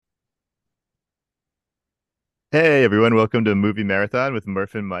Hey everyone, welcome to Movie Marathon with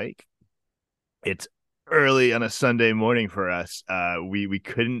Murph and Mike. It's early on a Sunday morning for us. We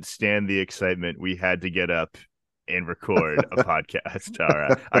couldn't stand the excitement. We had to get up and record a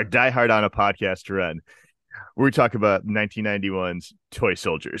podcast, our Die Hard on a podcast run. We're talking about 1991's Toy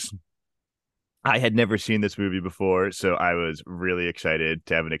Soldiers. I had never seen this movie before, so I was really excited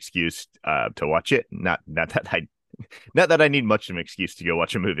to have an excuse to watch it. Not that I need much of an excuse to go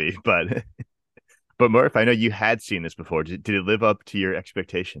watch a movie, but Murph, I know you had seen this before. Did it live up to your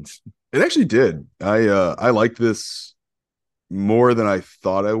expectations? It actually did. I liked this more than I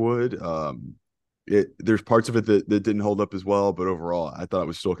thought I would. There's parts of it that didn't hold up as well, but overall, I thought it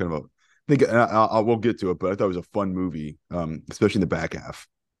was still kind of a. I think I will get to it, but I thought it was a fun movie, especially in the back half.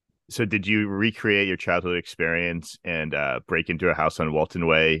 So did you recreate your childhood experience and break into a house on Walton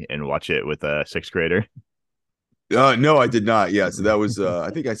Way and watch it with a sixth grader? No, I did not. Yeah, so that was. I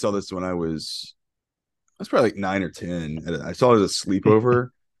think I saw this when I was probably like 9 or 10. And I saw it as a sleepover.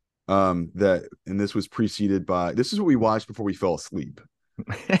 And this was preceded by. This is what we watched before we fell asleep.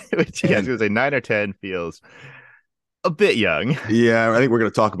 Which, yeah, I was And going to say 9 or 10 feels a bit young. yeah, I think we're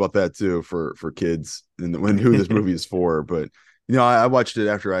going to talk about that too for kids and when who this movie is for. But I watched it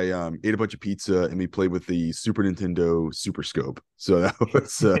after I ate a bunch of pizza and we played with the Super Nintendo Super Scope. So that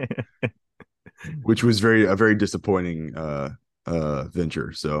was which was very disappointing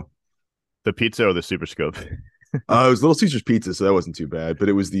venture. So The pizza or the super scope? it was Little Caesars Pizza, so that wasn't too bad. But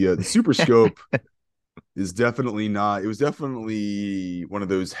it was the Super Scope is definitely not. It was definitely one of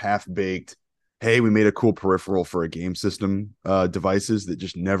those half baked. Hey, we made a cool peripheral for a game system devices that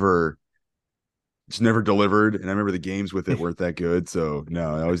just never delivered. And I remember the games with it weren't that good. So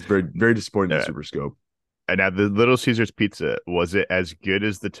no, I was very disappointed in the uh, Super Scope. and now the Little Caesars pizza, was it as good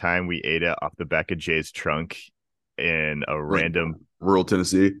as the time we ate it off the back of Jay's trunk in a Like random, rural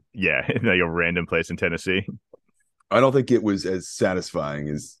Tennessee. yeah, like a random place in Tennessee? I don't think it was as satisfying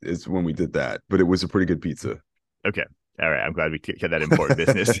as when we did that, but it was a pretty good pizza. Okay. All right. I'm glad we get that important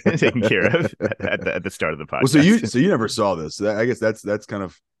business taken care of at the start of the Well, so you podcast. so you never saw this. I guess that's kind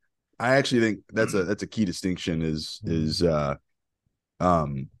of. I actually think that's a key distinction is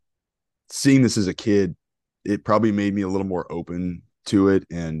um seeing this as a kid. It probably made me a little more open to it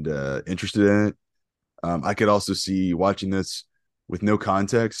and interested in it. I could also see watching this with no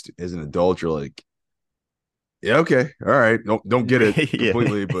context as an adult. You're like, yeah, okay, all right, don't get it Yeah.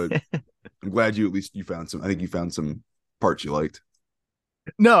 completely, but I'm glad you at least you found some. I think you found some parts you liked.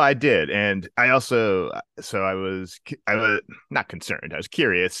 No, I did. And I also, so I was not concerned. I was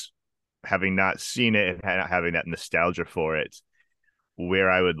curious, having not seen it and not having that nostalgia for it, where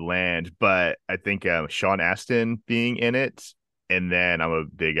I would land. But I think Sean Astin being in it, and then I'm a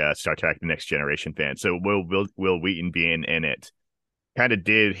big Star Trek: The Next Generation fan. So Wil Wheaton being in it kind of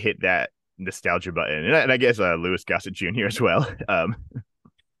did hit that nostalgia button, and I guess Lewis Gossett Jr. as well.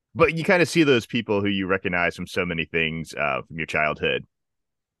 But you kind of see those people who you recognize from so many things from your childhood.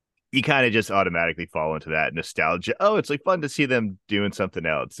 You kind of just automatically fall into that nostalgia. Oh, it's like fun to see them doing something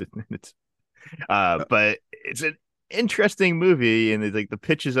else. But it's an interesting movie, and it's like the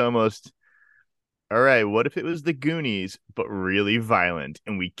pitch is almost all right. What if it was the Goonies, but really violent,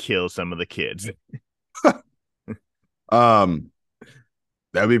 and we kill some of the kids? Um,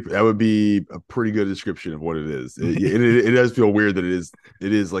 that would be a pretty good description of what it is. It does feel weird that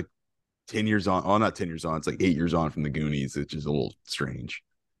it is like 10 years on. Oh, not 10 years on. It's like 8 years on from the Goonies, which is a little strange.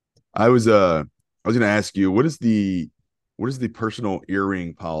 I was gonna ask you what is the personal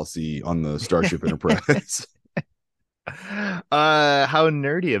earring policy on the Starship Enterprise? How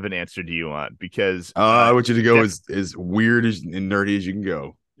nerdy of an answer do you want? Because I want you to go de- as weird and nerdy as you can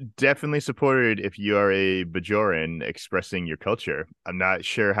go. definitely supported if you are a Bajoran expressing your culture. I'm not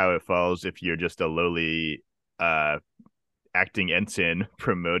sure how it falls if you're just a lowly uh acting ensign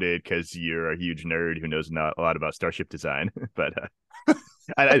promoted because you're a huge nerd who knows not a lot about starship design. But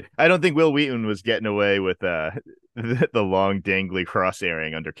I don't think Wil Wheaton was getting away with the long dangly cross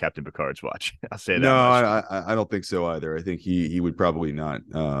airing under Captain Picard's watch. I'll say No, that much. I don't think so either. I think he would probably not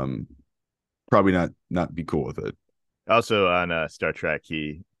be cool with it. Also on Star Trek,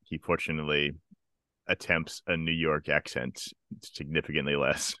 he fortunately attempts a New York accent, significantly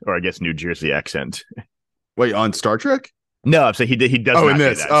less, or I guess New Jersey accent. Wait, on Star Trek? No, I'm saying he does Oh, in not do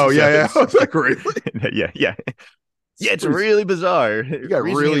this. that. Oh, So yeah, yeah. I it's was like, really? yeah, yeah. Yeah, it's So really bizarre. he got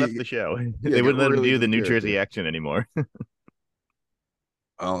Reason he left really, the show. yeah, They got wouldn't let him really do into the the New Jersey character. accent anymore.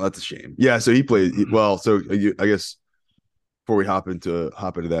 Oh, that's a shame. Yeah, so he played well. So I guess before we hop into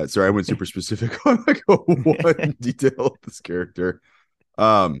that, sorry, I went super specific on like one detail of this character.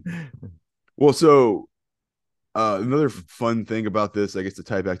 Um, well, so Another fun thing about this, I guess, to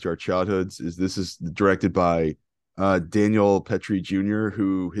tie back to our childhoods, is this is directed by Daniel Petrie Jr.,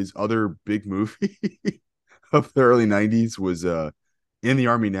 who his other big movie of the early '90s was In the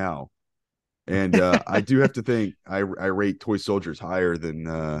Army Now, and I do have to think I rate Toy Soldiers higher than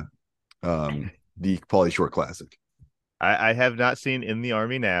the Pauly Shore classic. I have not seen In the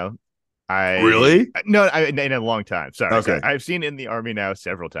Army Now. Really? In a long time. Sorry. Okay. I've seen In the Army Now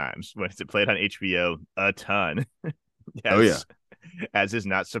several times when it's played on HBO a ton. Oh yeah. Yes, as is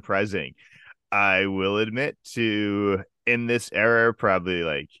not surprising. I will admit to in this era, probably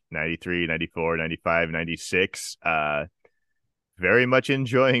like 93, 94, 95, 96. Very much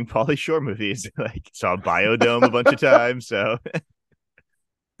enjoying Pauly Shore movies. Like saw Biodome a bunch of times. So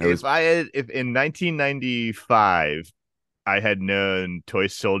That was if in 1995 I had known Toy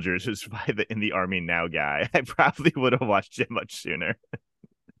Soldiers was by the In the Army Now guy, I probably would have watched it much sooner.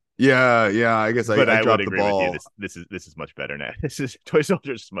 yeah. I guess But I I would dropped the agree with you. ball This is much better now. This is Toy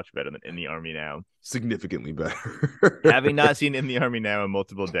Soldiers is much better than In the Army Now. significantly better. Having not seen In the Army Now in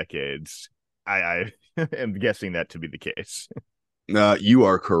multiple decades, I am guessing that to be the case. You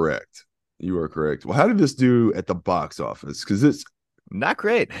are correct. You are correct. Well, how did this do at the box office? Because it's Not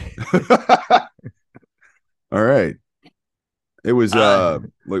great. all right. It was Uh,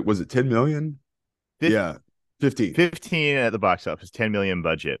 like was it 10 million? fif- Yeah, 15. 15 at the box office, 10 million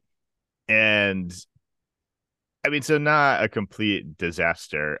budget. And I mean, so not a complete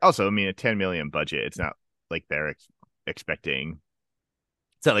disaster. Also, I mean, a 10 million budget. It's not like they're expecting.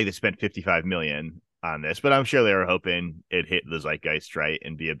 It's not like they spent 55 million on this, but I'm sure they were hoping it hit the zeitgeist right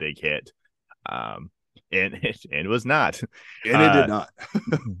and be a big hit. Um, and it was not. And it did Uh, not.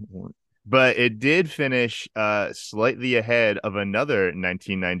 but it did finish slightly ahead of another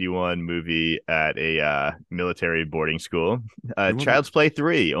 1991 movie at a military boarding school. Child's Play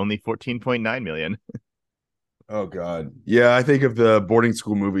 3, only 14.9 million. Oh God. Yeah, I think of the boarding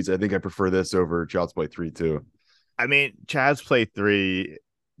school movies, I think I prefer this over Child's Play 3 too. I mean, Child's Play 3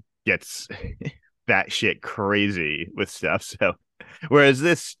 gets that shit crazy with stuff. So, whereas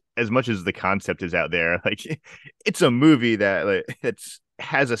this, as much as the concept is out there, like it's a movie that like it's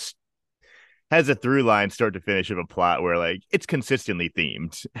has a through line start to finish of a plot where like it's consistently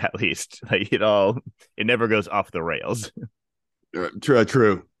themed at least like it never goes off the rails.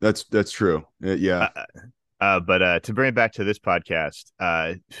 True. That's true. Yeah. But to bring it back to this podcast,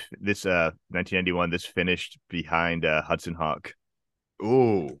 this 1991, this finished behind Hudson Hawk,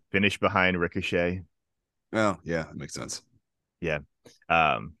 Oh. finished behind Ricochet. Well, yeah, that makes sense. Yeah.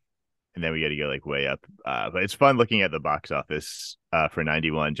 Um, and then we got to go like way up. But it's fun looking at the box office for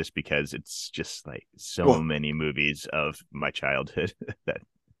 91 just because it's just like so Well, many movies of my childhood that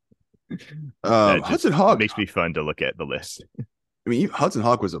that just Hudson Hawk, makes me fun to look at the list. I mean, Hudson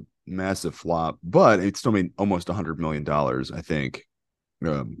Hawk was a massive flop, but it still made almost $100 million, I think.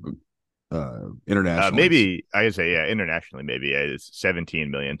 Um, Internationally. Maybe I would say, yeah, internationally, maybe it's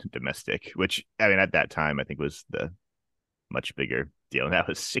 17 million domestic, which I mean, at that time, I think was the much bigger deal. And that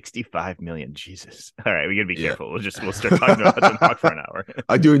was 65 million. Jesus. All right. We got to be Yeah. careful. We'll start talking about Hudson Hawk for an hour.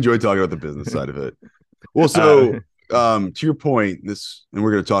 I do enjoy talking about the business side of it. Well, so to your point, this, and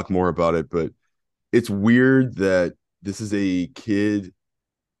we're going to talk more about it, but it's weird that this is a kid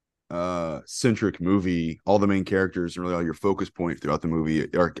centric movie. All the main characters and really all your focus point throughout the movie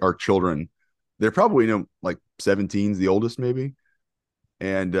are children. They're probably, like 17's the oldest, maybe.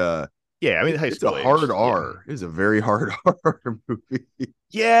 And yeah, I mean, high it's a school hard age. R. Yeah. It is a very hard R movie.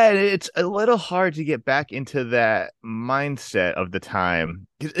 Yeah, it's a little hard to get back into that mindset of the time.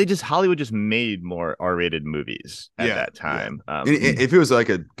 Hollywood just made more R-rated movies at that Yeah. time. If it was like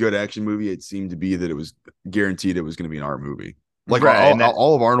a good action movie, it seemed to be that it was guaranteed it was going to be an R movie. Like right, and that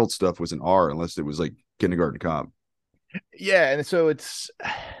all of Arnold's stuff was an R, unless it was like Kindergarten Cop. yeah, and so it's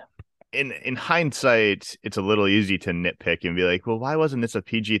in hindsight, it's a little easy to nitpick and be like, well, why wasn't this a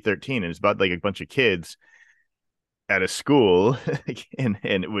PG-13? And it's about like a bunch of kids at a school, and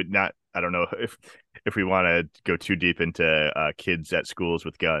it would not. I don't know if we want to go too deep into kids at schools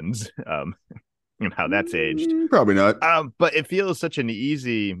with guns, and how that's aged. Probably not. But it feels such an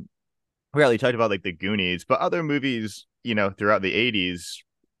easy. Well, you talked about like the Goonies, but other movies, throughout the '80s,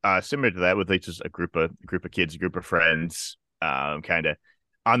 similar to that, with like just a group of kids, a group of friends, kind of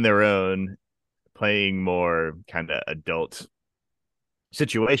on their own, playing more kind of adult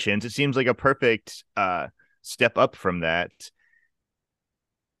situations. It seems like a perfect step up from that.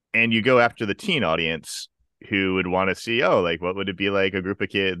 And you go after the teen audience who would want to see, oh, like what would it be like a group of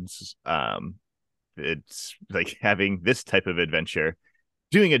kids? It's like having this type of adventure,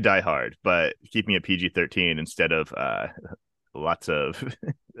 doing a Die Hard, but keeping it PG-13 instead of lots of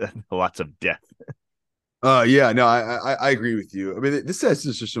lots of death. Yeah, no, I agree with you. I mean, this has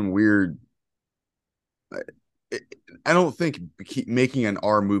just some weird. I, I don't think making an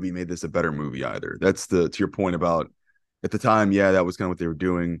R movie made this a better movie either. That's the to your point about at the time. Yeah, that was kind of what they were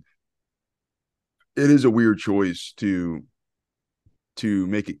doing. It is a weird choice to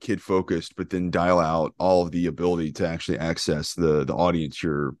make it kid focused, but then dial out all of the ability to actually access the audience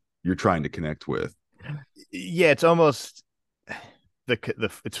you're trying to connect with. Yeah, it's almost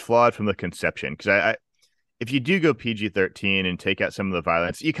the it's flawed from the conception because I if you do go PG-13 and take out some of the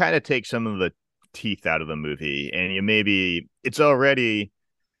violence, you kind of take some of the teeth out of the movie, and you maybe it's already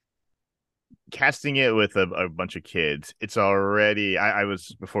casting it with a bunch of kids. It's already I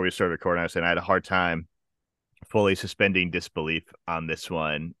was before we started recording, I was saying I had a hard time fully suspending disbelief on this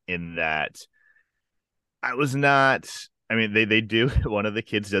one in that I was not. I mean, they do. One of the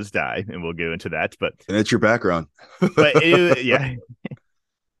kids does die, and we'll go into that. And it's your background. Yeah,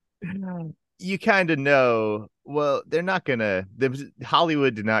 you kind of know. Well, they're not gonna.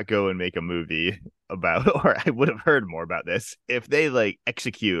 Hollywood did not go and make a movie about, or I would have heard more about this if they like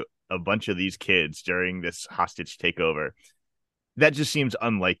execute a bunch of these kids during this hostage takeover. That just seems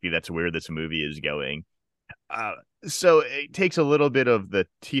unlikely. That's where this movie is going. Uh, so it takes a little bit of the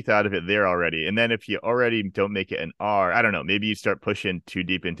teeth out of it there already. And then if you already don't make it an R, I don't know, maybe you start pushing too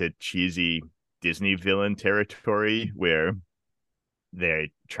deep into cheesy Disney villain territory where they're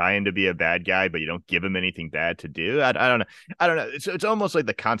trying to be a bad guy, but you don't give him anything bad to do. I don't know. I don't know. It's almost like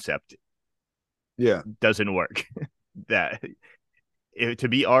the concept Yeah. doesn't work. That to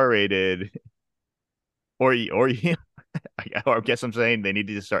be R rated, or I guess I'm saying they need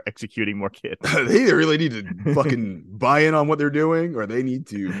to start executing more kids. They really need to fucking buy in on what they're doing, or they need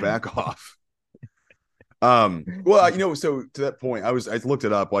to back off. Well, so to that point, I looked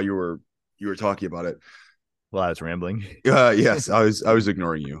it up while you were talking about it. Well, I was rambling. Yes, I was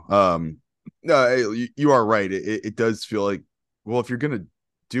ignoring you. No, you are right. It does feel like, well, if you're gonna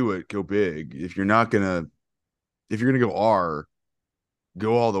do it, go big. If you're gonna go R,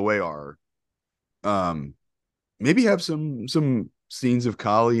 go all the way R. Um, Maybe have some scenes of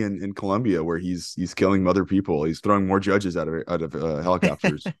Kali in Colombia where he's killing other people. He's throwing more judges out of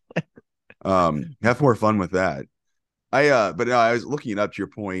helicopters. Have more fun with that. But no, I was looking it up to your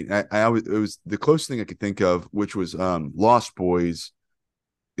point. It was the closest thing I could think of, which was Lost Boys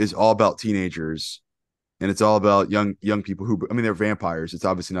is all about teenagers, and it's all about young people who, I mean, they're vampires. It's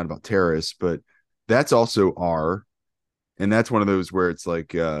obviously not about terrorists, but that's also R, and that's one of those where it's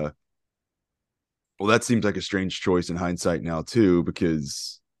like, well, that seems like a strange choice in hindsight now too,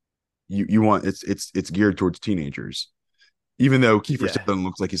 because you want it's geared towards teenagers, even though Kiefer Yeah. Sutherland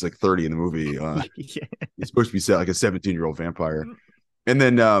looks like he's like 30 in the movie. Yeah. He's supposed to be set like a 17-year-old vampire. And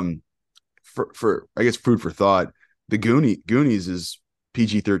then for I guess food for thought, the Goonies is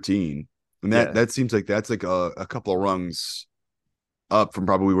PG-13, and that Yeah. that seems like that's like a couple of rungs up from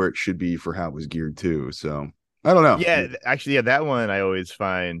probably where it should be for how it was geared too. So I don't know. Yeah, actually, yeah, that one I always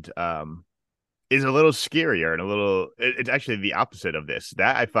find is a little scarier and a little it's actually the opposite of this.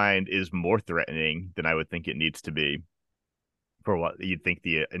 That I find is more threatening than I would think it needs to be for what you'd think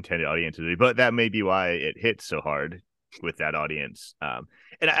the intended audience would be. But that may be why it hits so hard with that audience. And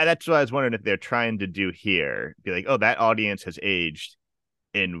that's what I was wondering if they're trying to do here. Be like, oh, that audience has aged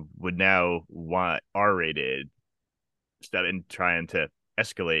and would now want R-rated stuff and trying to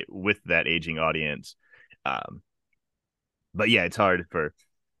escalate with that aging audience. Um, but yeah, it's hard for.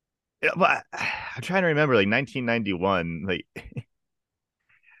 But I'm trying to remember, like 1991, like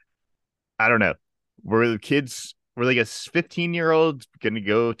I don't know, were the kids were like a 15-year-old going to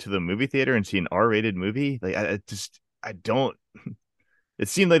go to the movie theater and see an R-rated movie? Like I don't. It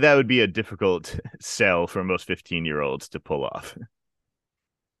seemed like that would be a difficult sell for most 15-year-olds to pull off.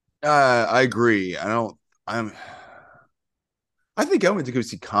 I agree. I think I went to go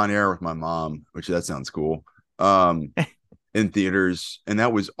see Con Air with my mom, which that sounds cool. Um, in theaters, and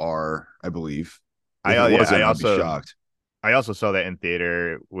that was R, I believe. If it Yeah, wasn't, I'd be shocked. I also saw that in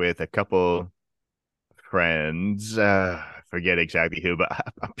theater with a couple friends. Forget exactly who, but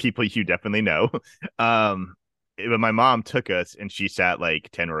people you definitely know. But my mom took us, and she sat like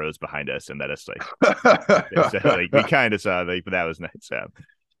 10 rows behind us and let us like. So, like we kind of saw like, but that was nice.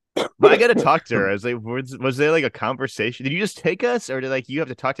 But I got to talk to her. I was like, was there like a conversation? Did you just take us, or did like you have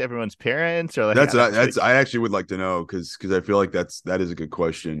to talk to everyone's parents, or like That's I actually would like to know because I feel like that is a good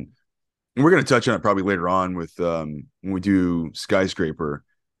question. And we're gonna touch on it probably later on with when we do Skyscraper.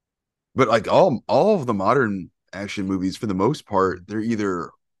 But like all of the modern action movies, for the most part, they're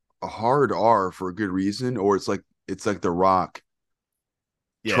either a hard R for a good reason, or it's like The Rock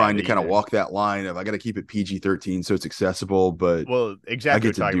yeah, trying to kind of either. walk that line of I got to keep it PG-13 so it's accessible, but Well, I exactly get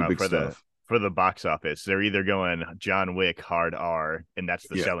what to we're talking do about big for the stuff. for the box office. They're either going John Wick hard R, and that's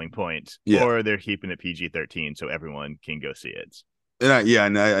the Yeah, selling point, yeah, or they're keeping it PG-13 so everyone can go see it.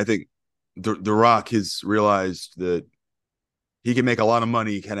 and I think the Rock has realized that he can make a lot of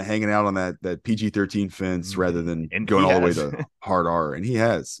money kind of hanging out on that PG-13 fence rather than And going he all the way has. to hard R, and he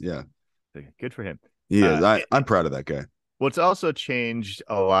has. Yeah, Good for him. he is. It, I'm proud of that guy. what's also changed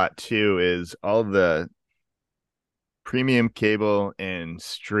a lot too is all the premium cable and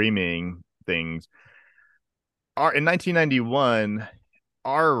streaming things are in 1991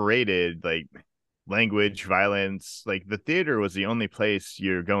 R rated, like language, violence. Like the theater was the only place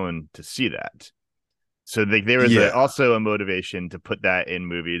you're going to see that. So like there was Yeah, also a motivation to put that in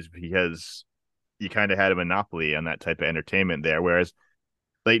movies because you kind of had a monopoly on that type of entertainment there. Whereas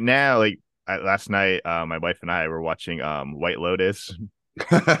like now, like last night, my wife and I were watching White Lotus.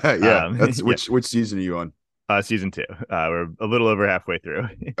 yeah. That's Yeah, which season are you on? season two. We're a little over halfway through.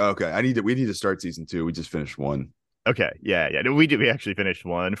 Okay, we need to start season 2. We just finished one. Okay, yeah, yeah. We did. We actually finished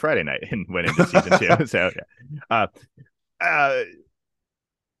one Friday night and went into season two. So yeah. Uh,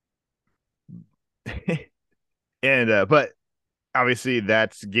 and but obviously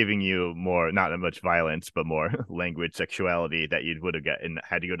that's giving you more, not that much violence, but more language, sexuality that you would have gotten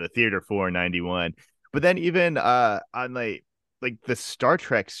had to go to the theater for in 91. But then even on like the Star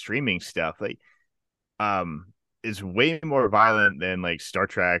Trek streaming stuff, like um is way more violent than like Star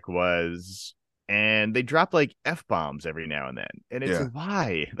Trek was. And they drop like F bombs every now and then. And it's Yeah, like,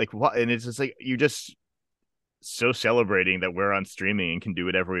 why? Like what? And it's just like you're just so celebrating that we're on streaming and can do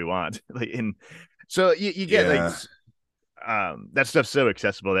whatever we want. Like and so you get like yeah. that stuff's so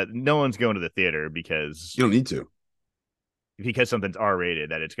accessible that no one's going to the theater You don't need to. because something's R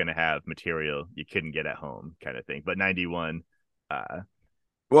rated that it's going to have material you couldn't get at home, kind of thing. But 91, uh,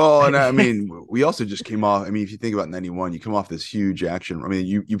 Well, and I mean, we also just came off. I mean, if you think about 91, you come off this huge action. I mean,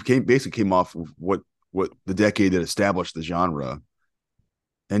 you basically came off of what the decade that established the genre,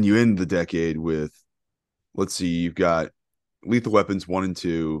 and you end the decade with, let's see, you've got Lethal Weapons 1 and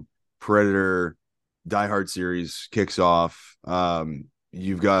 2, Predator, Die Hard series kicks off.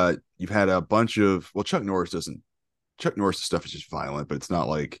 You've had a bunch of, well, Chuck Norris stuff is just violent, but it's not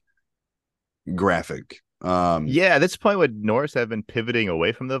like graphic. yeah, at this point, would Norris have been pivoting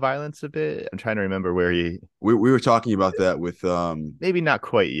away from the violence a bit? I'm trying to remember where he we were talking about that with maybe not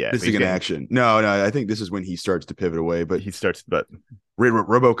quite yet. But Missing he's in getting Action. No, I think this is when he starts to pivot away. But he starts, but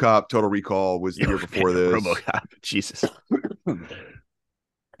RoboCop, Total Recall was the year before this. RoboCop, Jesus.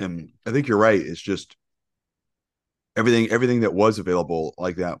 And I think you're right. It's just everything that was available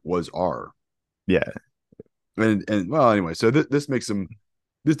like that was R. Yeah, And well, anyway, so this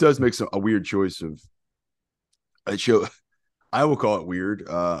does make a weird choice of a show. I will call it weird,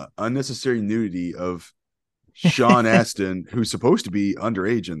 unnecessary nudity of Sean Astin, who's supposed to be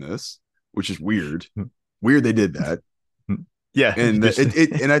underage in this, which is weird. Weird they did that. yeah, And just,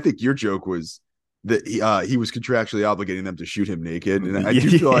 and I think your joke was that he was contractually obligating them to shoot him naked, and I do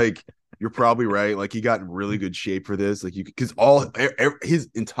feel like you're probably right. Like he got in really good shape for this, like because his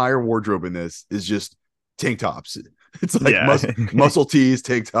entire wardrobe in this is just tank tops. It's like yeah. muscle tees,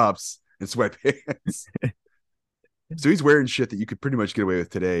 tank tops, and sweatpants. So he's wearing shit that you could pretty much get away with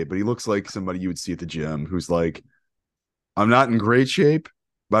today, but he looks like somebody you would see at the gym who's like, I'm not in great shape,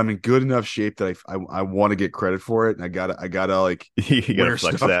 but I'm in good enough shape that I want to get credit for it, and I gotta like You gotta wear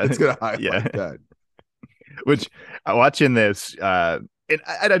flex stuff that. that's gonna highlight Yeah. that. Which watching this, and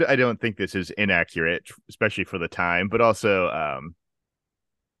I don't think this is inaccurate, especially for the time, but also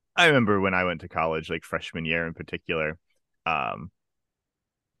I remember when I went to college, like freshman year in particular, um,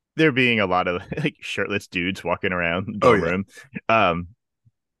 there being a lot of like shirtless dudes walking around the Oh dorm yeah, room. Um,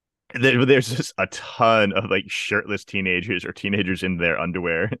 there's just a ton of like shirtless teenagers or teenagers in their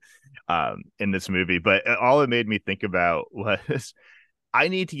underwear in this movie. But all it made me think about was I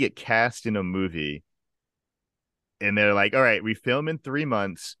need to get cast in a movie and they're like, all right, we film in 3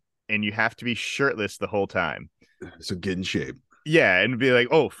 months and you have to be shirtless the whole time. so get in shape. Yeah, and be like,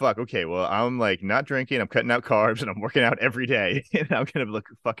 oh fuck, okay, well, I'm like not drinking, I'm cutting out carbs, and I'm working out every day, and I'm gonna look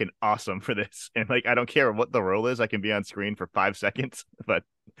fucking awesome for this. And like, I don't care what the role is, I can be on screen for 5 seconds, but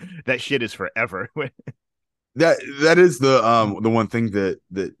that shit is forever. That is the one thing that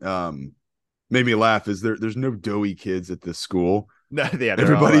made me laugh is there's no doughy kids at this school. No, yeah,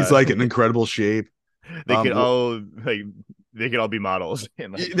 they're all Everybody's like in incredible shape. they could all like they could all be models.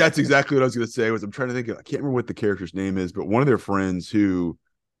 And like, That's exactly what I was going to say. Was I'm trying to think. I can't remember what the character's name is, but one of their friends who,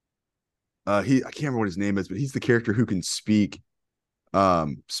 I can't remember what his name is, but he's the character who can speak,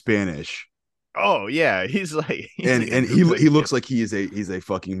 Spanish. oh yeah, he's like, And he looks like he's a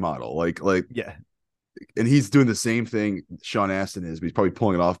fucking model. Like, yeah, and he's doing the same thing Sean Astin is, but he's probably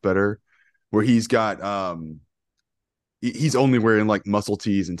pulling it off better. where he's got he's only wearing like muscle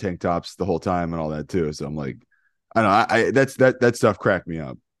tees and tank tops the whole time and all that too. So I'm like, I don't know, that stuff cracked me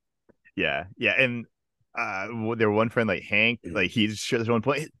up. Yeah, yeah, and their one friend like Hank, like he's sure there's one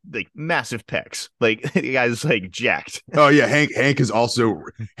point like massive pecs, like the guy's like jacked. Oh yeah, Hank is also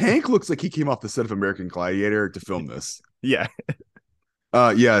Hank looks like he came off the set of American Gladiator to film this. Yeah,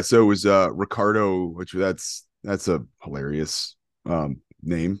 Yeah, so it was Ricardo, which that's a hilarious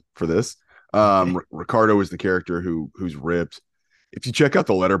name for this. Ricardo is the character who's ripped. If you check out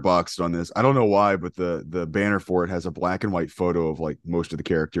the letterbox on this, I don't know why, but the banner for it has a black and white photo of like most of the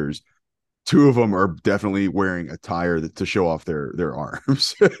characters. Two of them are definitely wearing attire to show off their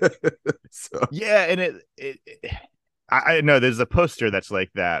arms. So yeah, and I know there's a poster that's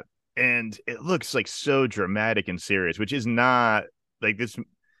like that, and it looks like so dramatic and serious, which is not like this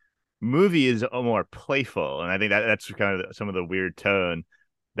movie is more playful, and I think that's kind of some of the weird tone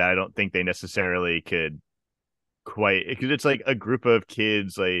that I don't think they necessarily could quite, because it's like a group of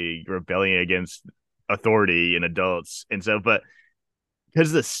kids like rebelling against authority and adults, and so but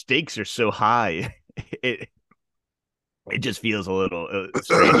because the stakes are so high, it it just feels a little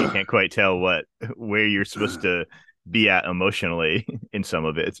strange. You can't quite tell where you're supposed to be at emotionally in some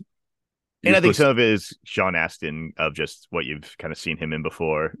of it. you're And I think supposed some to, of it is Sean Astin of just what you've kind of seen him in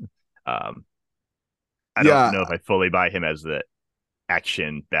before. Um, I don't yeah, know if I fully buy him as the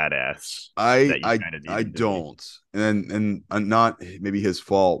action badass I that you I kind of need I him to be. don't, and not maybe his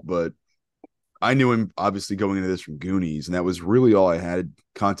fault, but I knew him obviously going into this from Goonies, and that was really all I had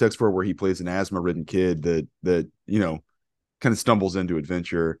context for. Where he plays an asthma-ridden kid that kind of stumbles into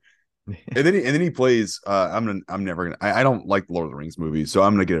adventure, and then he plays. I'm never gonna. I don't like Lord of the Rings movies, so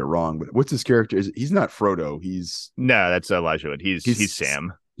I'm gonna get it wrong. But what's his character? He's not Frodo. No, that's Elijah Wood. He's He's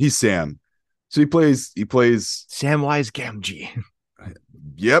Sam. he's Sam. So he plays. Samwise Gamgee.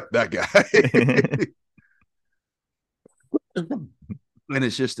 Yep, that guy. And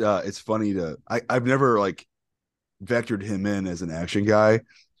it's just it's funny to I've never like vectored him in as an action guy.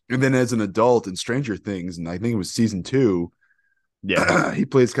 And then as an adult in Stranger Things, and I think it was season two, Yeah. he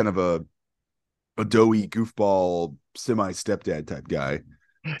plays kind of a doughy goofball semi stepdad type guy.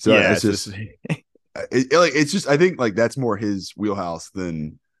 So Yeah, it's it's just just like it's just I think like that's more his wheelhouse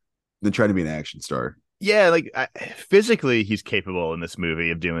than trying to be an action star. yeah, like physically he's capable in this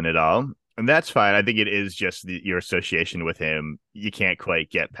movie of doing it all. And that's fine. I think it is just your association with him. You can't quite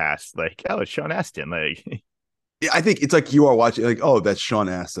get past like, oh, it's Sean Astin. Like, Yeah, I think it's like you are watching like, oh, that's Sean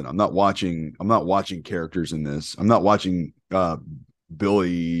Astin. I'm not watching characters in this. I'm not watching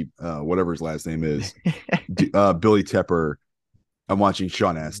Billy, whatever his last name is, Billy Tepper. I'm watching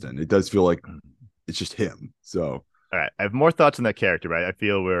Sean Astin. It does feel like it's just him. So, all right, I have more thoughts on that character, but I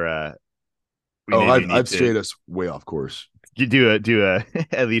feel we oh, maybe need I've to strayed us way off course. do a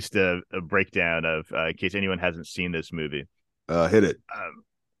at least a breakdown of in case anyone hasn't seen this movie. Hit it.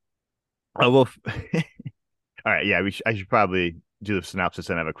 I will. All right, yeah, I should probably do the synopsis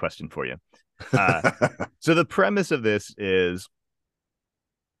and I have a question for you. Uh, so the premise of this is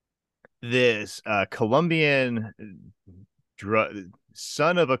this Colombian drug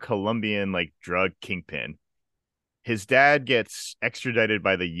son of a Colombian like drug kingpin. His dad gets extradited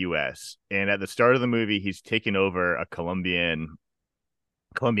by the U.S. and at the start of the movie, he's taken over a Colombian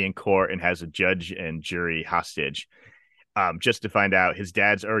court and has a judge and jury hostage. Just to find out his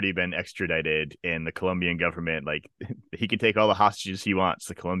dad's already been extradited and the Colombian government, like he can take all the hostages he wants.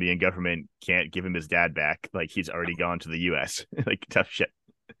 The Colombian government can't give him his dad back. Like he's already gone to the US. Like tough shit.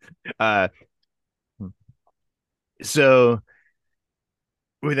 Uh, so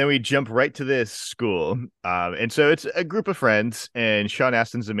then we jump right to this school. And so it's a group of friends and Sean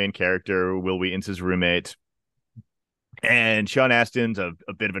Astin's the main character. Wil Wheaton's his roommate. And Sean Astin's a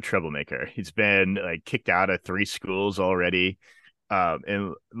bit of a troublemaker. He's been like kicked out of 3 schools already.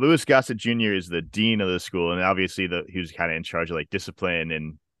 And Louis Gossett Jr. is the dean of the school, and obviously he was kind of in charge of like discipline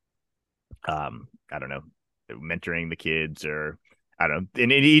and I don't know, mentoring the kids or I don't know.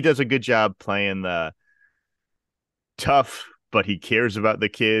 And he does a good job playing the tough, but he cares about the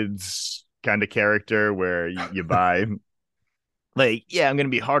kids kind of character where you buy like, yeah, I'm gonna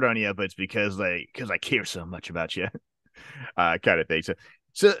be hard on you, but it's because I care so much about you, kind of thing.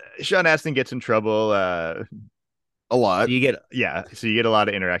 So Sean Astin gets in trouble. A lot. So you get a lot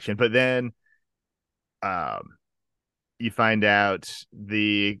of interaction, but then um you find out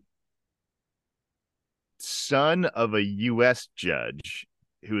the son of a US judge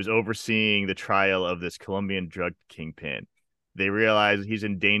who is overseeing the trial of this Colombian drug kingpin. They realize he's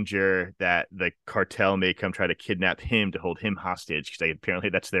in danger, that the cartel may come try to kidnap him to hold him hostage because apparently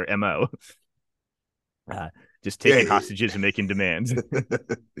that's their MO. just taking Yeah. hostages and making demands. All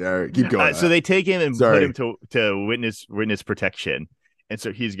right, keep going. So they take him and put him Sorry. to witness protection, and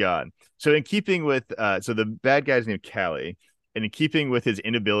so he's gone. So in keeping with so the bad guy's named Callie, and in keeping with his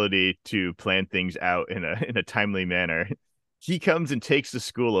inability to plan things out in a timely manner, he comes and takes the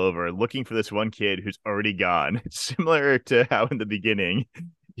school over, looking for this one kid who's already gone. Similar to how in the beginning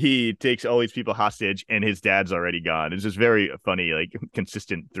he takes all these people hostage and his dad's already gone. It's just very funny, like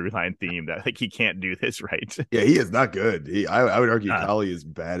consistent through line theme that like he can't do this right. Yeah, he is not good. I would argue Uh, Kali is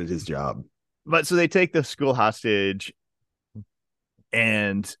bad at his job. but so they take the school hostage,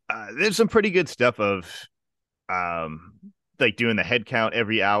 and there's some pretty good stuff of um like doing the head count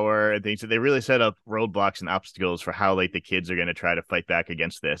every hour and things. So they really set up roadblocks and obstacles for how like the kids are going to try to fight back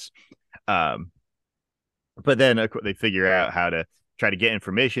against this. Um, but then they figure out how to try to get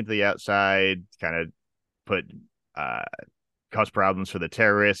information to the outside, kind of put uh cause problems for the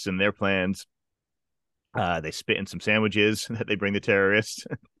terrorists and their plans. They spit in some sandwiches that they bring the terrorists.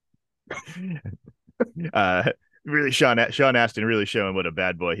 uh, really, Sean Astin really showing what a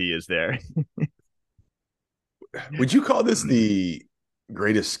bad boy he is there. Would you call this the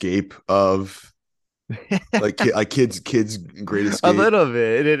Great Escape of like kids Great A Escape? little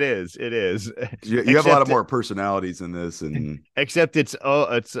bit, it is. It is. You have a lot of more personalities in this, and Except it's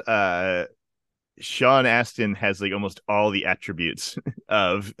Sean Astin has like almost all the attributes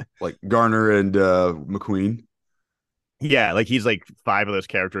of like Garner and McQueen. yeah, like he's like five of those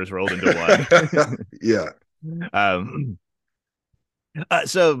characters rolled into one. Yeah.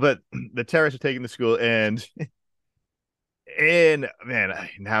 But the terrorists are taking the school, and man,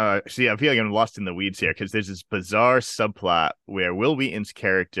 now see, I feel like I'm lost in the weeds here because there's this bizarre subplot where Wil Wheaton's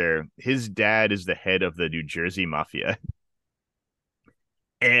character, his dad is the head of the New Jersey mafia,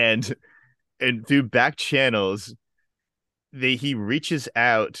 and through back channels, he reaches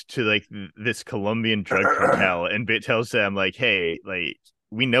out to like this Colombian drug cartel and tells them like, "Hey, like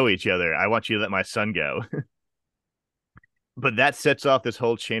we know each other. I want you to let my son go." But that sets off this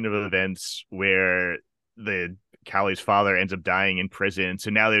whole chain of events where the Callie's father ends up dying in prison. So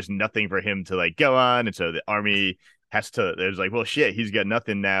now there's nothing for him to like go on. And so the army there's like, well, shit, he's got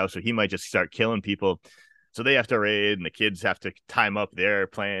nothing now. So he might just start killing people. So they have to raid, and the kids have to time up their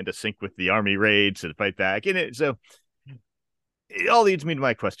plan to sync with the army raids to fight back. And it all leads me to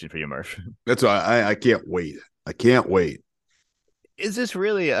my question for you, Murph. That's why I can't wait. I can't wait. Is this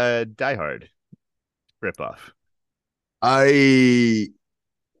really a Die Hard ripoff? It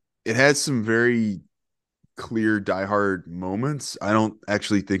has some very clear Die Hard moments. I don't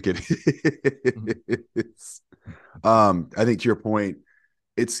actually think it is. I think to your point,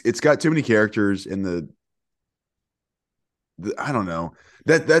 it's got too many characters in the I don't know.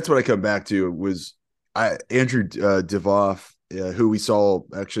 That's what I come back to was Andrew Divoff, who we saw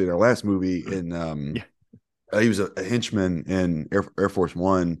actually in our last movie in Yeah. he was a henchman in Air Force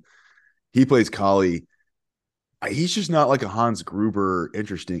One. He plays Kali. He's just not like a Hans Gruber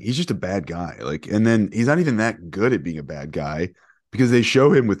interesting. He's just a bad guy. Like, and then he's not even that good at being a bad guy because they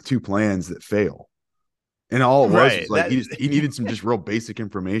show him with two plans that fail. And all it was like he needed some just real basic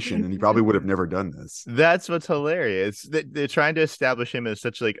information, and he probably would have never done this. That's what's hilarious. They're trying to establish him as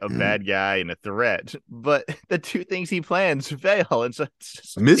such like a bad guy and a threat, but the two things he plans fail, and so it's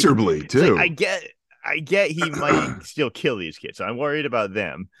just miserably like, too. Like, I get he might still kill these kids, so I'm worried about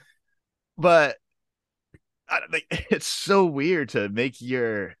them. But it's so weird to make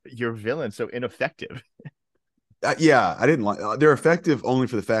your villain so ineffective. Yeah, I didn't like. They're effective only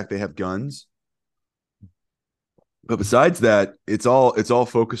for the fact they have guns. But besides that, it's all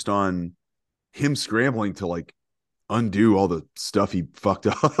focused on him scrambling to like undo all the stuff he fucked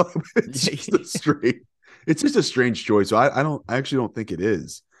up. It's just a strange choice. So I actually don't think it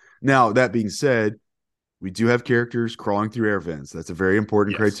is. Now, that being said, we do have characters crawling through air vents. That's a very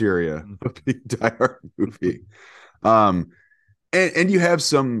important criteria of a Die Hard movie. And you have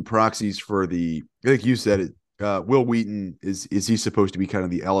some proxies for I think you said it. Wil Wheaton is he supposed to be kind of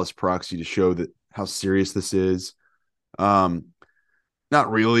the Ellis proxy to show that how serious this is?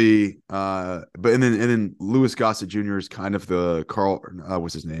 Not really. But and then Louis Gossett Jr. is kind of the Carl.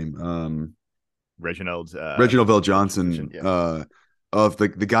 What's his name? Reginald Vell Johnson. Of the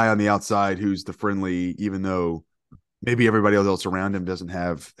guy on the outside who's the friendly, even though maybe everybody else around him doesn't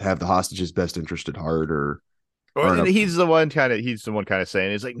have the hostage's best interest at heart, or he's the one kind of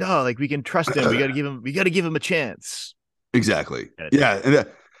saying it's like, no, like we can trust him. We got to give him a chance. Exactly. Yeah, and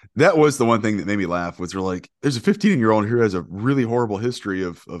that was the one thing that made me laugh was they're like, there's a 15-year-old who has a really horrible history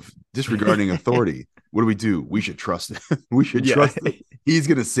of disregarding authority. What do? We should trust him. We should trust him. He's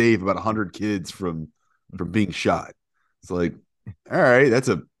gonna save about 100 kids from being shot. It's like, all right, that's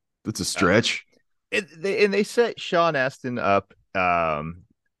a stretch. and they set Sean Astin up.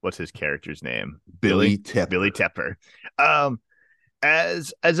 What's his character's name? Billy Billy Tepper. Tepper. Um,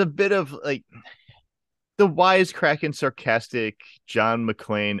 as a bit of like the wisecracking, sarcastic John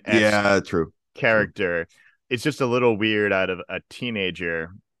McClane-esque Yeah, true. True. character. It's just a little weird out of a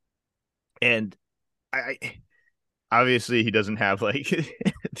teenager, and I obviously he doesn't have like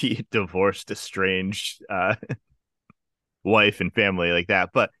the divorced, estranged wife and family like that,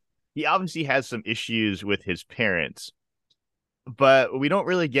 but he obviously has some issues with his parents. But we don't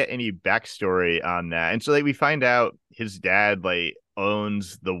really get any backstory on that, and so like we find out his dad like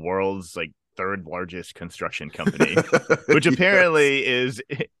owns the world's like third largest construction company, which Yes. apparently is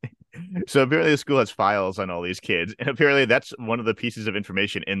so apparently the school has files on all these kids, and apparently that's one of the pieces of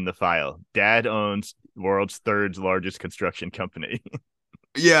information in the file. Dad owns world's third largest construction company.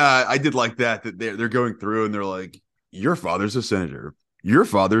 Yeah, I did like that. That they're going through and they're like, "Your father's a senator. Your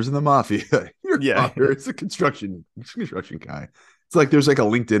father's in the mafia. Your Yeah. father is a construction guy." It's like there's like a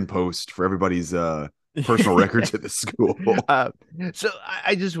LinkedIn post for everybody's personal records at the school. uh, so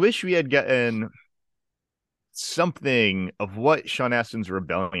I just wish we had gotten something of what Sean Astin's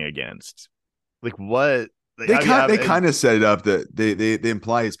rebelling against. Like what? Like They kind of set it up that they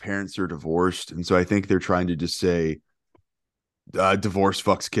imply his parents are divorced, and so I think they're trying to just say divorce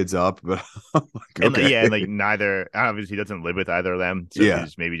fucks kids up. But I'm like, and like, okay, yeah, and like neither obviously he doesn't live with either of them, so yeah,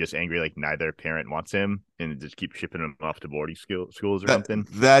 he's maybe just angry like neither parent wants him and just keep shipping him off to boarding schools or that something.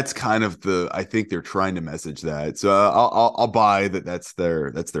 that's kind of the I think they're trying to message that. So I'll buy that. That's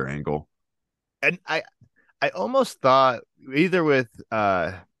their angle. And I almost thought either with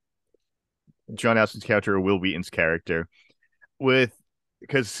John Astin's character or Wil Wheaton's character with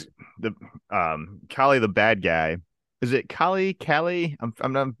because the Kali the bad guy is it Callie? I'm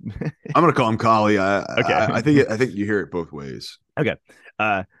not I'm gonna call him Collie. okay. I think you hear it both ways. Okay.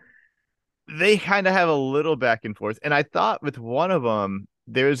 Uh they kind of have a little back and forth. And I thought with one of them,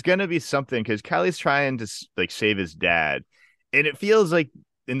 there's going to be something because Kylie's trying to like save his dad. And it feels like,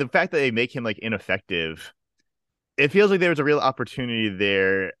 and the fact that they make him like ineffective, it feels like there was a real opportunity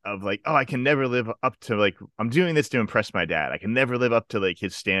there of like, oh, I can never live up to like, I'm doing this to impress my dad. I can never live up to like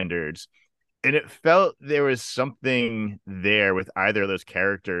his standards. And it felt there was something there with either of those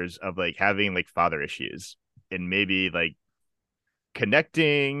characters of like having like father issues and maybe like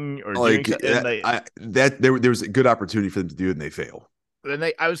connecting or doing Like something. And like, there was a good opportunity for them to do it, and they fail.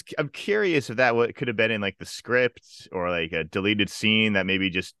 and I'm curious if that what could have been in like the script or like a deleted scene that maybe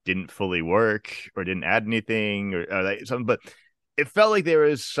just didn't fully work or didn't add anything or like something. But it felt like there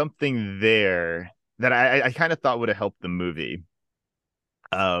was something there that I kind of thought would have helped the movie.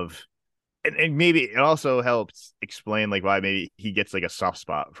 Of and maybe it also helped explain like why maybe he gets like a soft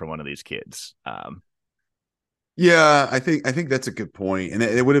spot for one of these kids. Yeah, I think that's a good point, and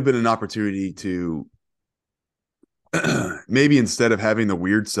it would have been an opportunity to maybe instead of having the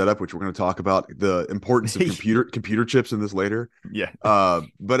weird setup, which we're going to talk about, the importance of computer chips in this later. Yeah,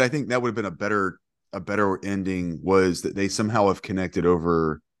 But I think that would have been a better ending was that they somehow have connected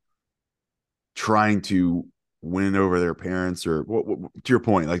over trying to win over their parents or to your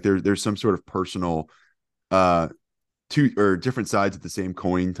point, like there's some sort of personal two or different sides of the same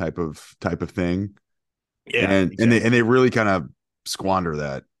coin type of thing. yeah, And exactly. they really kind of squander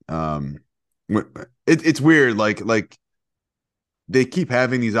that. It's weird, like they keep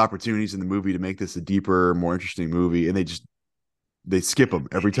having these opportunities in the movie to make this a deeper, more interesting movie, and they skip them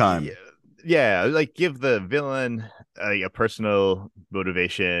every Yeah, time. yeah, like give the villain a personal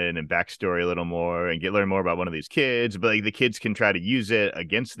motivation and backstory a little more, and get learn more about one of these kids. But like the kids can try to use it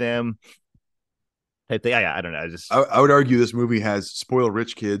against them. I don't know. I just I would argue this movie has spoiled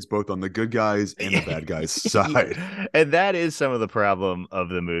rich kids both on the good guys and the bad guys side. and that is some of the problem of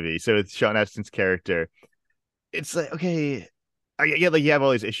the movie. So with Sean Astin's character, it's like okay, I get like you have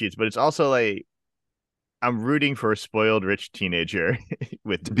all these issues, but it's also like I'm rooting for a spoiled rich teenager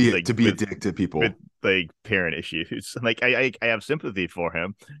with like To be a dick to with people. like parent issues. Like I have sympathy for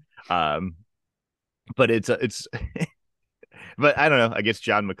him, um, but it's but I don't know. I guess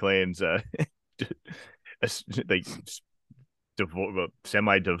John McClane's like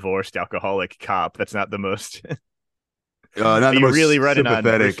semi-divorced alcoholic cop. That's not the most. Not the You're really most running on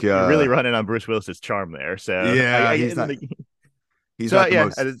Bruce. sympathetic. You're really running on Bruce Willis's charm there. So Yeah, he's not the yeah,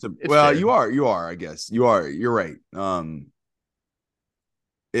 most. it's Well, fair. you are. I guess you are. You're right.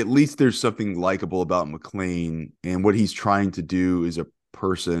 At least there's something likable about McLean, and what he's trying to do as a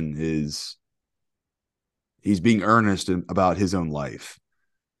person is he's being earnest about his own life.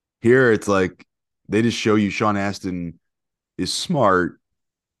 Here, it's like they just show you Sean Astin is smart,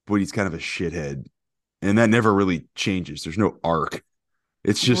 but he's kind of a shithead, and that never really changes. There's no arc.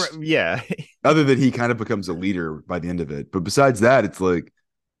 It's just Yeah. other than he kind of becomes a leader by the end of it. But besides that, it's like,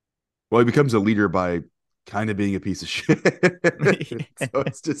 well, he becomes a leader by kind of being a piece of shit. So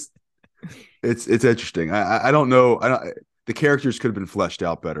it's just it's interesting. I don't know. I don't. The characters could have been fleshed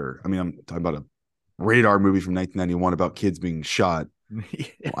out better. I mean, I'm talking about a radar movie from 1991 about kids being shot.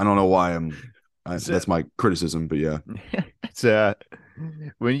 I don't know why So, that's my criticism, but yeah. so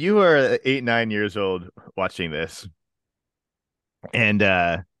when you were 8, 9 years old watching this, and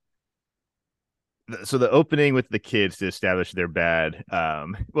so the opening with the kids to establish they're bad.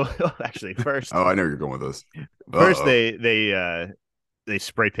 Well, actually, Oh, I know you're going with this. first Oh, they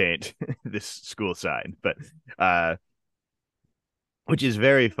spray paint this school sign, but uh, which is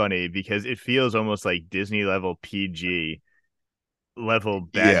very funny because it feels almost like Disney level PG level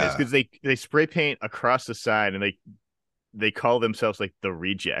badness yeah. because they spray paint across the sign and they call themselves like the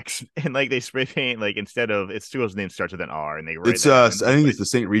rejects and like they spray paint like instead of its school's name starts with an R and they write It's that I and think it's replace the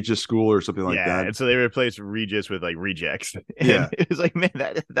St. Regis School or something like yeah that. and so they replace Regis with like rejects and Yeah. it was like man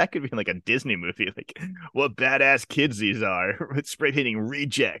that could be like a Disney movie like what badass kids these are with spray painting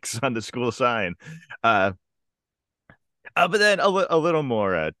rejects on the school sign uh but then a little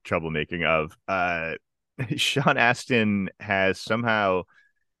more troublemaking of Sean Astin has somehow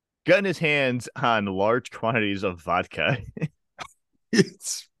gotten his hands on large quantities of vodka.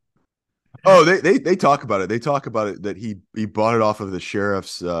 It's Oh, they talk about it. They talk about it that he bought it off of the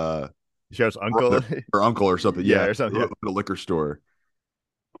sheriff's Sheriff's uncle, brother or uncle or something. yeah, Yeah, or something. at a liquor store.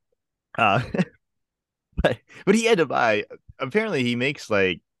 Yeah. But he had to buy. Apparently, he makes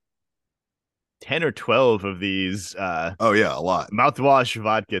like 10 or 12 of these Oh yeah, a lot. mouthwash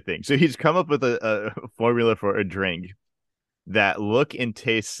vodka things. So he's come up with a formula for a drink that look and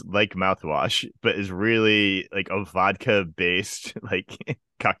tastes like mouthwash, but is really like a vodka based like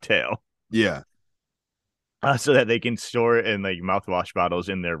cocktail. Yeah, So that they can store it in like mouthwash bottles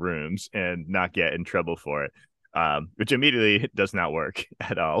in their rooms and not get in trouble for it. Which immediately does not work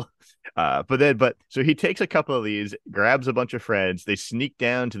at all. But so he takes a couple of these, grabs a bunch of friends, they sneak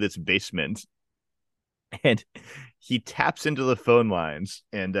down to this basement, and he taps into the phone lines.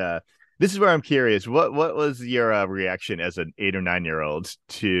 And this is where I'm curious. What was your reaction as an 8 or 9 year old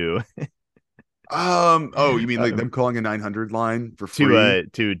Oh, you mean like um, them calling a 900 line for free?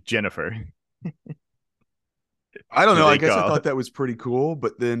 to Jennifer, I don't who know. I they guess I call? thought that was pretty cool,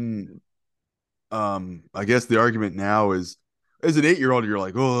 but then I guess the argument now is as an 8-year-old, you're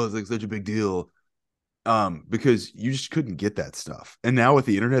like, oh, it's like such a big deal. Because you just couldn't get that stuff. And now with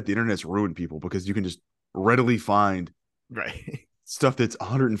the internet's ruined people because you can just readily find Right. stuff that's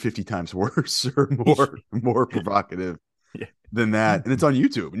 150 times worse or more provocative Yeah. than that. And it's on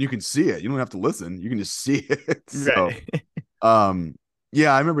YouTube and you can see it. You don't have to listen. You can just see it. So Right. um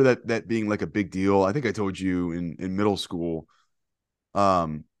yeah, I remember that being like a big deal. I think I told you in middle school,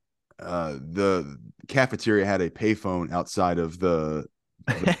 um the cafeteria had a payphone outside of the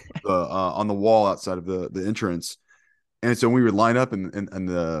on the wall outside of the entrance. And so we would line up in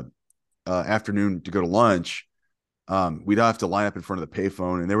the afternoon to go to lunch. We'd have to line up in front of the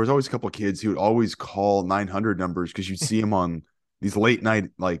payphone, and there was always a couple of kids who would always call 900 numbers because you'd see them on these late night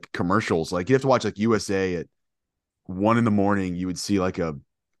like commercials. Like you have to watch like USA at 1 in the morning. You would see like a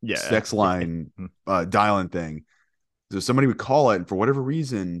Yeah. sex line dialing thing. So somebody would call it, and for whatever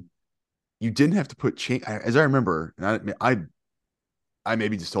reason, you didn't have to put change. As I remember, and I may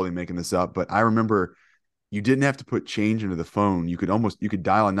be just totally making this up, but I remember you didn't have to put change into the phone. You could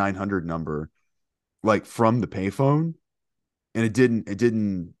dial a 900 number like from the payphone, and it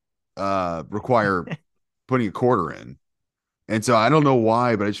didn't require putting a quarter in. And so I don't know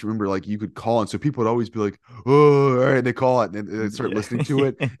why, but I just remember like you could call, and so people would always be like, "Oh, all right," they call it, and they start Yeah. listening to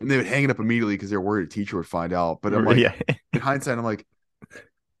it, and they would hang it up immediately because they're worried a teacher would find out. But I'm like, Yeah. in hindsight, I'm like,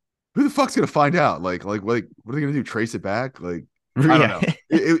 who the fuck's gonna find out? Like, what are they gonna do? Trace it back? Like, I don't Yeah.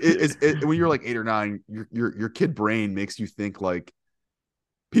 know. When you're like 8 or 9, your kid brain makes you think like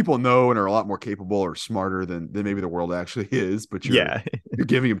people know and are a lot more capable or smarter than maybe the world actually is, but Yeah. you're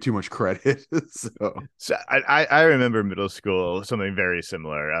giving them too much credit. So So I remember middle school something very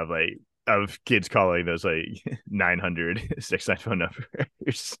similar of like of kids calling those like 900 sex line phone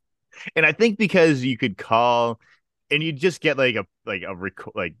numbers. And I think because you could call and you just get like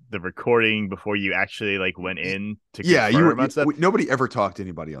the recording before you actually like went in to yeah, confirm on stuff. nobody ever talked to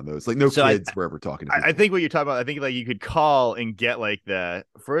anybody on those. Like no So kids were ever talking to I people. think what you're talking about, I think like you could call and get like the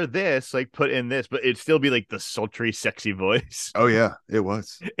for this, like put in this, but it'd still be like the sultry, sexy voice Oh yeah, it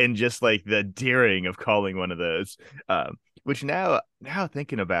was. and just like the daring of calling one of those. Which now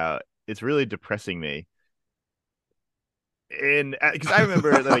thinking about, it's really depressing me. And because I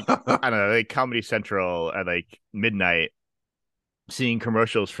remember like I don't know, like Comedy Central at like midnight seeing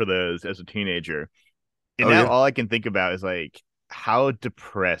commercials for those as a teenager. And Oh now yeah. all I can think about is like how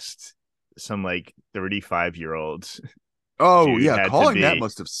depressed some like 35-year-olds Oh dude yeah. had to Calling that be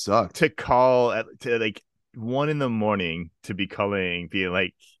must have sucked. to call at to like 1 in the morning to be calling,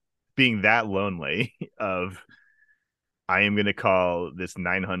 being that lonely of I am gonna call this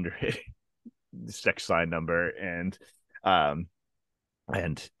 900 sex line number um I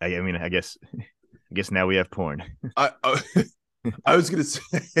mean I guess now we have porn. I I was gonna say,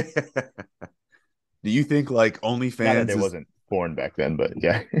 do you think like Not that OnlyFans there is wasn't porn back then, but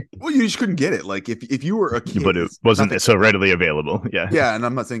yeah. well, you just couldn't get it. Like if you were a kid, But it it's not wasn't that so readily available. Yeah. yeah, and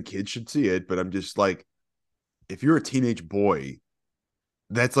I'm not saying kids should see it, but I'm just like if you're a teenage boy,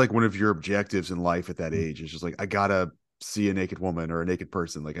 that's like one of your objectives in life at that age. It's just like I gotta see a naked woman or a naked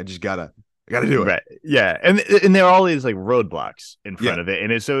person. Like I gotta do it. Right. Yeah. And there are all these like roadblocks in Yeah. front of it.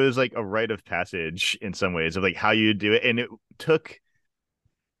 And so it was like a rite of passage in some ways of like how you do it. And took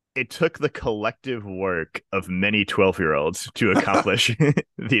it took the collective work of many 12-year-olds to accomplish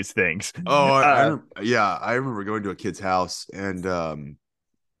these things. Oh, Uh yeah, I remember going to a kid's house and I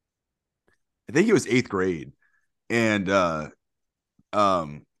think it was eighth grade, and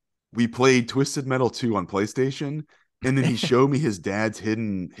um we played Twisted Metal 2 on PlayStation, and then he showed me his dad's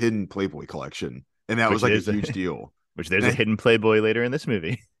hidden Playboy collection, and that was which like a is huge deal. which there's a And, hidden Playboy later in this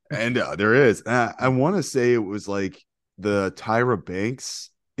movie. and there is. I want to say it was like the Tyra Banks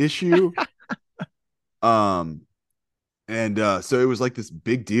issue. Um and so it was like this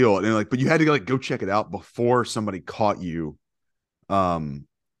big deal, and like but you had to like go check it out before somebody caught you um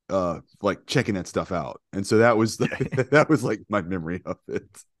like checking that stuff out. And so that was Yeah. that was like my memory of it.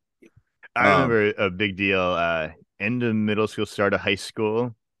 I Um remember a big deal end of middle school, start of high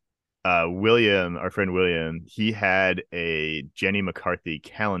school. William, our friend William, he had a Jenny McCarthy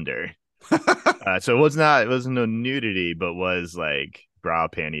calendar. So it wasn't no nudity, but was like bra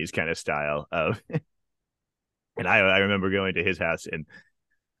panties kind of style of. And I remember going to his house and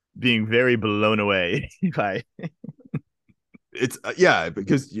being very blown away by it's yeah,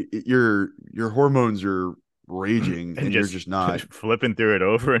 because your hormones are raging and and you're just just not flipping through it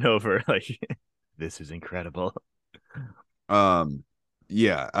over and over like this is incredible. um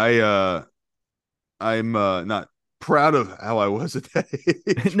yeah, I'm not proud of how I was at that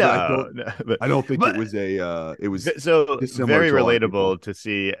age, but No, no, I don't think it but was it was so dissimilar very to a lot of people. relatable to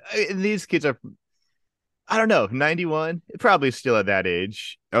see. And these kids are, I don't know, 91, probably still at that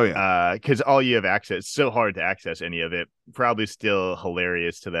age. Oh yeah. Because all you have access, so hard to access any of it. Probably still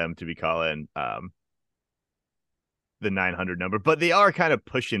hilarious to them to be calling the 900 number, but they are kind of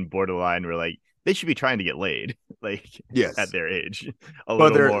pushing borderline where like they should be trying to get laid, like at Yes. their age, a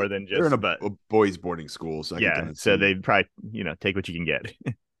But little more than they're in just, but a boys boarding school, so I can yeah. kind of So see. they probably, take what you can get.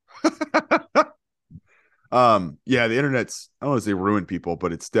 Yeah, the internet's I don't want to say ruined people,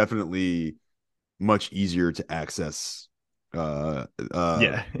 but it's definitely much easier to access Yeah.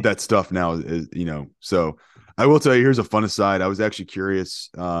 that stuff now is so I will tell you, here's a fun aside. I was actually curious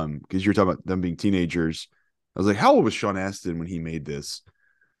because you're talking about them being teenagers. I was like, how old was Sean Astin when he made this?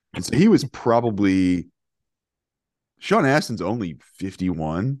 And so he was probably Sean Astin's only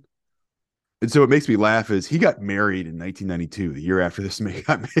 51. And so it makes me laugh is he got married in 1992, the year after this man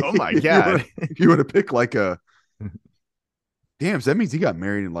got made. Oh my God. If you want to pick like a damn, so that means he got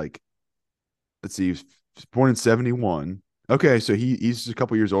married in like let's see, he was born in 71. Okay, so he's a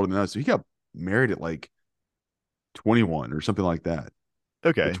couple years older than us. So he got married at like 21 or something like that. Or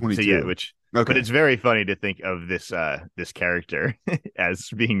Okay. So yeah, 22. but Okay. it's very funny to think of this character as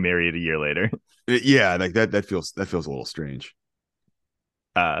being married a year later. Yeah, like that feels a little strange.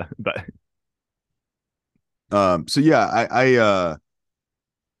 But So yeah,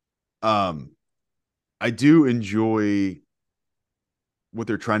 um I do enjoy what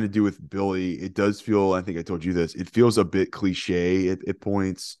they're trying to do with Billy. It does feel, I think I told you this, it feels a bit cliche at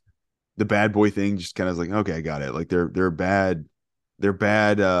points. The bad boy thing just kind of like, okay, I got it. Like they're bad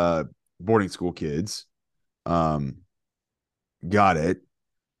boarding school kids. Um, got it.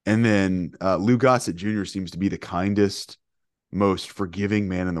 And then Lou Gossett Jr. seems to be the kindest, most forgiving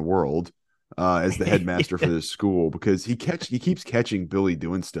man in the world as the headmaster for this school because he keeps catching Billy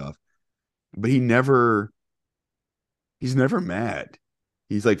doing stuff, but he's never mad.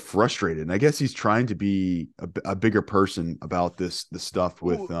 He's like frustrated, and I guess he's trying to be a bigger person about the stuff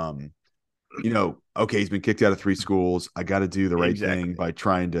with okay, he's been kicked out of three schools. I got to do the right thing exactly. by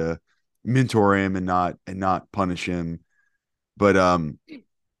trying to mentor him and not punish him. But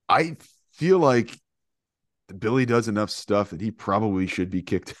I feel like Billy does enough stuff that he probably should be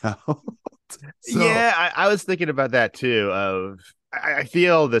kicked out. So Yeah, I was thinking about that too. I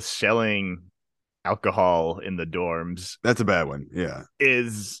feel the selling. alcohol in the dorms That's a bad one. Yeah.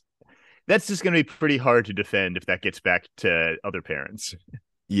 is that's just going to be pretty hard to defend if that gets back to other parents.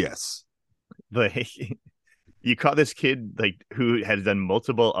 Yes. Like you caught this kid like who has done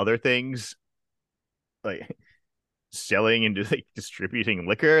multiple other things, like selling and just like distributing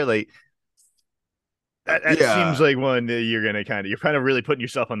liquor. Like that seems Yeah. like one that you're kind of really putting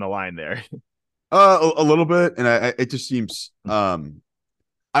yourself on the line there. A little bit, and it just seems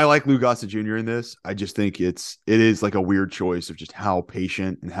I like Lou Gossett Jr. in this. I just think it is like a weird choice of just how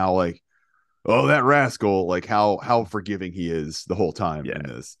patient and how like, oh, that rascal, like how forgiving he is the whole time Yeah. in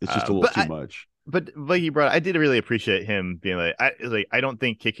this. It's just a little But too much. like you brought, I did really appreciate him being I don't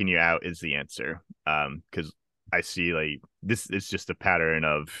think kicking you out is the answer. Because I see like this is just a pattern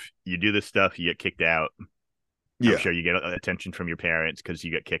of you do this stuff, you get kicked out. I'm Yeah. sure you get attention from your parents because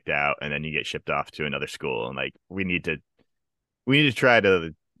you get kicked out, and then you get shipped off to another school. And like we need to try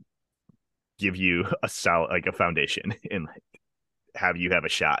to give you a solid like a foundation and like have you have a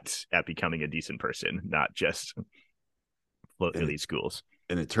shot at becoming a decent person, not just float through And these schools.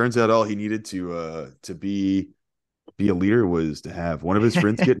 it turns out all he needed to be a leader was to have one of his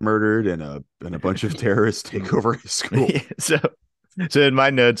friends get murdered and a bunch of terrorists take over his school. so so in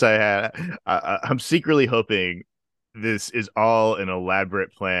my notes I had I'm secretly hoping this is all an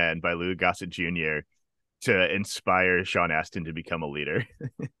elaborate plan by Lou Gossett Jr. to inspire Sean Astin to become a leader,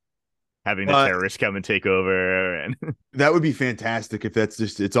 having the Uh, terrorists come and take over. And that would be fantastic if that's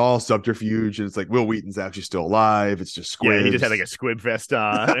just it's all subterfuge and it's like Wil Wheaton's actually still alive. It's just yeah, he just had like squibs. a squib vest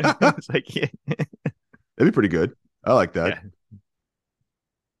on. It's like, yeah, That'd be pretty good. I like that. yeah.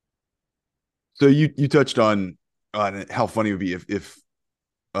 So you touched on how funny it would be if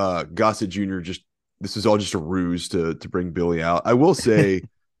Gossett Jr. just this is all just a ruse to bring Billy out. I will say,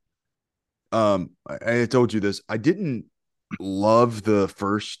 I told you this. I didn't love the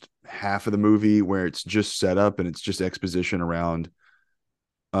first half of the movie where it's just set up and it's just exposition around.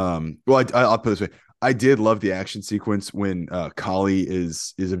 Well, I'll put it this way. I did love the action sequence when Kali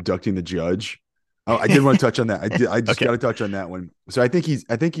is abducting the judge. Oh, I did want to touch on that. I just Okay. got to touch on that one. So I think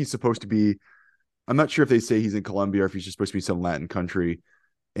he's supposed to be. I'm not sure if they say he's in Colombia or if he's just supposed to be some Latin country,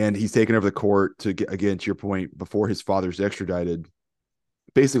 and he's taken over the court to get again to your point before his father's extradited,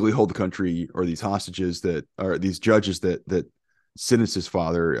 basically hold the country or these hostages that are these judges that sentenced his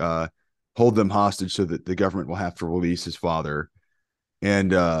father, hold them hostage so that the government will have to release his father,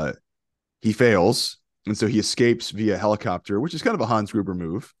 and he fails, and so he escapes via helicopter, which is kind of a Hans Gruber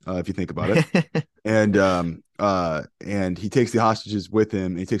move if you think about it, and he takes the hostages with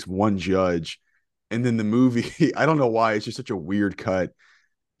him, and he takes one judge, and then the movie, I don't know why, it's just such a weird cut.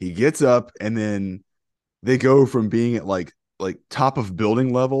 He gets up, and then they go from being at like top of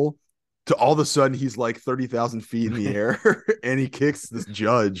building level to all of a sudden he's like 30,000 feet in the air, and he kicks this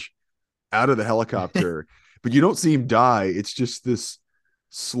judge out of the helicopter, but you don't see him die. It's just this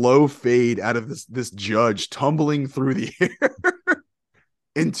slow fade out of this judge tumbling through the air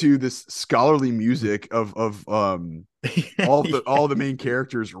into this scholarly music of all the main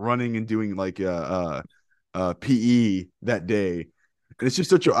characters running and doing like PE that day. And it's just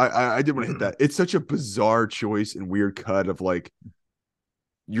such a I did want to hit that. It's such a bizarre choice and weird cut of like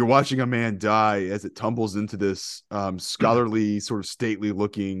you're watching a man die as it tumbles into this scholarly sort of stately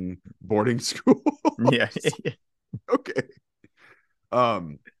looking boarding school. Yeah. Okay.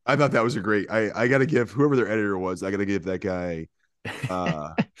 I thought that was a great. I got to give whoever their editor was. I got to give that guy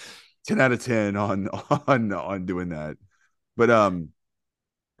 10 out of 10 on doing that. But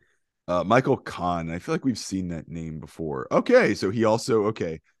Michael Kahn. I feel like we've seen that name before. Okay, so he also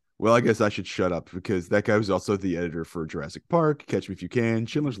okay. Well, I guess I should shut up because that guy was also the editor for Jurassic Park, Catch Me If You Can,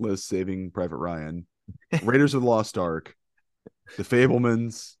 Schindler's List, Saving Private Ryan, Raiders of the Lost Ark, The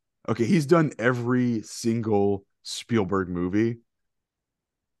Fablemans. Okay, he's done every single Spielberg movie.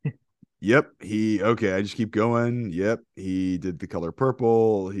 Yep, okay, I just keep going. Yep, he did The Color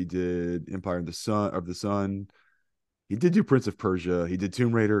Purple, he did Empire of the Sun. He did do Prince of Persia, he did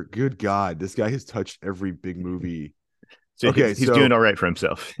Tomb Raider. Good God, this guy has touched every big movie. So Okay, he's doing so all right for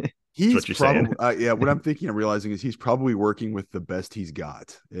himself. That's he's what you're saying. probably yeah, what I'm thinking I'm realizing is he's probably working with the best he's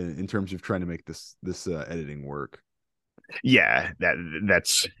got in terms of trying to make this editing work. Yeah,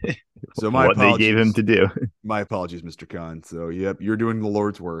 that's So what they gave him to do. my apologies, Mr. Khan. So yep, you're doing the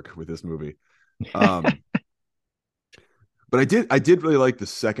Lord's work with this movie. Um but I did really like the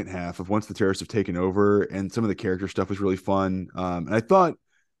second half of once the terrorists have taken over, and some of the character stuff was really fun. And I thought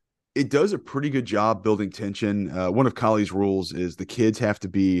it does a pretty good job building tension. One of Kali's rules is the kids have to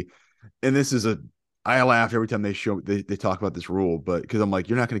be, and this is I laugh every time they talk about this rule, but because I'm like,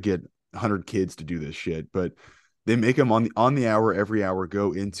 you're not going to get 100 kids to do this shit, but they make them on the hour every hour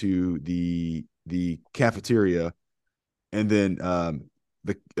go into the the cafeteria, and then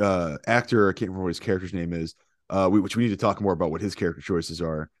the actor, I can't remember what his character's name is, which we need to talk more about what his character choices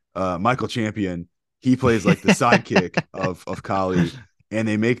are. Michael Champion, he plays like the sidekick of Kali, and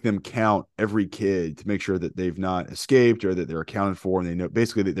they make them count every kid to make sure that they've not escaped or that they're accounted for, and they know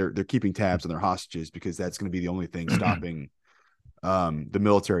basically that they're keeping tabs on their hostages because that's going to be the only thing stopping the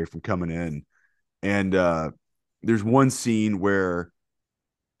military from coming in. And there's one scene where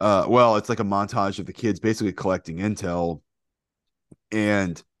well, it's like a montage of the kids basically collecting intel,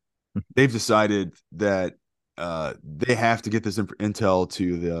 and they've decided that they have to get this intel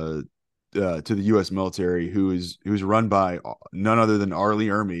to the U.S. military, who's run by none other than Arlie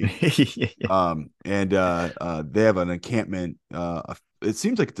Ermy. And they have an encampment. It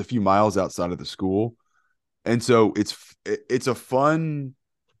seems like it's a few miles outside of the school, and so it's a fun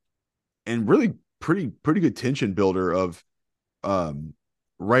and really pretty good tension builder of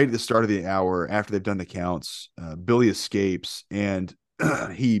right at the start of the hour after they've done the counts, Billy escapes and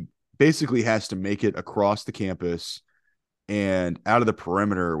he basically has to make it across the campus and out of the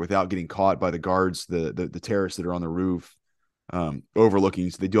perimeter without getting caught by the guards, the terrorists that are on the roof overlooking.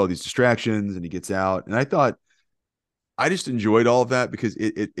 So they do all these distractions and he gets out. And I just enjoyed all of that because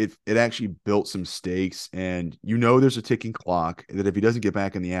it actually built some stakes, and there's a ticking clock that if he doesn't get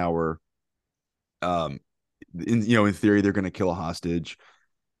back in the hour, in theory they're going to kill a hostage.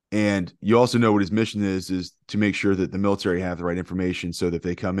 And you also know what his mission is to make sure that the military have the right information so that if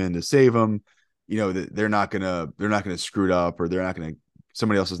they come in to save him, that they're not gonna screw it up, or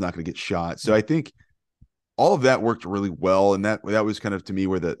somebody else is not gonna get shot. So I think all of that worked really well, and that was kind of to me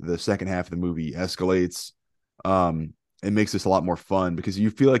where the second half of the movie escalates. It makes this a lot more fun because you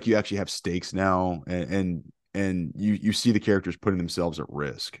feel like you actually have stakes now, and you see the characters putting themselves at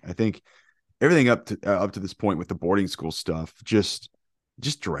risk. I think everything up to this point with the boarding school stuff just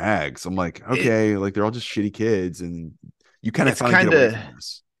drags. I'm like, okay, like they're all just shitty kids, and you kind of finally get away from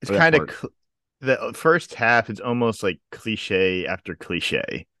this. It's kind of the first half is almost like cliche after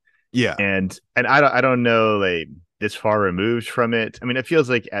cliche. Yeah. And I don't know, like, this far removed from it. I mean, it feels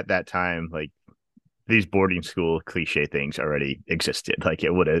like at that time, like, these boarding school cliche things already existed. Like,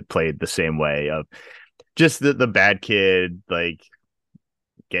 it would have played the same way of just the bad kid, like,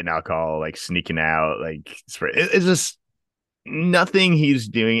 getting alcohol, like, sneaking out, like, it's just nothing he's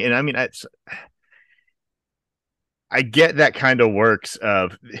doing. And I mean, I get that kind of works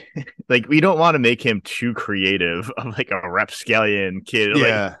of like, we don't want to make him too creative of like a rapscallion kid.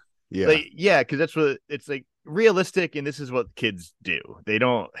 Yeah. Because that's what it's like, realistic, and this is what kids do. They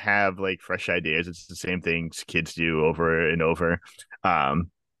don't have like fresh ideas. It's the same things kids do over and over. But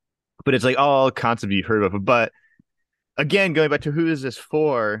it's like all concepts you've heard of. But again, going back to who is this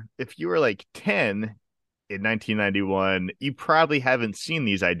for? If you were like 10 in 1991, you probably haven't seen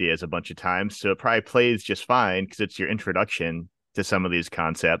these ideas a bunch of times, so it probably plays just fine because it's your introduction to some of these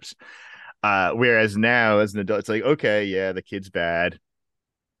concepts. Whereas now, as an adult, it's like, okay, yeah, the kid's bad,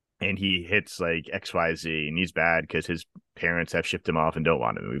 and he hits like XYZ, and he's bad because his parents have shipped him off and don't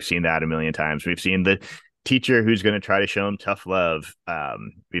want him. We've seen that a million times. We've seen the teacher who's going to try to show him tough love.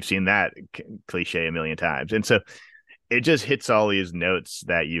 We've seen that cliche a million times, and so it just hits all these notes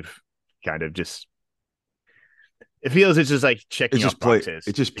that you've kind of just. It feels it's just like checking off boxes.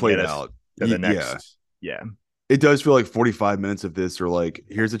 It just played out. To the next, yeah. It does feel like 45 minutes of this are like,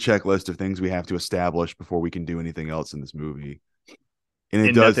 here's a checklist of things we have to establish before we can do anything else in this movie. And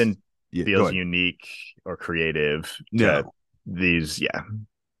it does. Nothing feels unique or creative. No. These, yeah.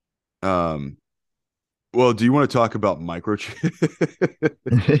 Well, do you want to talk about microchips?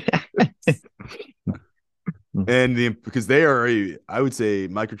 Because they are I would say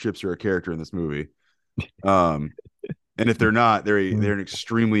microchips are a character in this movie. And if they're not, they're an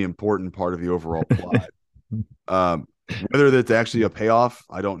extremely important part of the overall plot. Whether that's actually a payoff,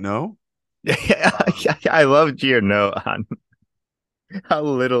 I don't know. I love your note on how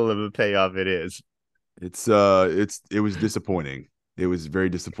little of a payoff it is. It was disappointing. It was very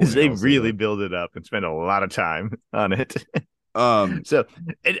disappointing. They really build it up and spend a lot of time on it. So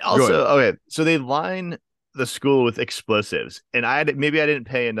it also okay. So they line the school with explosives, and maybe I didn't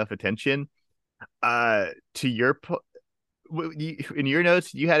pay enough attention. To your in your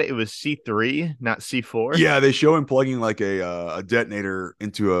notes, you had it was C3, not C4. Yeah, they show him plugging like a detonator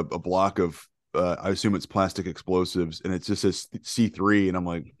into a block of I assume it's plastic explosives, and it just says C3, and I'm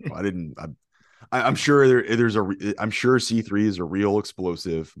like, I'm sure I'm sure C3 is a real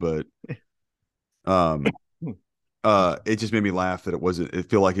explosive, but it just made me laugh that it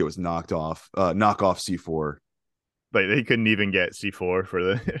felt like it was knockoff C4. Like they couldn't even get C4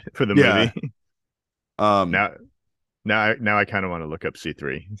 for the movie. Now Now I kind of want to look up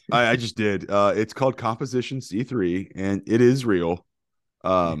C3. I just did. It's called Composition C3, and it is real.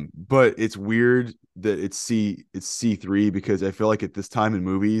 But it's weird that it's C3 because I feel like at this time in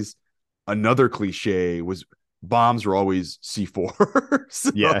movies, another cliche was bombs were always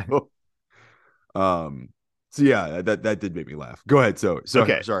C4. Yeah. Um, so yeah, that did make me laugh. Go ahead. So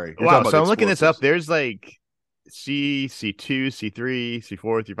Okay. sorry, you're talking Wow. about the So I'm looking this up. explosives There's like C2, C3,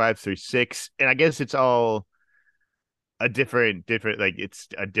 C4, C5, C6, and I guess it's all a different like it's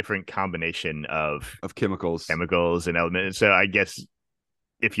a different combination of of chemicals. chemicals and elements. So I guess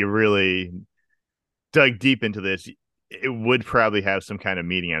if you really dug deep into this, it would probably have some kind of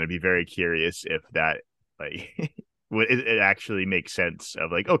meaning, and I'd be very curious if that like it actually makes sense of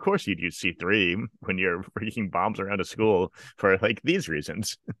like, oh, of course you'd use C3 when you're freaking bombs around a school for like these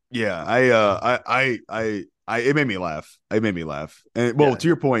reasons. Yeah, it made me laugh. It made me laugh. And well, Yeah. to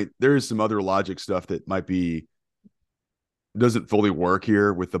your point, there is some other logic stuff that might be doesn't fully work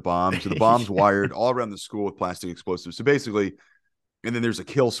here with the bomb. So the bomb's wired all around the school with plastic explosives. So basically, and then there's a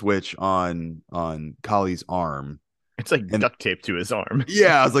kill switch on Kali's arm. It's like And duct tape to his arm.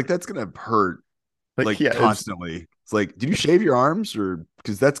 yeah, I was like, that's gonna hurt Like, like yeah, it's constantly. It's like, did you shave your arms or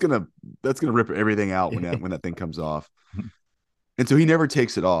because that's gonna rip everything out when that thing comes off. And so he never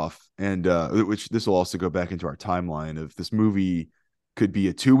takes it off. And which this will also go back into our timeline of this movie could be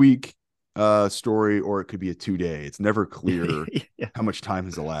a 2 week story or it could be a 2 day. It's never clear yeah. how much time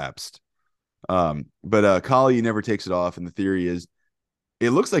has elapsed. But Kali never takes it off, and the theory is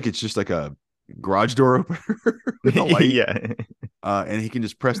it looks like it's just like a garage door opener with a light. Yeah. And he can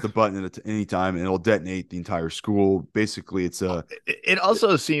just press the button at any time and it'll detonate the entire school. Basically, it's a It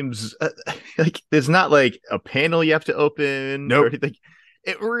also seems like there's not like a panel you have to open or nope. anything.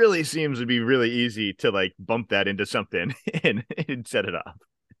 It really seems to be really easy to like bump that into something and set it off.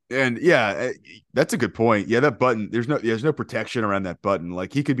 And yeah, that's a good point. Yeah, that button, there's no protection around that button.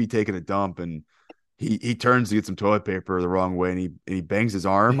 Like he could be taking a dump and he turns to get some toilet paper the wrong way and he bangs his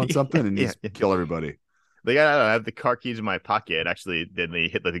arm on something and Yeah, just yeah. kill everybody. Like I have the car keys in my pocket. Actually, then they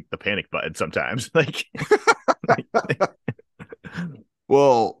hit the panic button sometimes. Like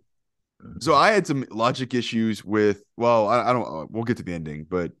Well, so I had some logic issues with well, I don't we'll get to the ending,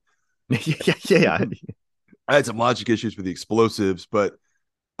 but yeah, yeah, I had some logic issues with the explosives, but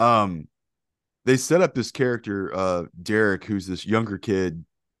um they set up this character, Derek, who's this younger kid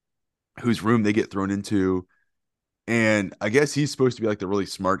whose room they get thrown into. And I guess he's supposed to be like the really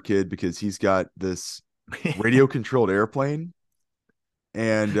smart kid because he's got this radio controlled airplane.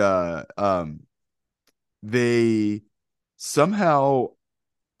 And they somehow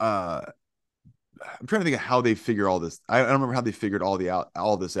uh I'm trying to think of how they figure all this. I don't remember how they figured all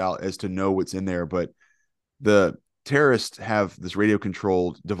this out as to know what's in there, but the terrorists have this radio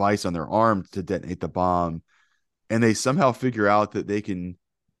controlled device on their arm to detonate the bomb, and they somehow figure out that they can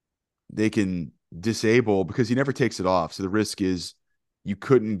disable because he never takes it off. So the risk is you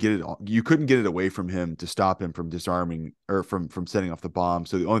couldn't get it away from him to stop him from disarming or from setting off the bomb.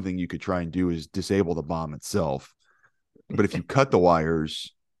 So the only thing you could try and do is disable the bomb itself. But if you cut the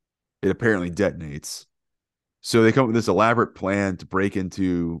wires, it apparently detonates. So they come up with this elaborate plan to break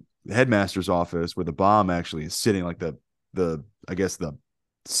into the headmaster's office where the bomb actually is sitting, like the I guess the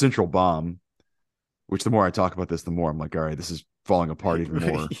central bomb. Which the more I talk about this, the more I'm like, all right, this is falling apart even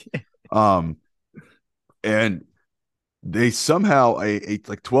more. Um, and they somehow a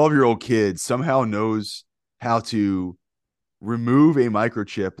like 12-year-old kid somehow knows how to remove a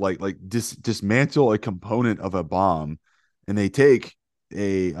microchip, like dismantle a component of a bomb, and they take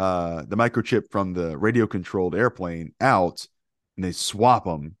the microchip from the radio controlled airplane out and they swap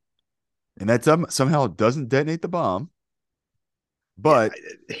them, and that somehow doesn't detonate the bomb, yeah.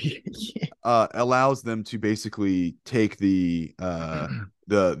 but allows them to basically take the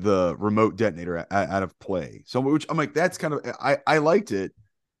remote detonator out of play. So which I'm like, that's kind of I liked it,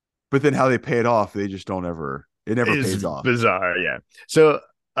 but then how they pay it off, they just don't ever. It never Is pays off. bizarre. Yeah. So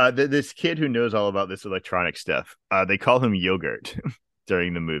this kid who knows all about this electronic stuff, they call him Yogurt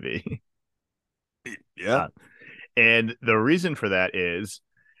during the movie. Yeah. Uh, and the reason for that is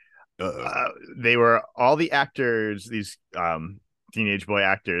Uh-oh. they were all the actors, these teenage boy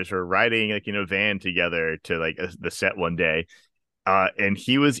actors, were riding like in a van together to like the set one day. And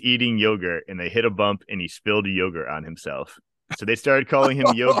he was eating yogurt and they hit a bump and he spilled yogurt on himself. So they started calling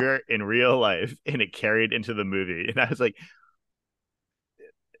him Yogurt in real life and it carried into the movie. And I was like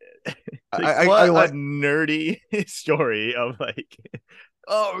I what a like nerdy story of like,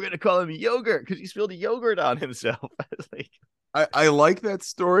 oh, we're gonna call him Yogurt because he spilled yogurt on himself. I was like, I like that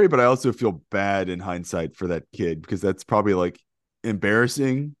story, but I also feel bad in hindsight for that kid because that's probably like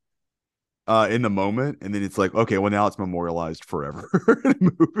embarrassing. in the moment, and then it's like, okay, well now it's memorialized forever in a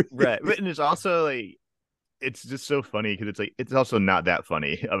movie. Right. But and it's also like it's just so funny because it's like it's also not that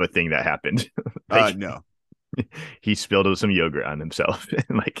funny of a thing that happened. Like No. he spilled some yogurt on himself.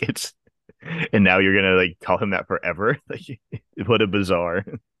 And like it's and now you're gonna like call him that forever. Like what a bizarre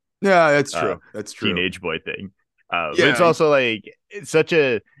Yeah, that's uh true. That's true. teenage boy thing. But it's Yeah, also like it's such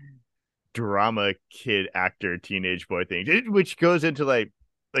a drama kid actor teenage boy thing, which goes into like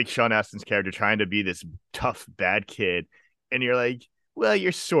Sean Astin's character trying to be this tough bad kid, and you're like, well,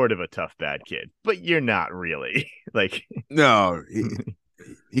 you're sort of a tough bad kid, but you're not really. Like, no,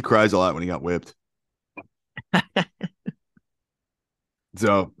 he cries a lot when he got whipped.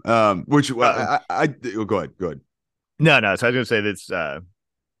 So, which oh, go ahead. no, no. So I was gonna say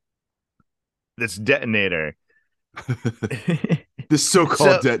this detonator. This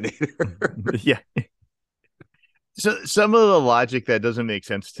so-called So detonator. yeah. So some of the logic that doesn't make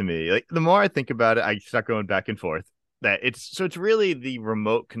sense to me, like the more I think about it, I start going back and forth. That it's really the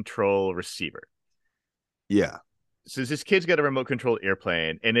remote control receiver. Yeah, So this kid's got a remote control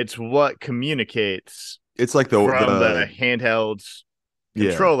airplane, and it's what communicates it's like from the the handheld yeah.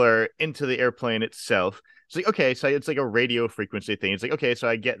 controller into the airplane itself. It's like okay, so it's like a radio frequency thing. It's like okay, so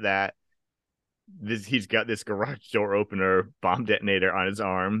I get that. He's got this garage door opener bomb detonator on his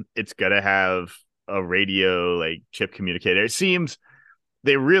arm. It's gonna have a radio like chip communicator. It seems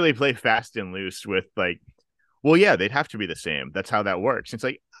they really play fast and loose with like, well, yeah, they'd have to be the same. That's how that works. It's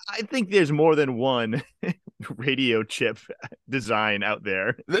like I think there's more than one radio chip design out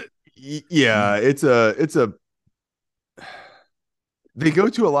there. Yeah, it's a they go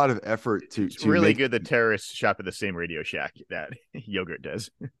to a lot of effort It's to really make. good. The terrorists shop at the same Radio Shack that Yogurt does.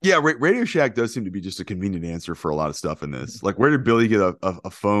 Yeah, Radio Shack does seem to be just a convenient answer for a lot of stuff in this. Like, where did Billy get a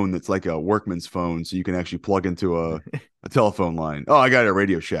phone that's like a workman's phone so you can actually plug into a telephone line? Oh, I got it at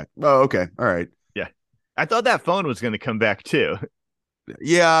Radio Shack. Oh, okay, all right. Yeah, I thought that phone was going to come back too,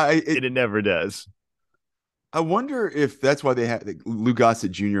 Yeah, and it never does. I wonder if that's why they had Lou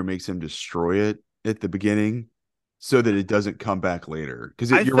Gossett Jr. makes him destroy it at the beginning so that it doesn't come back later.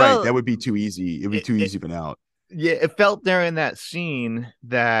 Because I you're right, that felt would be too easy. It'd be too it easy to out. yeah, it felt there in that scene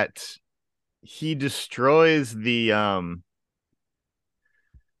that he destroys the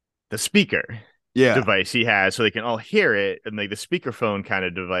speaker Yeah. device he has so they can all hear it and like the speakerphone kind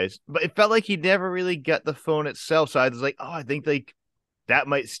of device. But it felt like he never really got the phone itself. So I was like, oh, I think like that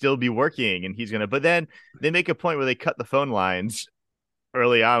might still be working and he's gonna but then they make a point where they cut the phone lines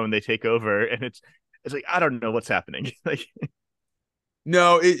early on when they take over and it's like I don't know what's happening. Like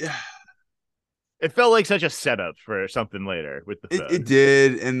No, it felt like such a setup for something later with the it phone.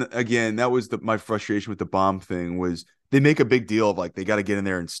 did. And again, that was my frustration with the bomb thing was they make a big deal of like they got to get in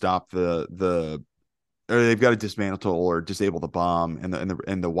there and stop the or they've got to dismantle or disable the bomb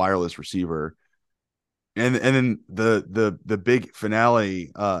and the wireless receiver. And then the big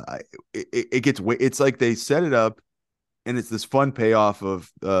finale it gets it's like they set it up and it's this fun payoff of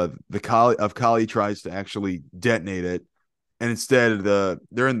Kali tries to actually detonate it, and instead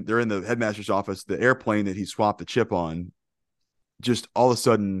they're in the headmaster's office. The airplane that he swapped the chip on just all of a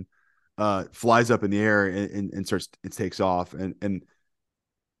sudden flies up in the air and starts it takes off, and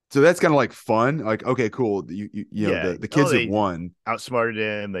so that's kind of like fun. Like okay, cool. You know Yeah. the Oh, kids have they won, outsmarted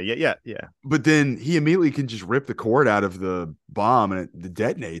him. Yeah. but then he immediately can just rip the cord out of the bomb and it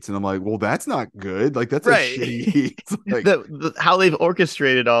detonates, and I'm like, well, that's not good. Like that's a Right. shitty. It's like How they've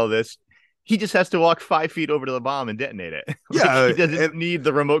orchestrated all this. He just has to walk 5 feet over to the bomb and detonate it. Like yeah, he doesn't need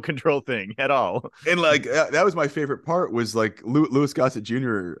the remote control thing at all. and like that was my favorite part was like Louis Gossett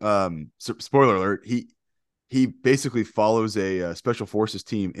Jr. Spoiler alert, he basically follows a special forces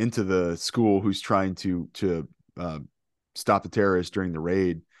team into the school who's trying to uh, stop the terrorists during the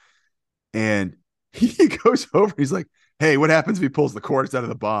raid, and he goes over. He's like, "Hey, what happens if he pulls the cords out of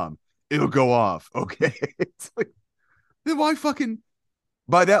the bomb? It'll go off." Okay, it's like then why fucking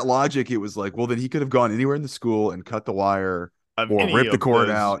by that logic, it was like, well, then he could have gone anywhere in the school and cut the wire Of or any ripped the of cord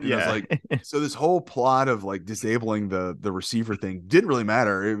those, out. And I was yeah. like, so this whole plot of like disabling the receiver thing didn't really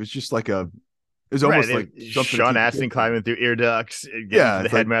matter. It was just like it was Right. almost like something to Sean keep the Astin kids in. climbing through air ducts, getting Yeah, to the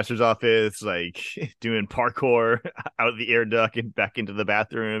it's like headmaster's office, like doing parkour out of the air duct and back into the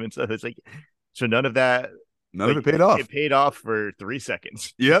bathroom and stuff. It's like, so none of that, none of like, it paid off. it paid off for 3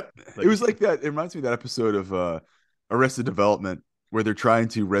 seconds. Yep. It Like, was like that. It reminds me of that episode of Arrested Development where they're trying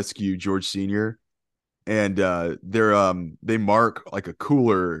to rescue George Sr. and they mark like a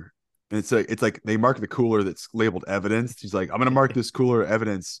cooler, and it's like they mark the cooler that's labeled evidence. He's like, I'm gonna mark this cooler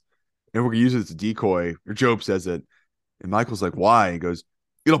evidence and we're gonna use it as a decoy. Or Job says it. And Michael's like, why? He goes,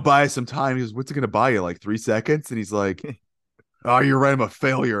 it'll buy us some time. He goes, what's it gonna buy you? Like 3 seconds? And he's like, oh, you're right, I'm a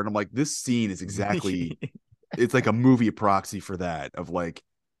failure. And I'm like, this scene is exactly, it's like a movie proxy for that of like,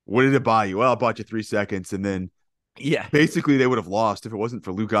 what did it buy you? Well, I bought you 3 seconds. And then Yeah. basically they would have lost if it wasn't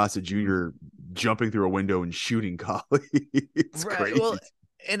for Lou Gossett Jr. jumping through a window and shooting Collie. It's Right. Well, crazy.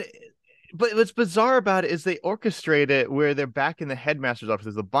 and but what's bizarre about it is they orchestrate it where they're back in the headmaster's office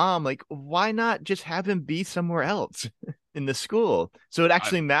as the bomb. Like, why not just have him be somewhere else in the school so it I,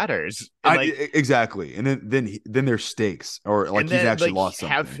 actually matters? And like, exactly. And then there's stakes or like and he's then actually like lost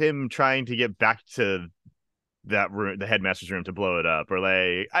have something. him trying to get back to that room, the headmaster's room, to blow it up, or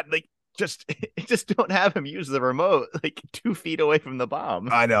like just just don't have him use the remote like 2 feet away from the bomb.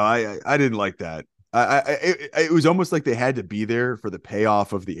 I know. I didn't like that. It was almost like they had to be there for the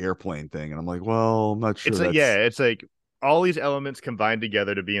payoff of the airplane thing, and I'm like, well, I'm not sure It's like, yeah, that's it's like all these elements combined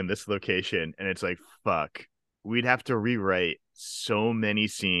together to be in this location, and it's like, fuck, we'd have to rewrite so many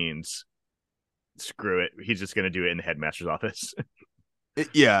scenes. Screw it, he's just gonna do it in the headmaster's office.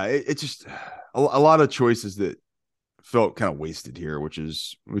 yeah. It's just a lot of choices that felt kind of wasted here, which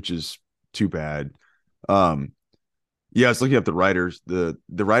is too bad. Um, yeah, I was looking up the writers. The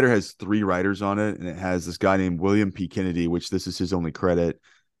writer has 3 writers on it, and it has this guy named William P. Kennedy, which this is his only credit.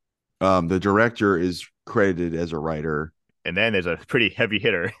 The director is credited as a writer, And then there's a pretty heavy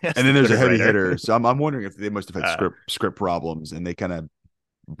hitter as and the then there's a third heavy writer. hitter. So I'm wondering if they must have had uh, script problems, and they kind of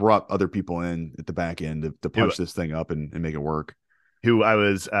brought other people in at the back end to who punch this thing up and make it work. who I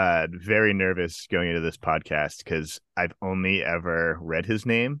was very nervous going into this podcast because I've only ever read his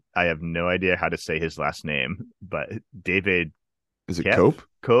name. I have no idea how to say his last name, but David Is it Kep, Cope?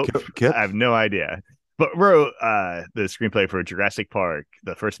 Cope. Kip? I have no idea. But wrote the screenplay for Jurassic Park,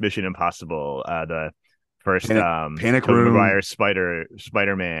 the first Mission Impossible, the first Panic Tobey Room. Maguire Spider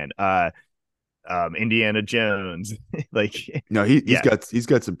Man, Indiana Jones. Like, No, he's yeah.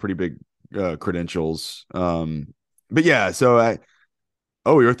 got some pretty big credentials. But yeah, so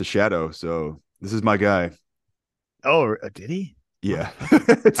oh, he wrote The Shadow, so this is my guy. Oh, did he? Yeah,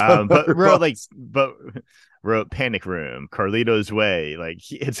 Motherfucker. it's on But Letterboxd. wrote Panic Room, Carlito's Way. Like,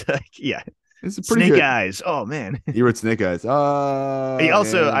 it's like, yeah, It's a pretty Snake good. Eyes. Oh man. He wrote Snake Eyes. I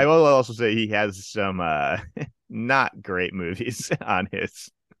And will also say he has some not great movies on his.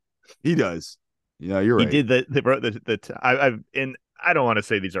 he does. Yeah, you're He right. did the wrote I've and I don't want to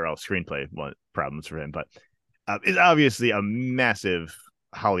say these are all screenplay problems for him, but is obviously a massive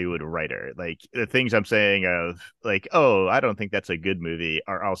Hollywood writer. Like the things I'm saying of like, oh, I don't think that's a good movie,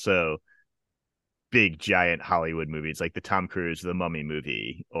 are also big giant Hollywood movies, like the Tom Cruise The Mummy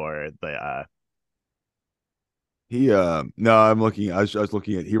movie, or the He no, I was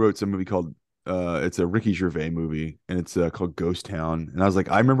looking at he wrote some movie called it's a Ricky Gervais movie and it's called Ghost Town. And I was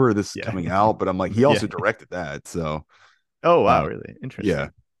like, I remember this yeah. coming out, but I'm like, he Yeah. also directed that. So Oh wow, uh really yeah. interesting.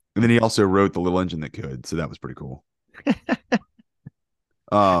 And then he also wrote The Little Engine That Could, so that was pretty cool.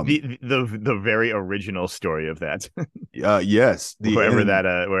 Um The very original story of that. yes, the and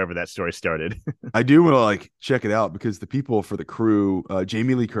Wherever that story started. I do want to like check it out because the people for the crew,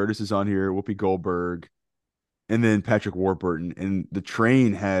 Jamie Lee Curtis is on here, Whoopi Goldberg, and then Patrick Warburton. And the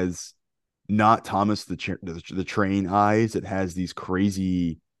train has not Thomas the train eyes. It has these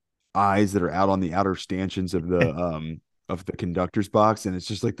crazy eyes that are out on the outer stanchions of the conductor's box, and it's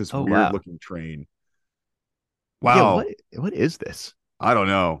just like this Oh weird wow. looking train. Yeah, Wow, what is this? I don't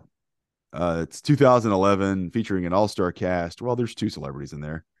know. It's 2011, featuring an all-star cast. Well, there's 2 celebrities in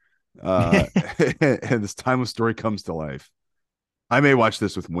there. Uh, and this timeless story comes to life. I may watch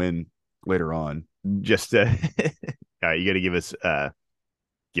this with Win later on. Just all right, you got to give us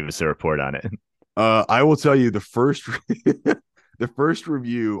a report on it. I will tell you the first the first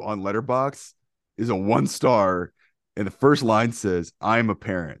review on Letterbox is a 1 star, and the first line says, "I'm a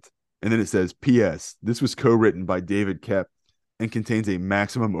parent," and then it says, "P.S. This was co-written by David Kep and contains a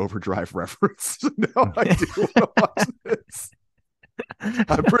Maximum Overdrive reference." So now I do want to watch this.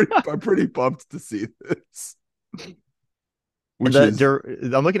 I'm pretty pumped to see this. And Which is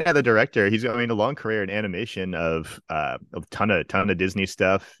I'm looking at the director. He's got, I mean, a long career in animation of a ton of Disney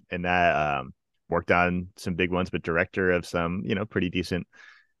stuff, and that worked on some big ones, but director of some, pretty decent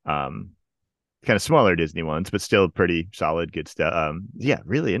um kind of smaller Disney ones, but still pretty solid, good stuff. Yeah,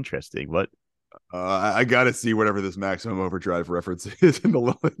 really interesting. What I gotta see whatever this Maximum Overdrive reference is in the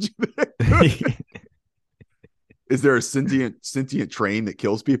Legend. Is there a sentient train that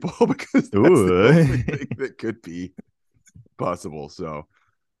kills people? Because that's the only Ooh. thing that could be possible. So,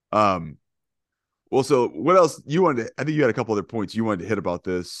 um, well, so what else you wanted to, I think you had a couple other points you wanted to hit about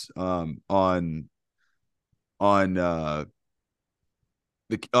this, on, what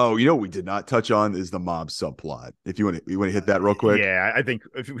we did not touch on is the mob subplot. If you want to hit that real quick. Yeah, I think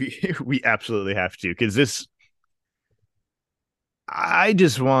if we absolutely have to, because this I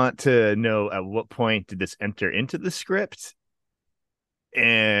just want to know at what point did this enter into the script,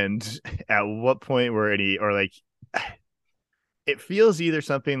 and at what point were any, or like, it feels either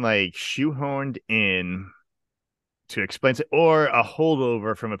something like shoehorned in to explain it, or a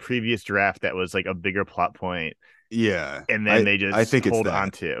holdover from a previous draft that was like a bigger plot point, Yeah, and then they I just think it's hold on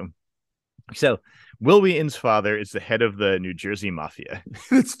that. to. So, Wil Wheaton's father is the head of the New Jersey Mafia.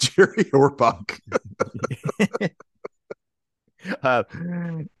 It's Jerry Orbach. uh,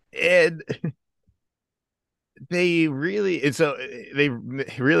 and they really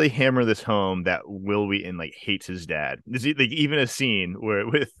hammer this home that Wil Wheaton like hates his dad. There's like even a scene where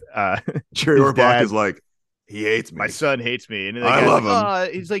with Jerry his Orbach is dad, like, he hates my me. son hates me, and then the I guy's love like, him. oh,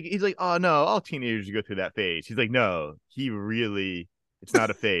 he's like, oh no, all teenagers go through that phase. He's like, no, he really, it's not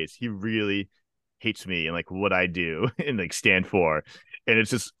a phase. He really hates me and like what I do and like stand for, and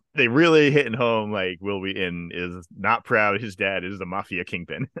it's just they really hitting home like Wil Wheaton is not proud his dad is the mafia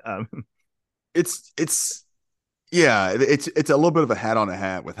kingpin. It's yeah, it's a little bit of a hat on a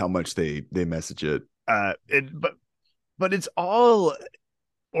hat with how much they message it. But it's all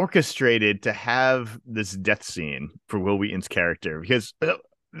orchestrated to have this death scene for Wil Wheaton's character because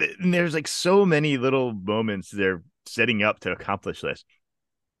there's like so many little moments they're setting up to accomplish this.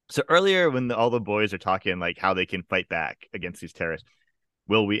 So earlier, when all the boys are talking like how they can fight back against these terrorists,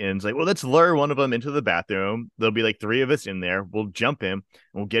 Wil Wheaton's like, well, let's lure one of them into the bathroom. There'll be like three of us in there. We'll jump him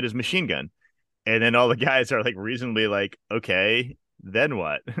and we'll get his machine gun. And then all the guys are like reasonably like, okay, then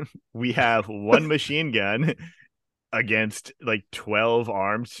what? We have one machine gun against like 12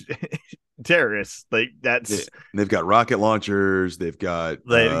 armed terrorists. Like Yeah, that's they've got rocket launchers. They've got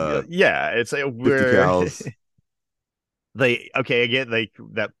like yeah, it's like 50 we're cals. like okay, again, like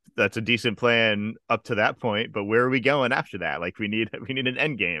that's a decent plan up to that point, but where are we going after that? Like we need an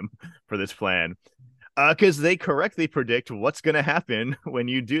end game for this plan. Because they correctly predict what's gonna happen when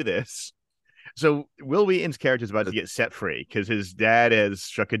you do this. So Wil Wheaton's character is about to get set free because his dad has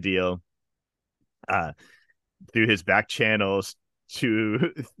struck a deal uh through his back channels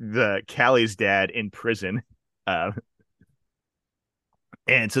to the Callie's dad in prison. Uh,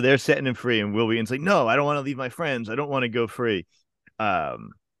 and so they're setting him free, and Wil Wheaton's like, no, I don't want to leave my friends. I don't want to go free.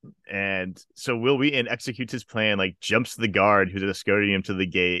 Um, and so Wil Wheaton executes his plan, like jumps the guard who's escorting him to the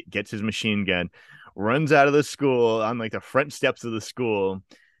gate, gets his machine gun, runs out of the school on like the front steps of the school,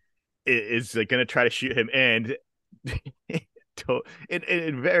 is like going to try to shoot him. And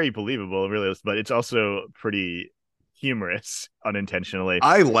it very believable, really, but it's also pretty humorous unintentionally.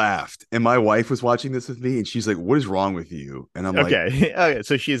 I laughed, and my wife was watching this with me, and she's like, "What is wrong with you?" And I'm like, Okay, okay,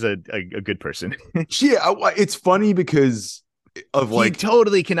 so she's a good person. "She." It's funny because of He like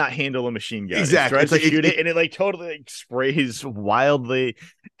totally cannot handle a machine gun. It exactly. tries It's to like shoot it, and it like totally like sprays wildly,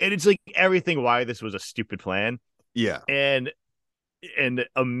 and it's like everything why this was a stupid plan. yeah. And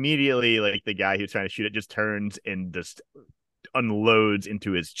immediately like the guy who's trying to shoot it just turns and just unloads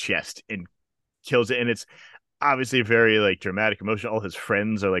into his chest and kills it, and it's obviously very like dramatic emotion. All his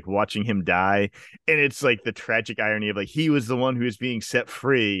friends are like watching him die, and it's like the tragic irony of like he was the one who was being set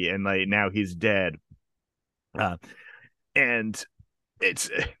free and like now he's dead. uh and it's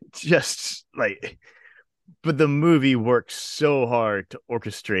just like, but the movie works so hard to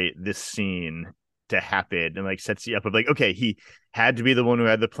orchestrate this scene to happen and like sets you up of like, okay, he had to be the one who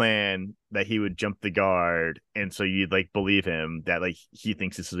had the plan that he would jump the guard, and so you'd like believe him that like he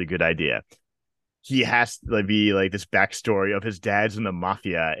thinks this is a good idea. He has to like, be like this backstory of his dad's in the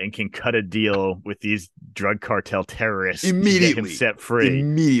mafia and can cut a deal with these drug cartel terrorists to get him Immediately, set free.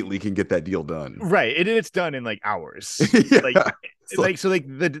 immediately can get that deal done. Right, and it's done in like hours. Like, Yeah. It's like, so like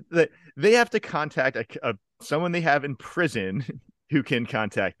they have to contact someone they have in prison who can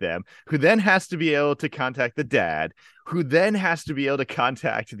contact them, who then has to be able to contact the dad, who then has to be able to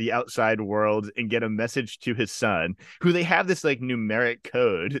contact the outside world and get a message to his son, who they have this like numeric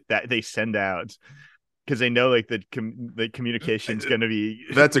code that they send out because they know like the communication's going to be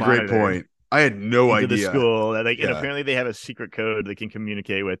that's a great monitored point. I had no into the idea. school that like, and Yeah. apparently they have a secret code they can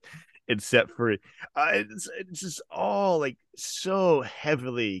communicate with. It's set free. It's just all like so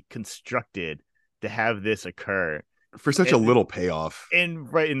heavily constructed to have this occur, For such a and little payoff.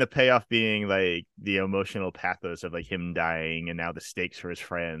 right in the payoff being like the emotional pathos of like him dying and now the stakes for his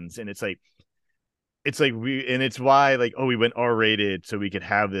friends, and it's like we, and it's why like, oh, we went R-rated so we could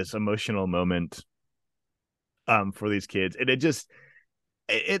have this emotional moment for these kids, and it just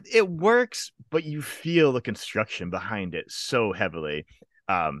it works, but you feel the construction behind it so heavily.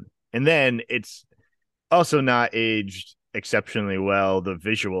 And then it's also not aged exceptionally well. The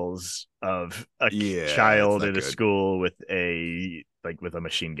visuals of a Yeah, it's child not in a good. school with a like with a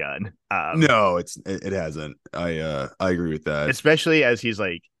machine gun. No, it hasn't. I agree with that. Especially as he's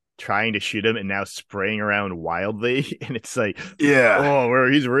like trying to shoot him and now spraying around wildly, and it's like, Yeah, oh,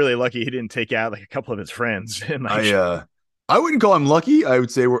 where he's really lucky he didn't take out like a couple of his friends. And I like, uh I wouldn't call him lucky. I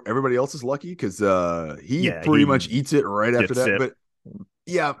would say where everybody else is lucky because he yeah, pretty he much eats it right after gets that. it. But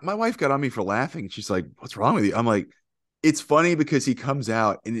yeah, my wife got on me for laughing. She's like, "What's wrong with you?" I'm like, "It's funny because he comes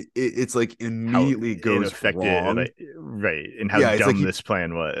out and it's like How immediately goes ineffective, wrong." like, right, and how Yeah, it's like dumb he, this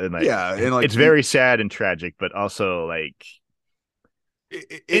plan was, and like yeah, and like it's very sad and tragic, but also like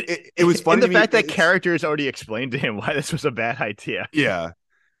it was and funny the to me. fact that characters already explained to him why this was a bad idea. Yeah.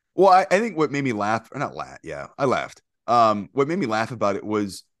 Well, I think what made me laugh, or not laugh, yeah, I laughed. What made me laugh about it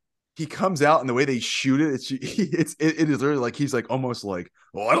was he comes out and the way they shoot it, it is literally like he's like almost like,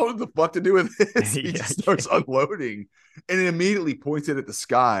 well, I don't know what the fuck to do with this. He Yeah, just starts unloading and it immediately points it at the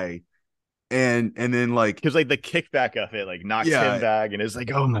sky, and then like because like the kickback of it like knocks him yeah, back, and it's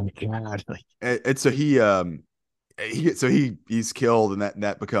like, oh my god, like and so he's killed, and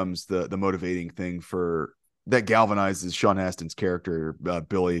that becomes the motivating thing for that galvanizes Sean Astin's character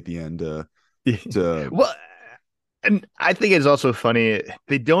Billy at the end to well, and I think it's also funny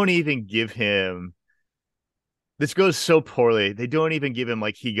they don't even give him. This goes so poorly. They don't even give him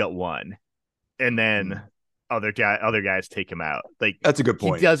like he got one, and then other guys take him out. Like that's a good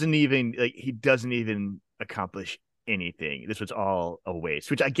point. he doesn't even accomplish anything. This was all a waste,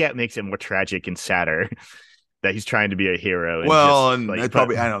 which I get makes it more tragic and sadder that he's trying to be a hero and Well, just and like it but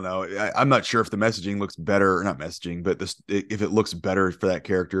probably I don't know. I'm not sure if the messaging looks better, or not messaging, but this if it looks better for that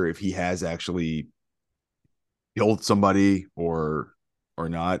character if he has actually killed somebody or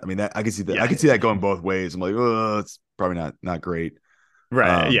not. I mean that I can see that I yeah, can see that going both ways. I'm like, oh, it's probably not great.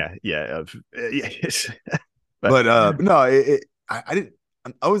 right, Um, yeah, yeah. But but no, I didn't.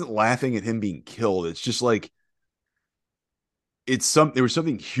 I wasn't laughing at him being killed. It's just like there was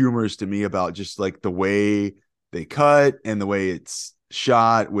something humorous to me about just like the way they cut and the way it's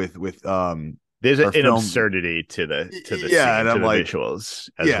shot with there's our an film. absurdity to the Yeah, scene, and to I'm the like, visuals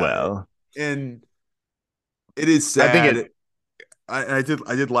as yeah, well. and it is I think it sad. I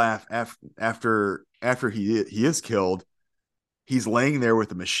did laugh after he is killed. He's laying there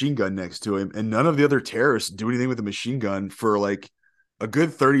with a machine gun next to him, and none of the other terrorists do anything with the machine gun for like a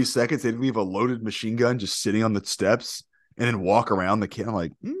good 30 seconds. They leave a loaded machine gun just sitting on the steps and then walk around the kid. I'm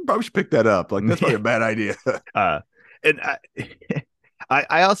like, probably should pick that up. Like, that's probably a bad idea. uh and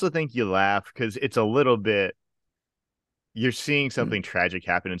I also think you laugh because it's a little bit you're seeing something tragic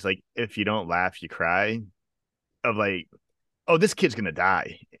happen. It's like if you don't laugh, you cry. Of like, oh, this kid's gonna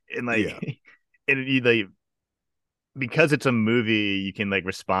die, and Yeah. like, and you like because it's a movie, you can like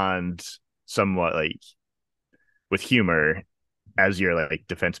respond somewhat like with humor as your like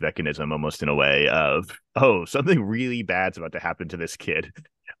defense mechanism, almost in a way of, oh, something really bad's about to happen to this kid.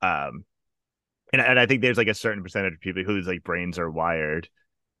 Um, and I think there's like a certain percentage of people whose like brains are wired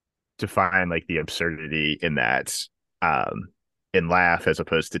to find like the absurdity in that, um, and laugh as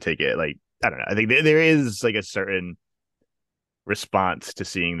opposed to take it like I don't know. I think there is like a certain response to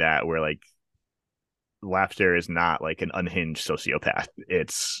seeing that where like laughter is not like an unhinged sociopath.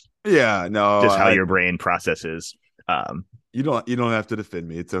 It's Yeah, no, just how your brain processes. Um, you don't have to defend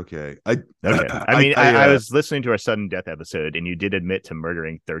me. It's okay. I okay. I I mean, I I was listening to our sudden death episode, and you did admit to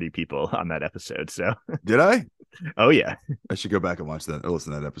murdering 30 people on that episode. So, did I? oh yeah, I should go back and watch that or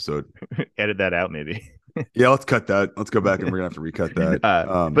listen to that episode. edit that out maybe. Yeah, let's cut that. Let's go back and we're gonna have to recut that.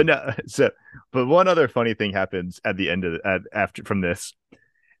 But no, so but one other funny thing happens at the end of after from this.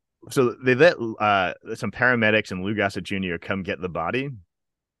 So they let some paramedics and Lou Gossett Jr. come get the body,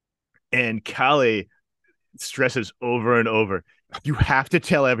 and Kali stresses over and over, you have to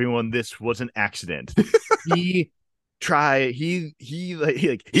tell everyone this was an accident. He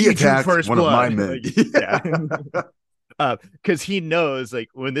he he drew attacked first one of my blood. men. Like, yeah. Because he knows like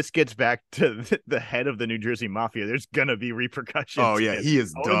when this gets back to the head of the New Jersey Mafia, there's gonna be repercussions. Oh yeah, he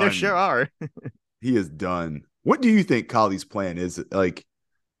is done. And there sure are. He is done. What do you think Kali's plan is? Like,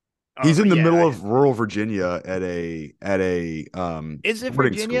 Oh he's in the yeah, middle of rural Virginia at a is it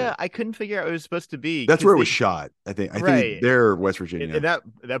boarding Virginia? school. I couldn't figure out what it was supposed to be. That's where it was shot. I think Right, they're West Virginia. and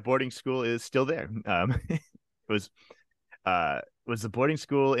that boarding school is still there. It was the boarding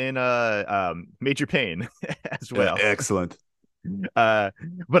school in Major Payne as well. Excellent.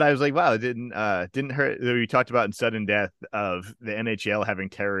 But I was like, wow, it didn't hurt. We talked about in sudden death of the NHL having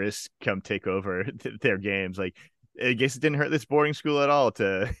terrorists come take over their games. Like, I guess it didn't hurt this boarding school at all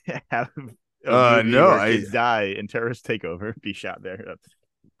to have a movie No, where kids die and terrorists take over, be shot there.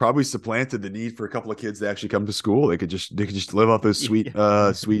 probably supplanted the need for a couple of kids to actually come to school. They could just live off those sweet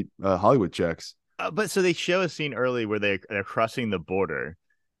Yeah. sweet Hollywood checks. But so they show a scene early where they're crossing the border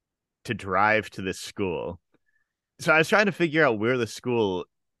to drive to this school. So I was trying to figure out where the school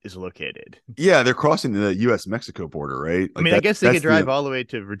is located. Yeah, they're crossing the U.S. Mexico border, right? I Like mean, I that. guess they That's could drive the. all the way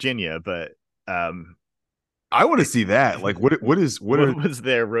to Virginia, but I want to see that. Like, what is what what are was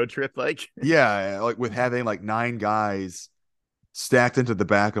their road trip like? yeah, like with having like nine guys stacked into the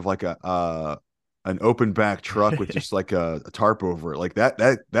back of like a an open back truck with just like a tarp over it. Like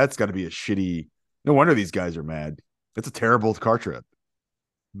that's got to be a shitty. No wonder these guys are mad. It's a terrible car trip.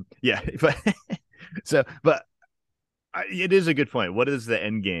 Yeah, but but it is a good point. What is the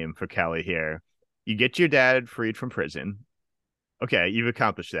end game for Callie here? You get your dad freed from prison. Okay, you've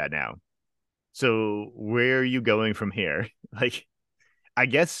accomplished that now. So where are you going from here? Like, I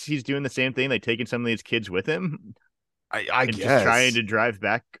guess he's doing the same thing, like taking some of these kids with him I and just trying guess. to drive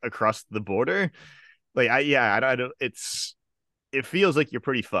back across the border. Like, I don't. It feels like you're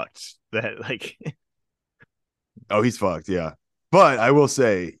pretty fucked. That like, Oh, he's fucked. Yeah, but I will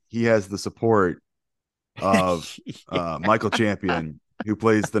say he has the support of Michael Champion, who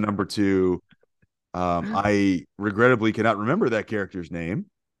plays the number two. I regrettably cannot remember that character's name.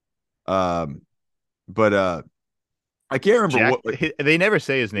 Um, but I can't remember Jack. what like They never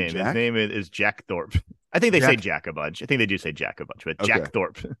say his name. His Jack. name is Jack Thorpe. I think they say Jack. Jack a bunch. I think they do say Jack a bunch, but Okay, Jack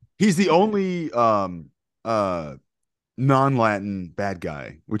Thorpe. he's the only uh non-Latin bad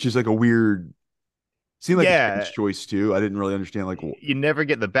guy, which is like a weird. Seemed like a Yeah, strange choice too. I didn't really understand like you never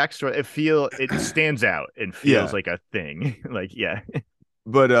get the backstory. It stands out and feels yeah, like a thing. Like yeah,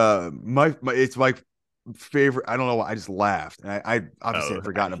 but my it's my favorite. I don't know why I just laughed. I obviously oh, had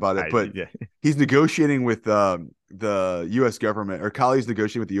forgotten about it, but yeah, he's negotiating with the U.S. government, or Kali's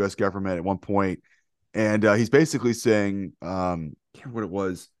negotiating with the U.S. government at one point, and he's basically saying, can't remember what it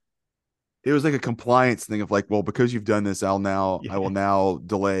was. It was like a compliance thing of like, well, because you've done this, I will yeah. now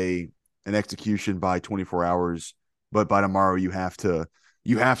delay an execution by 24 hours, but by tomorrow you have to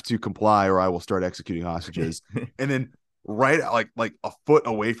comply or I will start executing hostages. And then right like a foot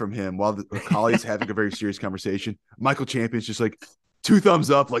away from him while the Kali's having a very serious conversation, Michael Champion's just like two thumbs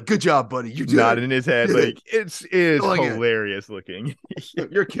up, like good job, buddy. You did it. Nodding his You head, did it. like it's is Killing it. hilarious looking.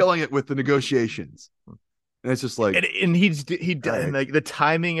 You're killing it with the negotiations. And it's just like, And he all does right. like the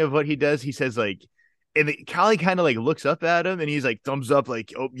timing of what he does. He says like, and Callie kind of like looks up at him, and he's like thumbs up,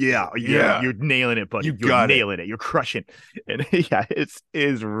 like, "Oh yeah, Yeah, you're nailing it, you buddy. You're got it. nailing it. You're crushing." And yeah, it's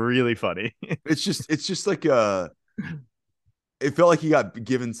is really funny. It's just like it felt like he got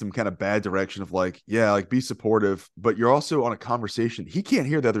given some kind of bad direction of like, yeah, like be supportive, but you're also on a conversation he can't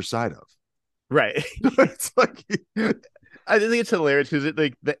hear the other side of. Right. It's like, I think it's hilarious because it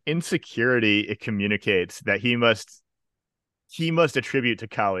like the insecurity it communicates that he must attribute to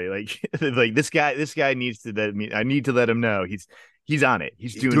Kali. Like like this guy needs to let me. I need to let him know he's on it.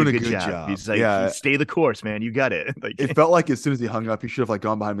 He's he's doing a doing a good good job. job. He's like he Yeah, stay the course, man. You got it. it Like felt like as soon as he hung up, he should have like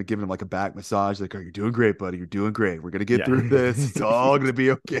gone behind him and given him like a back massage. Like, oh, you're doing great, buddy. You're doing great. We're gonna get yeah, through this. It's all gonna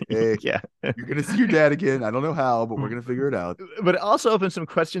be okay. yeah. You're gonna see your dad again. I don't know how, but we're gonna figure it out. But it also opens some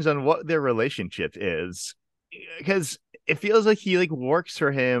questions on what their relationship is because it feels like he like works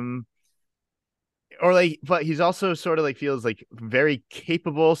for him or like but he's also sort of like feels like very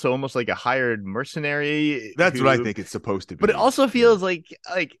capable so almost like a hired mercenary That's what I who think it's supposed to but it be. also Yeah. feels like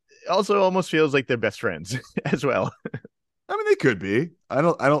also almost feels like they're best friends as well. I mean, they could be. I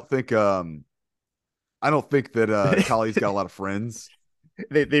don't think that Kali's got a lot of friends.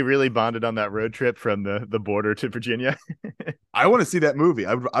 They really bonded on that road trip from the border to Virginia. I want to see that movie.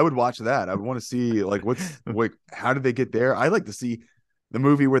 I would watch that. I would want to see like how did they get there? I like to see the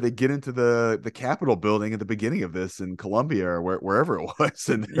movie where they get into the Capitol building at the beginning of this in Columbia or wherever it was,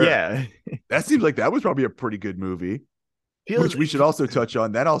 and Yeah, that seems like that was probably a pretty good movie. feels Which we should also touch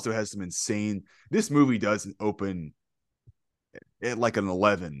on. That also has some insane. This movie doesn't open at like an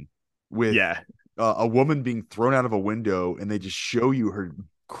 11 with yeah. a woman being thrown out of a window, and they just show you her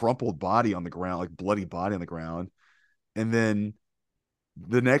crumpled body on the ground, like bloody body on the ground, and then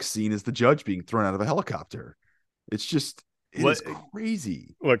the next scene is the judge being thrown out of a helicopter. It's just it What is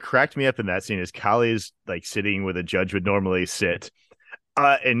crazy. what cracked me up in that scene is Kali's like sitting where the judge would normally sit.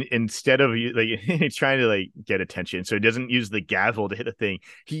 And instead of like he's trying to like get attention, so he doesn't use the gavel to hit the thing.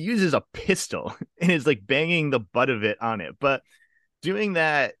 He uses a pistol and is like banging the butt of it on it. But doing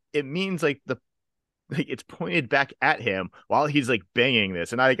that, it means like it's pointed back at him while he's like banging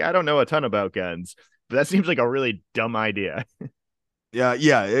this. And I don't know a ton about guns, but that seems like a really dumb idea. Yeah,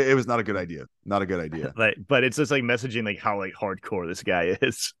 it was not a good idea. Not a good idea. Like, but it's just like messaging like how like hardcore this guy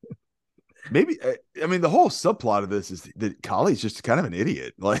is. maybe I mean the whole subplot of this is that Kali's just kind of an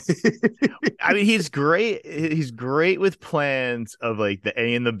idiot. Like, I mean, he's great. He's great with plans of like the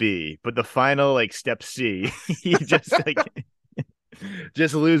A and the B, but the final like step C, he just like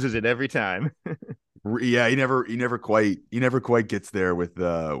just loses it every time. yeah, he never quite gets there with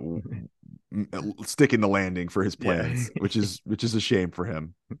sticking the landing for his Yeah. plans, which is a shame for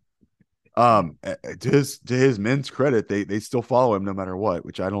him. To his men's credit, they still follow him no matter what,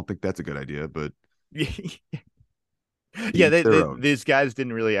 which I don't think that's a good idea, but to Yeah, each their own. these guys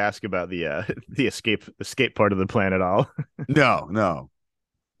didn't really ask about the the escape part of the plan at all. No, no.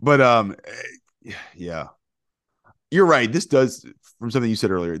 But yeah. You're right. This does, from something you said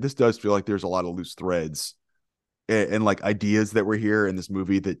earlier, this does feel like there's a lot of loose threads and like ideas that were here in this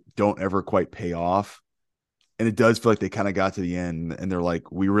movie that don't ever quite pay off. And it does feel like they kind of got to the end and they're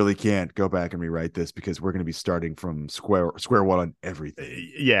like, we really can't go back and rewrite this because we're going to be starting from square one on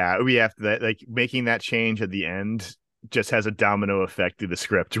everything. Yeah, we have to that like making that change at the end just has a domino effect through the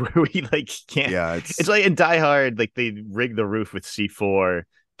script where we like can't. Yeah, It's it's like in Die Hard, like they rig the roof with C4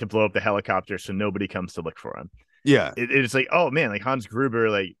 to blow up the helicopter so nobody comes to look for him. yeah. It's like, oh man, like Hans Gruber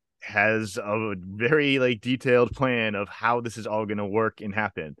like has a very like detailed plan of how this is all going to work and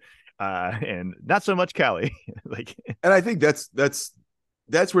happen, and not so much Callie. Like, And I think that's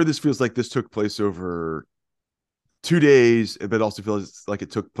where this feels like this took place over 2 days, but also feels like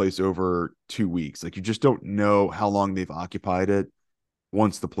it took place over 2 weeks. Like you just don't know how long they've occupied it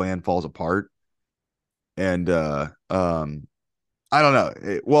once the plan falls apart. And I don't know.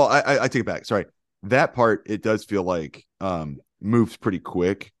 Well, I take it back. Sorry. That part it does feel like moves pretty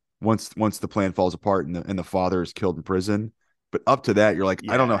quick once the plan falls apart and the father is killed in prison. But up to that, you're like,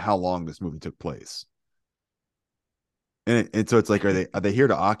 I don't know yeah, how long this movie took place. And so it's like, are they here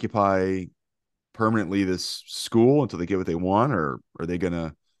to occupy permanently this school until they get what they want, or are they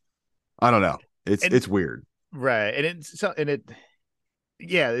gonna? I don't know. It's and it's weird. right, and it's so and it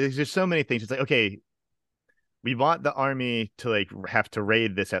yeah, there's just so many things. It's like, okay, we want the army to like have to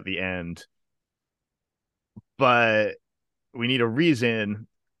raid this at the end, but we need a reason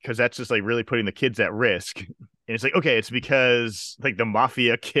because that's just like really putting the kids at risk. And it's like, okay, it's because like the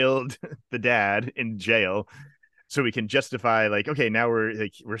mafia killed the dad in jail. So we can justify like, okay, now we're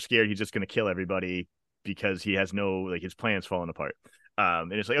scared he's just gonna kill everybody because he has no like his plans falling apart.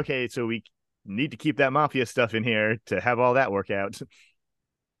 And it's like, okay, so we need to keep that mafia stuff in here to have all that work out.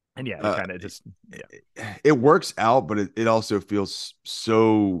 And yeah, it Uh, kind of just yeah. it works out, but it also feels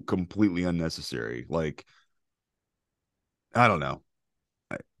so completely unnecessary. Like I don't know.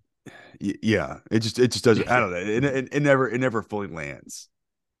 Yeah, it just doesn't. I don't know. It never fully lands.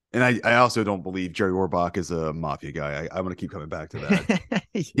 And I also don't believe Jerry Orbach is a mafia guy. I'm gonna keep coming back to that.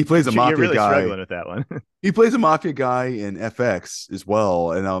 He plays a You're mafia really guy. struggling with that one. He plays a mafia guy in FX as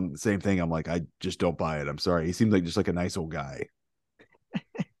well. And same thing. I'm like, I just don't buy it. I'm sorry. He seems like just like a nice old guy.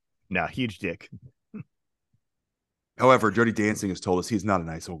 No, huge dick. However, Dirty Dancing has told us he's not a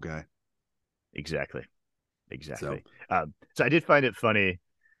nice old guy. Exactly. So Exactly. So I did find it funny.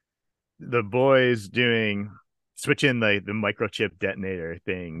 The boys doing switching the microchip detonator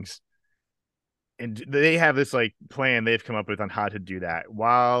things, and they have this like plan they've come up with on how to do that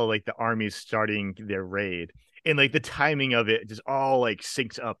while like the army's starting their raid, and like the timing of it just all like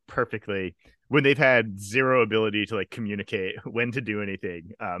syncs up perfectly when they've had zero ability to like communicate when to do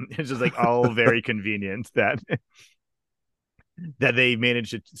anything. It's just like all very convenient that that they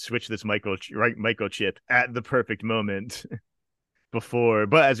managed to switch this microchip at the perfect moment before.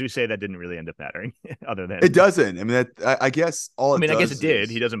 But as we say, that didn't really end up mattering. Other it than, doesn't. I mean, I guess all I it mean, I guess it does did.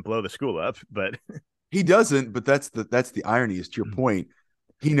 He is doesn't blow the school up, but he doesn't. But that's the irony. Is to your point,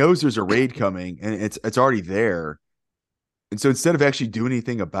 he knows there's a raid coming and it's already there. And so instead of actually doing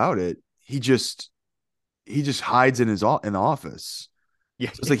anything about it, he just hides in the office.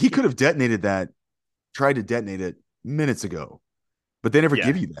 yeah, So it's like he could have tried to detonate it minutes ago, but they never yeah,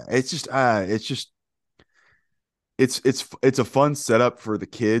 give you that. It's a fun setup for the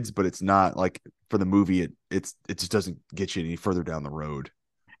kids, but it's not like for the movie. It just doesn't get you any further down the road.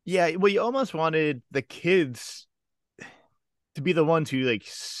 yeah. Well, you almost wanted the kids to be the ones who like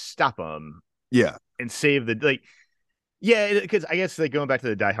stop them Yeah, and save the like. Yeah, because I guess like going back to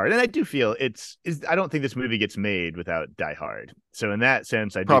the Die Hard, and I do feel I don't think this movie gets made without Die Hard. So in that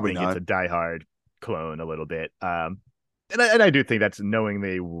sense, I do probably think it's not. a Die Hard clone a little bit. And I do think that's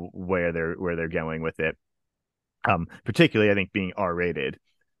knowingly where they're going with it. Particularly I think being R rated.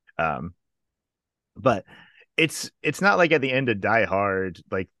 Um, but it's not like at the end of Die Hard,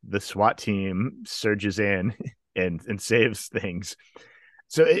 like the SWAT team surges in and saves things.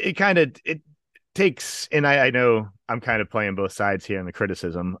 So it kind of it takes, and I know I'm kind of playing both sides here in the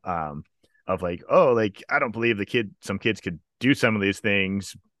criticism. of like, oh, like I don't believe some kids could do some of these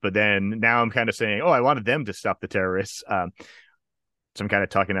things, but then now I'm kind of saying, oh, I wanted them to stop the terrorists. So I'm kind of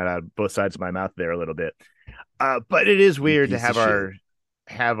talking out of both sides of my mouth there a little bit. But it is You weird to piece of shit.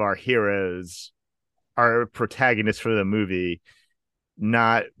 have our heroes, our protagonists for the movie,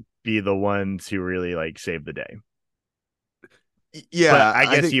 not be the ones who really like save the day. But Yeah, I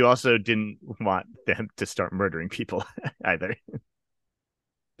I guess think you also didn't want them to start murdering people either.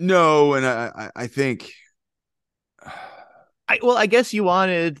 no, and I think I guess you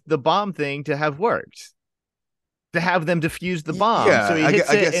wanted the bomb thing to have worked, to have them defuse the bomb. So yeah, he hits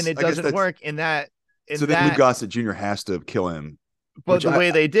I it and guess it I guess doesn't that's work. In so then Luke that, Gossett Jr. has to kill him, but which the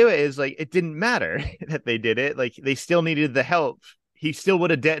way they do it is like it didn't matter that they did it. Like they still needed the help. He still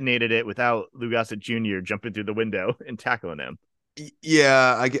would have detonated it without Lou Gossett Jr. jumping through the window and tackling him.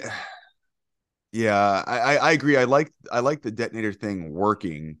 yeah, I get yeah, I agree. I like the detonator thing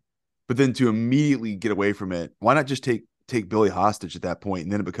working, but then to immediately get away from it, why not just take Billy hostage at that point,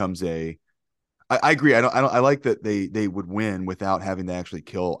 and then it becomes a. I agree. I like that they would win without having to actually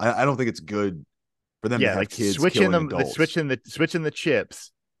kill. I don't think it's good for them to Yeah, have like kids killing adults. switching the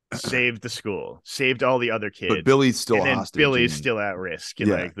chips saved the school, saved all the other But kids, Billy's still and a then hostage, Billy's and still at risk, and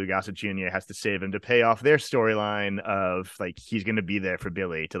yeah, like Lugasa Jr. has to save him to pay off their storyline of like he's gonna be there for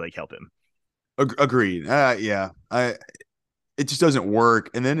Billy to like help him. agreed. Yeah, I it just doesn't work,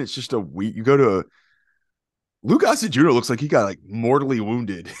 and then it's just a week. You go to a Luke Gossett Jr. looks like he got like mortally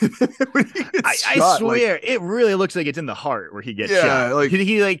wounded when he gets I shot. Like, swear, it really looks like it's in the heart where he gets shot. yeah, like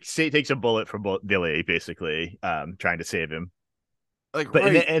He like takes a bullet from Billy, basically, trying to save him. like But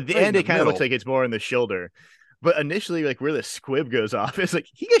right at the right in end, the it kind of looks middle. like it's more in the shoulder. But initially, like where the squib goes off, it's like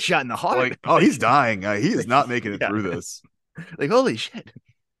he gets shot in the heart. Like, oh, he's like, dying. He is like, not making it yeah, through this. like holy shit.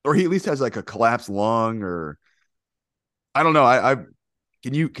 Or he at least has like a collapsed lung, or I don't know. I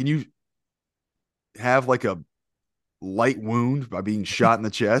can you have like a light wound by being shot in the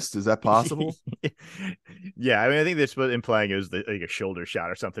chest? Is that possible? Yeah, I mean, I think this was implying it was like a shoulder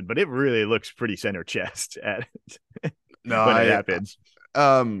shot or something, but it really looks pretty center chest at No, when it I happens.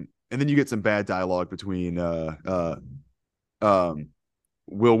 and then you get some bad dialogue between um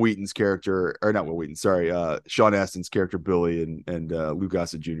Wil Wheaton's character, or not Wil Wheaton, sorry, Sean Astin's character Billy, and Lou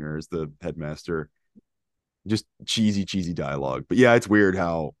Gossett Jr. as the headmaster. Just cheesy dialogue. But yeah, it's weird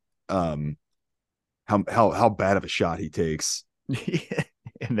um how bad of a shot he takes.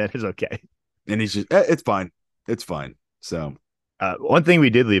 And that is okay. And he's just it's fine. It's fine. So One thing we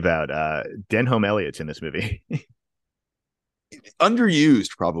did leave out, Denholm Elliott's in this movie.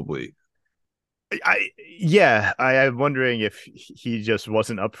 underused probably. I'm wondering if he just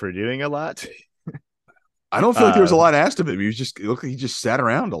wasn't up for doing a lot. I don't feel like there was a Um, lot asked of him. He was just it looked like he just sat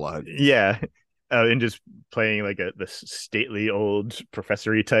around a lot. yeah, and just playing like the stately old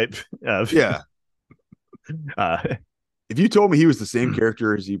professory type of. Yeah. Uh, If you told me he was the same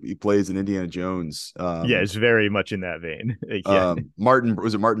character as he plays in Indiana Jones, yeah, it's very much in that vein. Like, yeah, Martin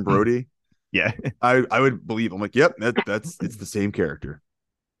was it Martin Brody? yeah. I would believe. I'm like, yep, that's it's the same character.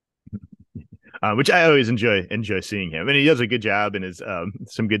 Which I always enjoy seeing him, and he does a good job in his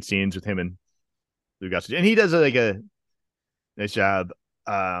some good scenes with him and Lugasa, and he does like a nice job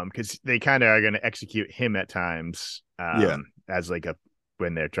because they kind of are going to execute him at times Yeah. as like a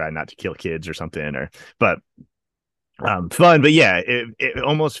when they're trying not to kill kids or something or but fun. But yeah, it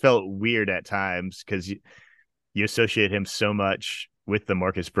almost felt weird at times because you associate him so much with the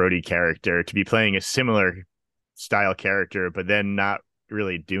Marcus Brody character to be playing a similar style character, but then not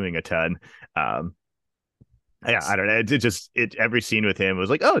really doing a ton. Um, yeah, I don't know. It just every scene with him was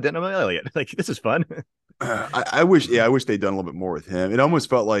like, oh, Denham Elliott, like this is fun. I wish, yeah, I wish they'd done a little bit more with him. It almost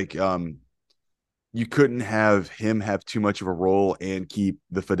felt like you couldn't have him have too much of a role and keep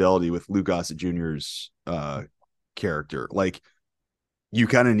the fidelity with Lou Gossett Jr.'s character. Like you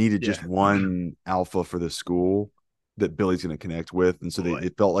kind of needed Yeah, just one alpha for the school that Billy's going to connect with, and so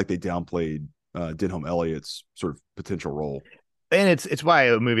it felt like they downplayed Denholm Elliott's sort of potential role. and it's why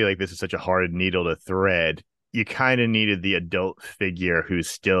a movie like this is such a hard needle to thread. You kind of needed the adult figure who's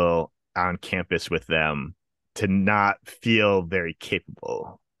still on campus with them to not feel very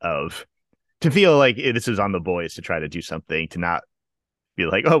capable of to feel like this is on the boys to try to do something to not be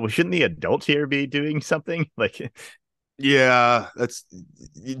like, oh, well, shouldn't the adults here be doing something? Like, Yeah, that's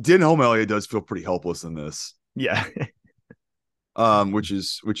Denholm Elliott does feel pretty helpless in this, yeah, which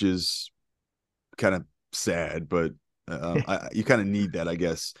is kind of sad, but you kind of need that, I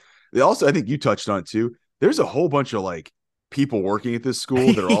guess. They also, I think you touched on it too. There's a whole bunch of like people working at this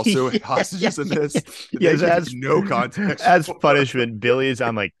school that are also yeah, hostages in this that they yes, give you no context as for. punishment, Billy is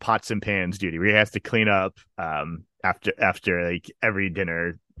on like pots and pans duty where he has to clean up after like every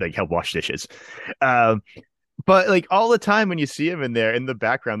dinner, like help wash dishes. Um but like all the time when you see him in there in the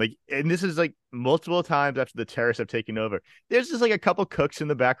background, like, and this is like multiple times after the terrorists have taken over, there's just like a couple cooks in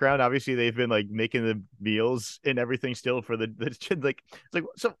the background. Obviously, they've been like making the meals and everything still for the kid. Like, it's like,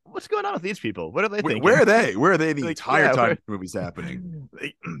 so what's going on with these people? What are they Where thinking? are they? Where are they the Like, entire yeah, time the movie's happening?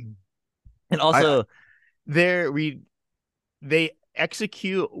 like, and I also there we they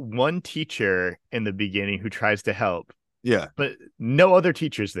execute one teacher in the beginning who tries to help, yeah. but no other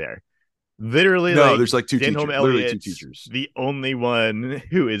teachers there. Literally, No, like there's like two Denholm teachers, literally two Elliott's teachers. the only one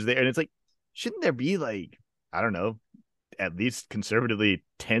who is there, and it's like, shouldn't there be like, I don't know, at least conservatively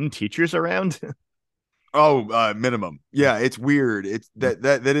 10 teachers around? Oh, minimum. Yeah, it's weird. It's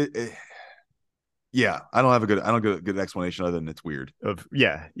yeah, I don't get a good explanation other than it's weird. Of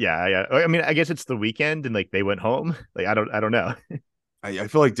yeah. I mean, I guess it's the weekend and like they went home. Like I don't know. I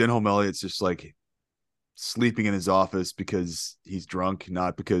feel like Denholm Elliott's just like sleeping in his office because he's drunk,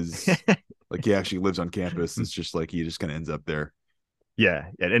 not because like he actually lives on campus. It's just like he just kind of ends up there. Yeah,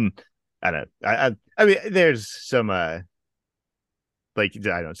 and I don't know. I mean, there's some like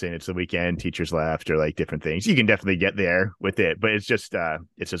I don't say it's the weekend, teachers left, or like different things. You can definitely get there with it, but it's just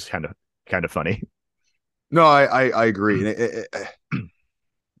kind of funny. No, I agree. And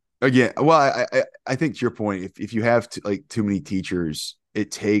again, well, I think to your point, if you have like too many teachers,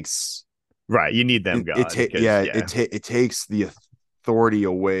 it takes Right, you need them it gone because yeah, it takes the authority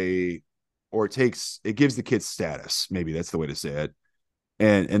away, or it gives the kids status. Maybe that's the way to say it,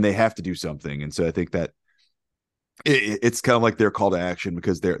 and they have to do something. And so I think that it's kind of like their call to action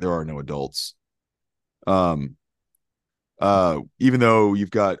because there are no adults. Um, even though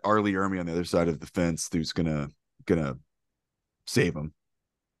you've got Arlie Ermy on the other side of the fence, who's gonna save him.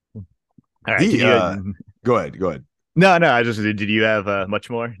 all right. Did He you go ahead. no, I just did you have much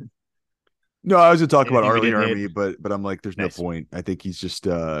more? No, I was gonna talk about Anything we Arlie didn't hit? Ermy, but I'm like, there's no Nice. point. I think he's just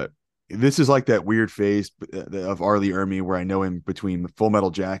this is like that weird phase of Arlie Ermy where I know him between Full Metal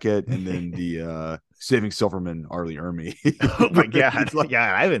Jacket and then the Saving Silverman Arlie Ermy. Oh my god. He's like,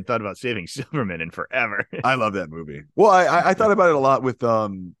 Yeah, I haven't thought about saving Silverman in forever. I love that movie. Well, I thought about it a lot with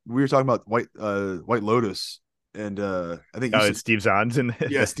we were talking about White Lotus, and I think you Oh, said it's Steve Zahn's in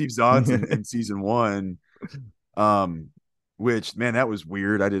yeah, Steve Zahn's in season one. Um, which man, that was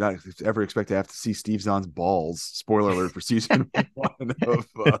weird. I did not ever expect to have to see Steve Zahn's balls. Spoiler alert for season one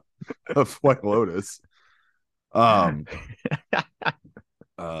of White Lotus. Um,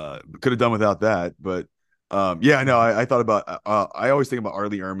 could have done without that, but yeah, no, I thought about. I always think about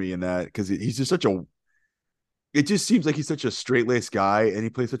Arlie Ermy in that because he's just such a. It just seems like he's such a straight laced guy, and he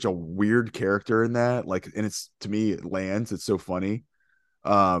plays such a weird character in that. Like, and it's to me, it lands. It's so funny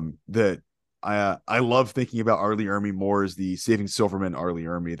that I love thinking about Arlie Ermy more as the Saving Silverman Arlie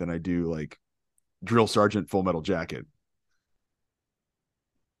Ermy than I do like Drill Sergeant Full Metal Jacket.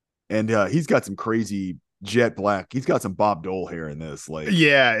 And he's got some crazy jet black. He's got some Bob Dole hair in this. Like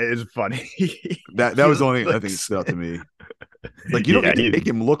Yeah, it's funny. that He was the only thing I think that looks stood out to me. Like you don't yeah, need to make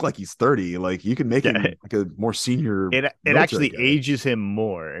him look like he's 30. Like you can make yeah. him like a more senior It military actually guy. ages him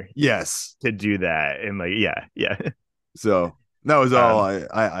more Yes. to do that. And like, yeah. So that was all Um,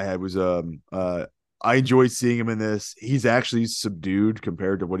 I had was I enjoyed seeing him in this. He's actually subdued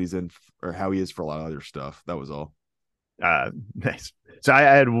compared to what he's in or how he is for a lot of other stuff. That was all. nice. So I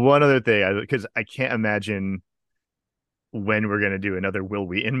had one other thing because I can't imagine when we're gonna do another Wil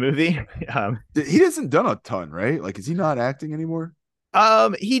Wheaton movie. He hasn't done a ton, right? Like, is he not acting anymore?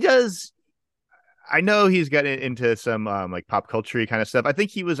 He does. I know he's gotten into some like pop culture kind of stuff. I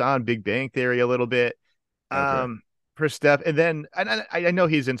think he was on Big Bang Theory a little bit Okay. for stuff, and then I know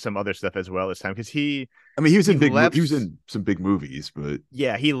he's in some other stuff as well this time because I mean, he he left. was in some big movies, but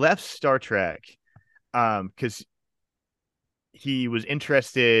Yeah, he left Star Trek because he was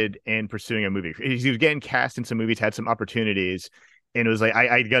interested in pursuing a movie. He was getting cast in some movies, had some opportunities, and it was like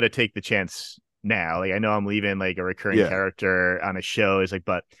I got to take the chance now. Like I know I'm leaving like a recurring yeah, character on a show. It's like,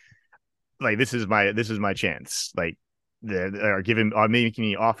 but like this is my chance. Like they're giving are making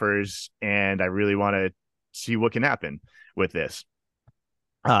me offers, and I really want to see what can happen with this.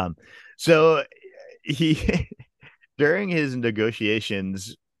 Um, so he during his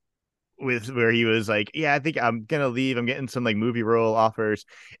negotiations with where he was like, yeah, I think I'm gonna leave. I'm getting some like movie role offers.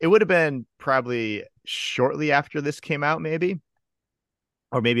 It would have been probably shortly after this came out, maybe,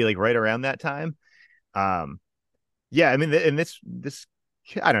 or maybe like right around that time. Um, yeah, I mean, and this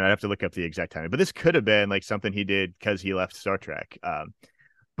I don't know. I have to look up the exact time, but this could have been like something he did because he left Star Trek.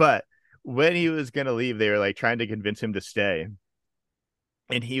 But when he was gonna leave, they were like trying to convince him to stay,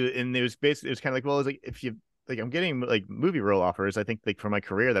 and it was basically it was kind of like, well, it's like if you like, I'm getting like movie role offers. I think like for my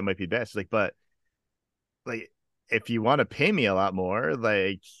career that might be best. Like, but like if you want to pay me a lot more,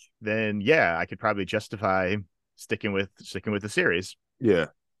 like then yeah, I could probably justify sticking with the series. Yeah.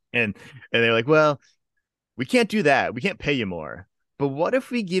 And they're like, well, we can't do that. We can't pay you more. But what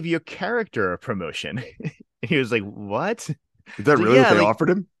if we give your character a promotion? And he was like, what? Is that So really what yeah, they like offered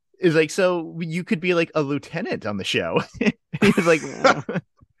him? is like, so you could be like a lieutenant on the show. He was like,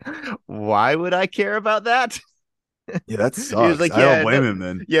 why would I care about that? Yeah, that He was sucks. like, I don't yeah, blame no, him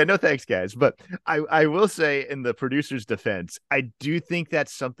then. yeah, no thanks, guys. But I will say, in the producer's defense, I do think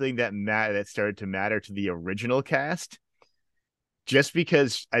that's something that started to matter to the original cast, just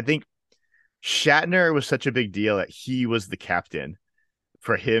because I think Shatner was such a big deal that he was the captain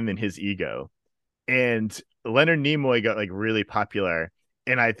for him and his ego. And Leonard Nimoy got like really popular.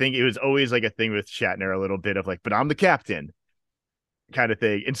 And I think it was always like a thing with Shatner, a little bit of like, but I'm the captain kind of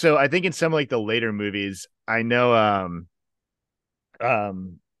thing. And so I think in some like the later movies, I know um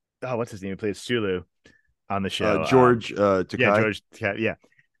oh, what's his name? He plays Sulu on the show. George Yeah, Takai. George, yeah.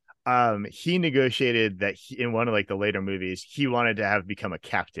 He negotiated that in one of like the later movies, he wanted to have become a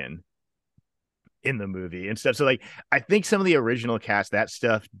captain in the movie and stuff. So like I think some of the original cast, that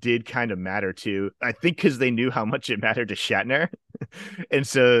stuff did kind of matter too. I think because they knew how much it mattered to Shatner. And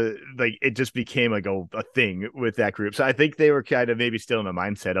so like it just became like a thing with that group. So I think they were kind of maybe still in the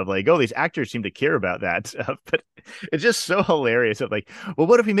mindset of like, oh, these actors seem to care about that stuff. But it's just so hilarious of like, well,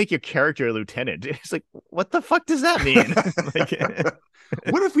 what if we make your character a lieutenant? It's like, what the fuck does that mean? Like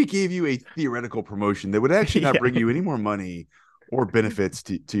What if we gave you a theoretical promotion that would actually not bring yeah. you any more money or benefits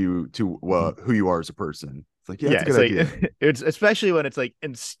to who you are as a person? It's like, yeah, that's Yeah, a good it's like idea. it's especially when it's like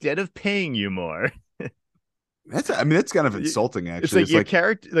instead of paying you more, I mean, that's kind of insulting, it's actually. like It's your like,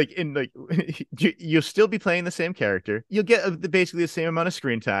 character, like in like you'll still be playing the same character. You'll get basically the same amount of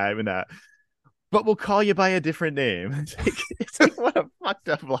screen time and that, but we'll call you by a different name. It's like what a fucked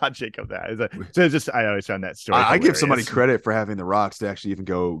up logic of that. So it's just I always found that story I give somebody hilarious. credit for having the rocks to actually even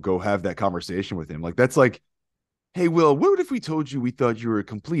go have that conversation with him. Like, that's like, hey, Will, what if we told you we thought you were a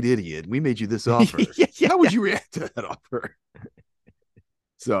complete idiot and we made you this offer? Yeah, yeah, How would yeah. you react to that offer?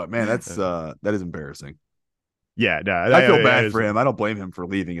 So, man, that is embarrassing. Yeah, no, I feel I bad was for him. I don't blame him for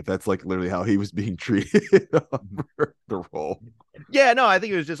leaving if that's like literally how he was being treated for the role. yeah, no, I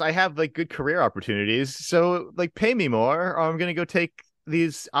think it was just I have like good career opportunities, so like pay me more, or I'm gonna go take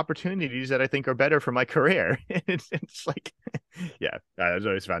these opportunities that I think are better for my career. It's like, yeah, I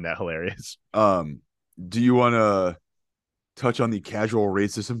always found that hilarious. Um, do you want to touch on the casual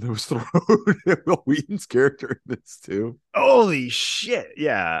racism that was thrown at Wil Wheaton's character in this too? Holy shit,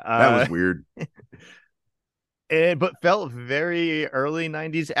 yeah. That was weird. But felt very early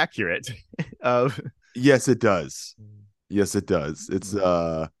 '90s accurate. Of Yes, it does. Yes, it does. It's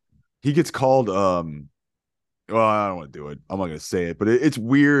he gets called well, I don't want to do it. I'm not gonna say it, but it's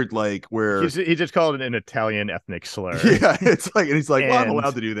weird, like where he just called it an Italian ethnic slur, yeah, it's like, and he's like, well, I'm and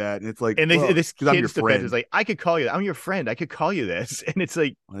allowed to do that, and it's like, and well, this because I'm your kid's defense is friend. like, I could call you. I'm your friend. I could call you this, and it's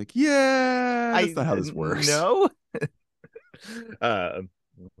like, Like, yeah, I that's not how this works. no. uh,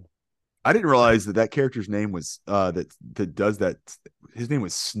 I didn't realize that that character's name was that does that. His name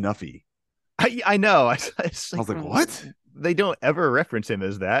was Snuffy. I know. It's I like was like, what? they don't ever reference him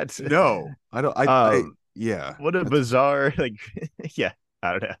as that. No, I don't. Um, Yeah, what a that's bizarre like. Yeah,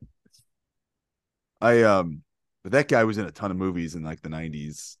 I don't know. I but that guy was in a ton of movies in like the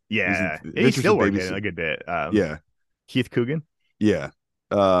 '90s. He was in Yeah, he's Adventures of still working Babysit. a good bit. Yeah, Keith Coogan. yeah.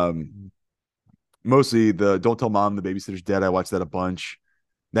 Mostly the Don't Tell Mom the Babysitter's Dead. I watched that a bunch.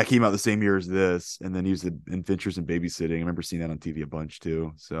 That came out the same year as this, and then he was the Adventures in Babysitting. I remember seeing that on TV a bunch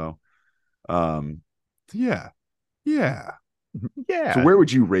too. So, um, yeah, yeah. So Yeah. where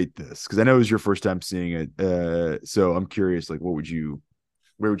would you rate this? Because I know it was your first time seeing it. So I'm curious, like, where would you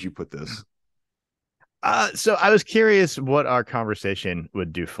put this? So I was curious what our conversation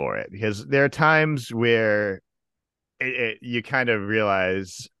would do for it, because there are times where you kind of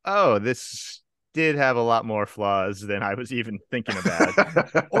realize, oh, this did have a lot more flaws than I was even thinking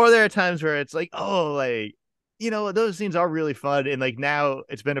about. Or there are times where it's like, oh, like, those scenes are really fun. And like now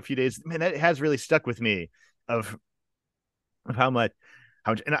it's been a few days, man, that has really stuck with me of, how much,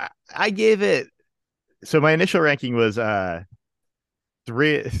 and I gave it, so my initial ranking was,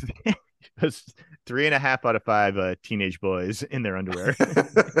 three, was 3.5 out of 5 teenage boys in their underwear.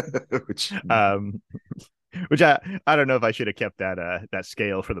 Which um, Which I don't know if I should have kept that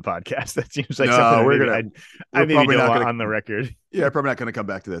scale for the podcast. That seems like something No, that maybe I we're maybe probably don't not want gonna. on the record. Yeah, probably not gonna come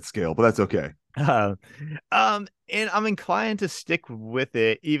back to that scale, but that's okay. Uh, and I'm inclined to stick with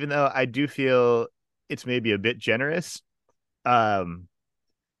it, even though I do feel it's maybe a bit generous. Um,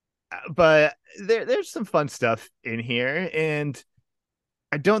 but there's some fun stuff in here, and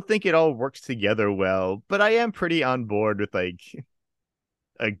I don't think it all works together well. But I am pretty on board with like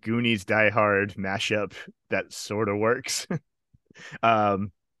a Goonies Die Hard mashup that sort of works.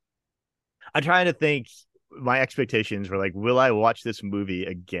 um, I'm trying to think. My expectations were like, will I watch this movie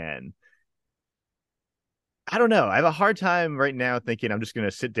again? I don't know. I have a hard time right now thinking I'm just going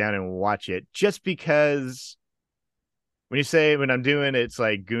to sit down and watch it just because when you say when I'm doing it's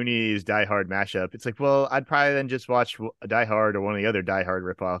like Goonies Die Hard mashup, it's like, well, I'd probably then just watch Die Hard or one of the other Die Hard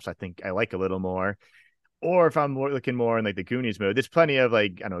ripoffs I think I like a little more. Or if I'm looking more in like the Goonies mode, there's plenty of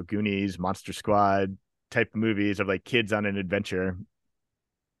like, I don't know, Goonies, Monster Squad type movies of like kids on an adventure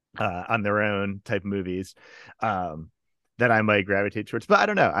on their own type movies. That I might gravitate towards. But I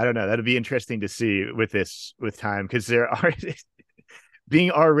don't know. I don't know. That'd be interesting to see with this with time because there are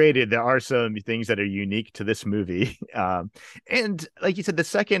being R rated. There are some things that are unique to this movie, and like you said, the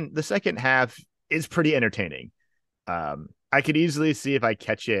second half is pretty entertaining. I could easily see if I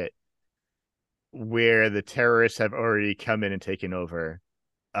catch it where the terrorists have already come in and taken over,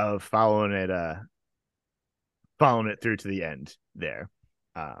 of following it through to the end there.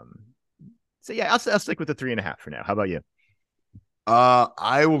 Um, so yeah, I'll stick with the 3.5 for now. How about you?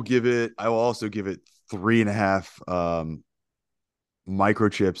 I will give it. I will also give it 3.5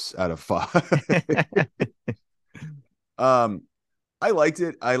 microchips out of 5. um, I liked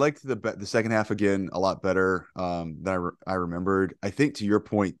it. I liked the second half again a lot better than I remembered. I think to your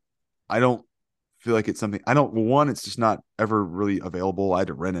point, I don't feel like it's something I don't. Well, one, it's just not ever really available. I had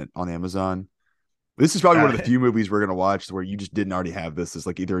to rent it on Amazon. This is probably one of the few movies we're gonna watch where you just didn't already have this. It's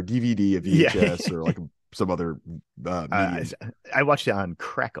like either a DVD, a Yeah. VHS, or like some other medium. I watched it on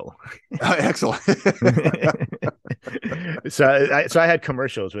Crackle. Excellent. So I had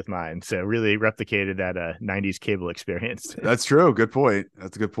commercials with mine, so really replicated that 90s cable experience. That's true. Good point.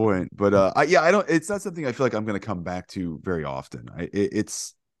 That's a good point. But I don't. It's not something I feel like I'm going to come back to very often.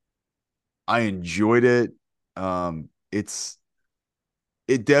 I enjoyed it. It's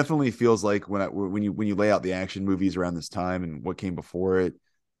it definitely feels like when you lay out the action movies around this time and what came before it,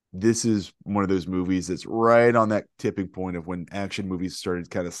 this is one of those movies that's right on that tipping point of when action movies started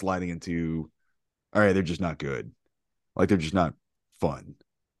kind of sliding into, all right, they're just not good. Like they're just not fun.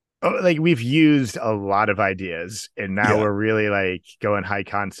 Oh, like we've used a lot of ideas, and now Yeah. we're really like going high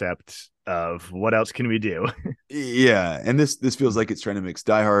concept of what else can we do. Yeah. And this feels like it's trying to mix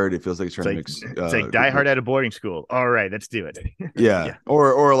Die Hard. It feels like it's trying to mix It's like Die Hard at a boarding school. All right, let's do it. yeah. Yeah.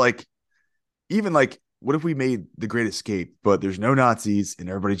 Or like even like what if we made The Great Escape, but there's no Nazis and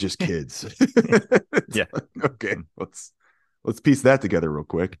everybody's just kids? Yeah. Like, okay, let's piece that together real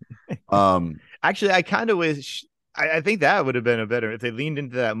quick. Actually, I kind of wish I think that would have been a better if they leaned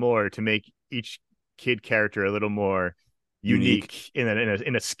into that more to make each kid character a little more Unique. unique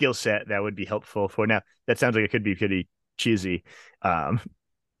in a skill set that would be helpful for now. That sounds like it could be pretty cheesy. Um,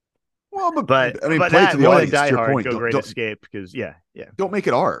 Well, but I mean, but play it that to the more than audience. To Die your Hard, point, Go Great Escape, because don't make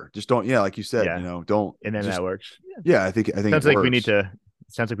it R. Just don't. Yeah, like you said, yeah, don't. and then Just that works. yeah. I think it Sounds like we need works. to.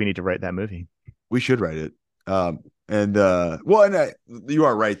 Sounds like we need to write that movie. We should write it. And well, and you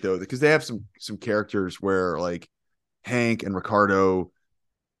are right though, because they have some characters where like Hank and Ricardo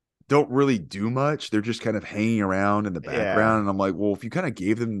don't really do much. They're just kind of hanging around in the Yeah, background. And I'm like, well, if you kind of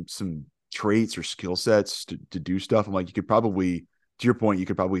gave them some traits or skill sets to do stuff, I'm like, you could probably, to your point, you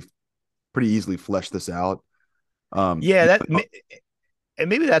could probably pretty easily flesh this out. yeah. And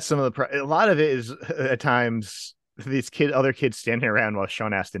maybe that's some of a lot of it is at times these other kids standing around while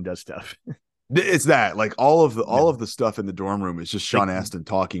Sean Astin does stuff. it's that like all of the Yeah. all of the stuff in the dorm room is just Like Sean Astin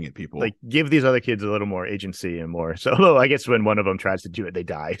talking at people. like give these other kids a little more agency and more. So although I guess when one of them tries to do it, they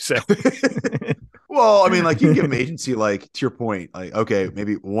die. So Well, I mean, like you can give them agency, like to your point, like okay,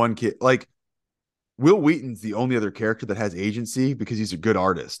 maybe one kid, like Wil Wheaton's the only other character that has agency because he's a good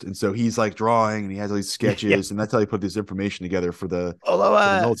artist, and so he's like drawing and he has all these yeah. sketches, and that's how he put this information together Although for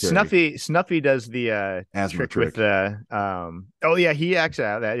the military. Snuffy does the Asthma trick with trick. the oh yeah, he acts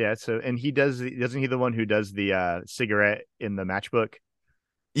out that, yeah. So and he does doesn't he the one who does the cigarette in the matchbook?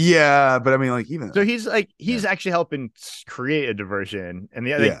 Yeah, but I mean, like even So like yeah, he's actually helping create a diversion, and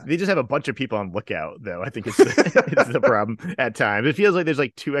yeah. they just have a bunch of people on lookout. Though I think it's it's the problem at times. It feels like there's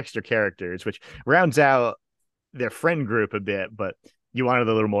like two extra characters, which rounds out their friend group a bit. But you wanted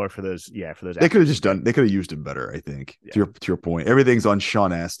a little more for those, yeah, for those. They could have Actors just done. They could have used him better. I think yeah, to your point, everything's on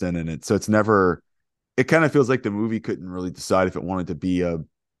Sean Astin, and it's never. it kind of feels like the movie couldn't really decide if it wanted to be a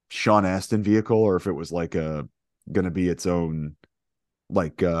Sean Astin vehicle or if it was like a going to be its own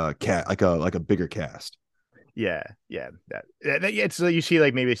like cat like a bigger cast. Yeah, yeah, yeah. It's you see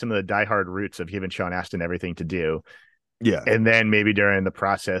like maybe some of the diehard roots of giving Sean Astin everything to do, Yeah. and then maybe during the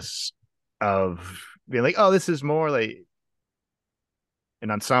process of being like, oh, this is more like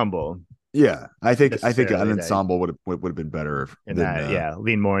an ensemble Yeah. I think an necessarily that ensemble would have been better and than that yeah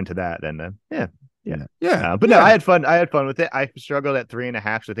lean more into that than yeah yeah. yeah. Yeah. But no, Yeah. I had fun with it. I struggled at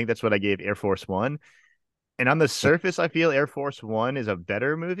 3.5, so I think that's what I gave Air Force One. And on the surface, I feel Air Force One is a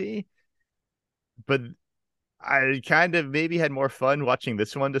better movie, but I kind of maybe had more fun watching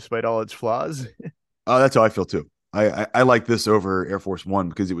this one despite all its flaws. Oh, that's how I feel too. I like this over Air Force One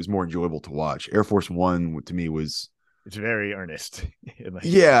because it was more enjoyable to watch. Air Force One to me was It's very earnest. Like,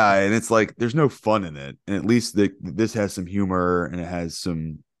 yeah, and it's like there's no fun in it. And at least this has some humor and it has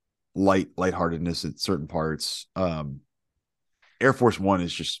some lightheartedness at certain parts. Air Force One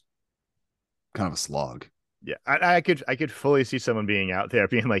is just kind of a slog. yeah, I could fully see someone being out there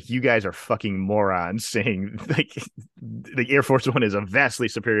being like, "You guys are fucking morons," saying like, "The Air Force One is a vastly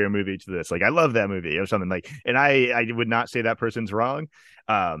superior movie to this." Like, I love that movie or something like, and I would not say that person's wrong.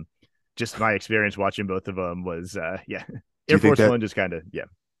 Um, just my experience watching both of them was, yeah, Do Air you think Force that One just kind of, yeah,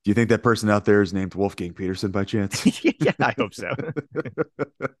 do you think that person out there is named Wolfgang Peterson by chance? yeah, I hope so.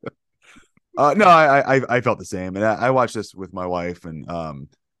 No, I felt the same, and I watched this with my wife, and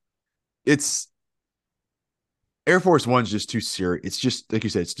it's Air Force One's just too serious. It's just like you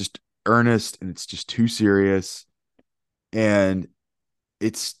said, it's just earnest, and it's just too serious, and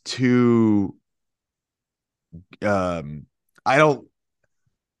it's too. Um, I don't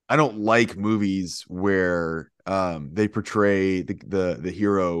I don't like movies where they portray the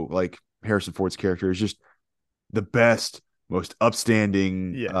hero like Harrison Ford's character is just the best, most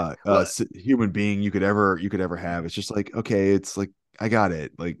upstanding Yeah, well, human being you could ever have. It's just like okay, it's like I got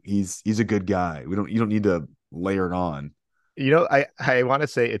it. Like he's a good guy. You don't need to layer it on. I want to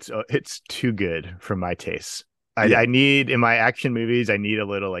say it's too good for my tastes. Yeah, I need in my action movies, I need a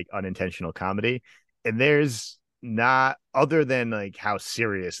little like unintentional comedy, and there's not other than like how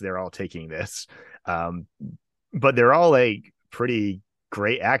serious they're all taking this. Um, but they're all like pretty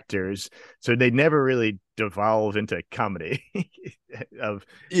great actors, so they never really devolve into comedy of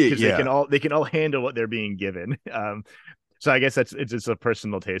yeah, because yeah. they can all handle what they're being given. So I guess it's just a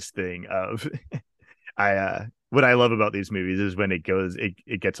personal taste thing of I what I love about these movies is when it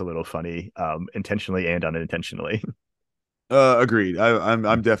gets a little funny, intentionally and unintentionally. Agreed.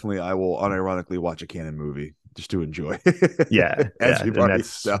 I'm definitely I will unironically watch a canon movie just to enjoy, Yeah, as yeah, we've and already that's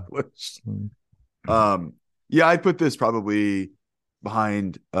established. Yeah, I'd put this probably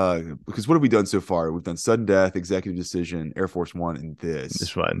behind because what have we done so far? We've done sudden death, executive decision, Air Force One, and this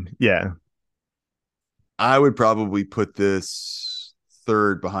this. one. Yeah, I would probably put this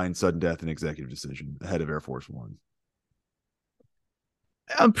third behind sudden death and executive decision, ahead of Air Force One.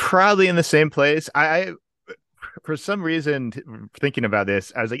 I'm probably in the same place. I for some reason thinking about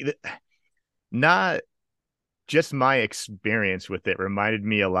this, I was like, not just my experience with it reminded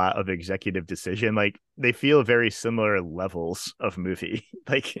me a lot of Executive Decision. Like they feel very similar levels of movie.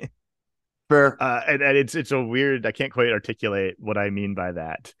 Like Fair. and it's a weird. I can't quite articulate what I mean by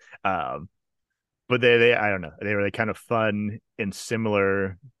that. Um, but they I don't know. They were like kind of fun in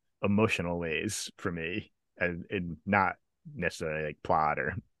similar emotional ways for me, and not necessarily like plot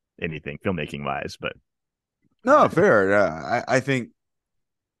or anything filmmaking wise, but No, fair. Yeah, I think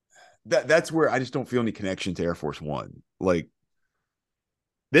that's where I just don't feel any connection to Air Force One. Like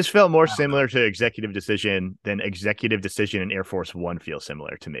this felt more I don't know. similar to Executive Decision than Executive Decision and Air Force One feel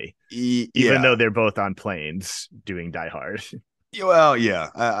similar to me, even though Yeah. they're both on planes doing Die Hard. Well,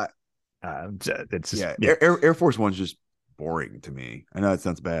 yeah. It's just Yeah. yeah, Air Force One's just boring to me. I know that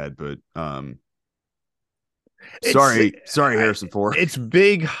sounds bad, but it's sorry, Harrison Ford. it's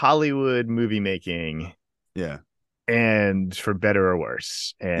big Hollywood movie making, Yeah. and for better or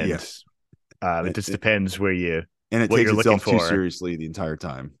worse, Yeah. and it And just depends where you it what takes you're looking itself too for seriously the entire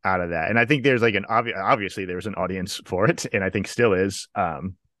time. out of that. And I think there's like obviously there's an audience for it, and I think still is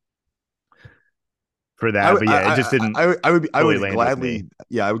for I that. would But yeah, it just didn't I fully would land with me. gladly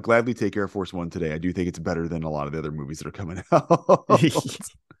yeah, I would gladly take Air Force One today. I do think it's better than a lot of the other movies that are coming out.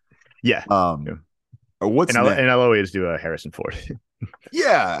 Yeah. um what's next? And I'll always do a Harrison Ford.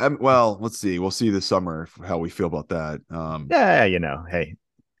 Yeah, well, let's see. We'll see this summer how we feel about that. Yeah, hey,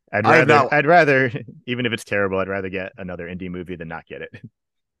 I have not I'd rather, even if it's terrible, I'd rather get another indie movie than not get it.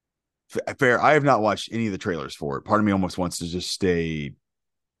 fair. I have not watched any of the trailers for it. Part of me almost wants to just stay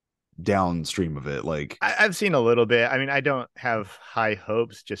downstream of it. Like, I've seen a little bit. I mean, I don't have high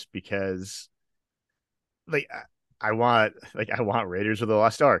hopes just because like I want Raiders of the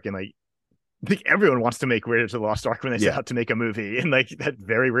Lost Ark, and like I think everyone wants to make Raiders of the Lost Ark when they set Yeah. out to make a movie, and like that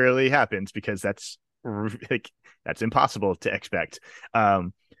very rarely happens because like that's impossible to expect.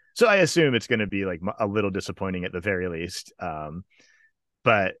 So I assume it's going to be like a little disappointing at the very least.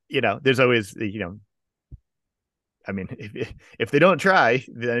 But there's always I mean, if they don't try,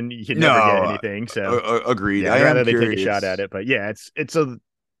 then you can never get No, anything. So agreed. yeah, I I'd am rather they take a shot at curious. it. But yeah, it's a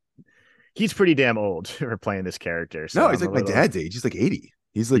he's pretty damn old for playing this character. So No, he's I'm a like my little dad's age. He's like 80.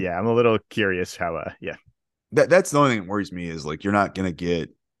 He's like yeah, I'm a little curious how yeah that's the only thing that worries me is like you're not gonna get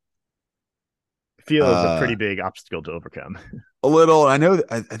feels a uh pretty big obstacle to overcome. a little. I know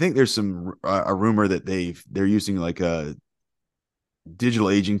that, I think there's some a rumor that they're using like digital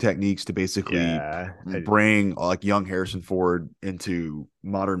aging techniques to basically Yeah, bring like young Harrison Ford into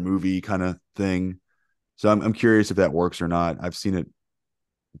modern movie kind of thing. So I'm curious if that works or not. I've seen it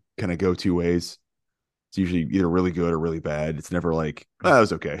kind of go two ways. It's usually either really good or really bad. It's never like, oh, that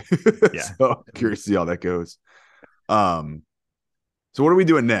was okay. yeah. So I'm curious to see how that goes. Um, so what are we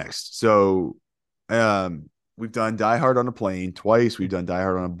doing next? So we've done Die Hard on a plane twice. We've done Die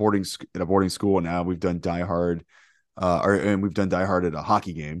Hard on a boarding school, and now we've done Die Hard and we've done Die Hard at a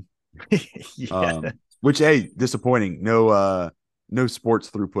hockey game. Yeah. Which hey, disappointing. No sports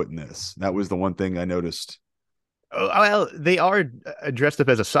throughput in this. That was the one thing I noticed. Oh, well, they are dressed up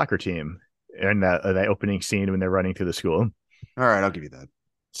as a soccer team in that opening scene when they're running through the school. All right, I'll give you that.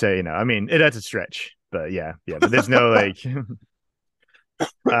 So I mean, that's a stretch, but yeah. But there's no like,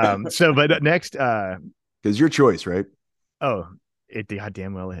 So but next, Because your choice, right? oh, it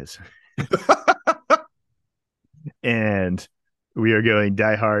goddamn well is, and we are going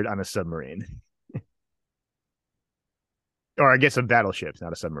Die Hard on a submarine, or I guess a battleship,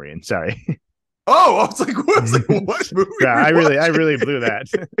 not a submarine. Sorry. Oh, I was like, what movie Yeah, are we I watching? really blew that.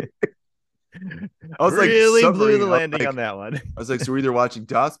 I was like, Really blew the submarine. landing on that one. I was like, so we're either watching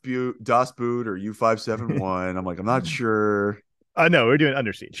Das Boot or U571. I'm like, I'm not sure. No, we're doing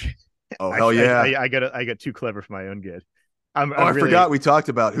Under Siege. Oh hell yeah! I got too clever for my own good. Oh, I'm I really forgot we talked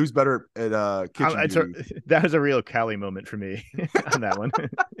about who's better at kitchen duty. that was a real Cali moment for me on that one.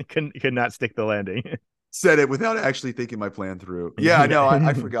 Could not stick the landing. Said it without actually thinking my plan through. Yeah, I know.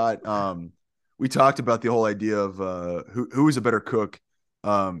 I forgot. We talked about the whole idea of who is a better cook,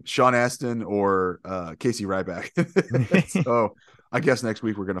 Sean Astin or Casey Ryback. So I guess next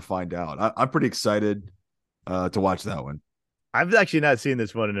week we're gonna find out. I'm pretty excited to watch that one. I've actually not seen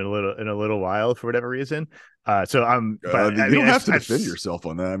this one in a little while for whatever reason. So but I You mean, don't have to defend yourself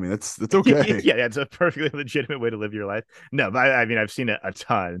on that. I mean, that's okay. yeah, it's a perfectly legitimate way to live your life. No, but I mean, I've seen it a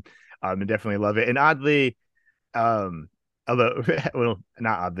ton. And definitely love it. And oddly, um, although well,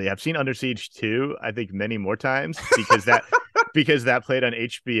 not oddly, I've seen Under Siege 2, I think many more times because that played on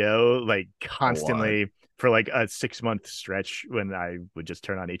HBO like A lot. constantly for like a 6 month stretch when I would just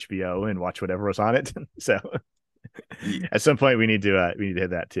turn on HBO and watch whatever was on it. So at some point we need to hit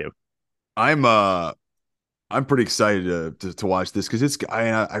that too. I'm I'm pretty excited to watch this because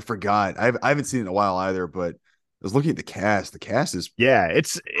I forgot I haven't seen it in a while either, but I was looking at the cast. The cast is Yeah,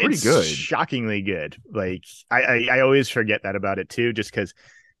 pretty it's good. shockingly good. Like I always forget that about it too, just because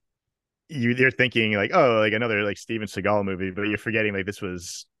you're thinking like, oh, like another like Steven Seagal movie, but you're forgetting like this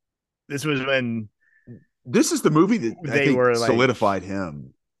was when This is the movie that I they think were like, solidified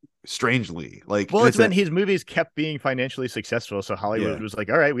him strangely. Like, well, and it's it's when that, his movies kept being financially successful, so Hollywood yeah. was like,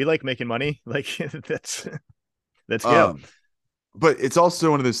 all right, we like making money, like that's let's go. Um, but it's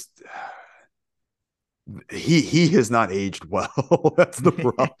also one of those. He has not aged well. That's the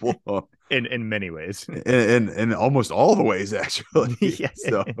problem. In many ways. In almost all the ways actually. Yeah.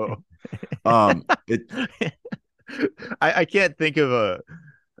 So, it I can't think of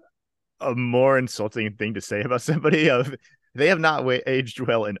a more insulting thing to say about somebody of they have not aged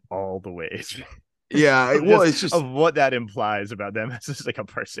well in all the ways yeah. of Well, just it's just of what that implies about them as just like a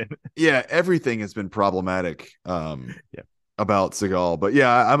person. yeah. Everything has been problematic. Yeah, About Seagal. But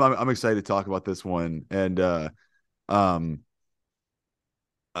yeah, I'm excited to talk about this one and um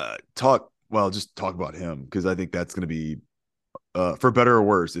just talk about him because I think that's going to be for better or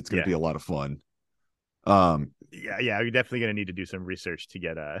worse, it's going to yeah, be a lot of fun. Um yeah. We're definitely gonna need to do some research to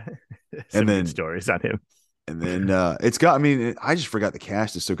get and some good then stories on him. it's got, I mean, I just forgot the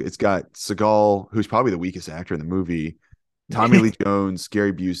cast is so good. It's got Seagal, who's probably the weakest actor in the movie, Tommy Lee Jones,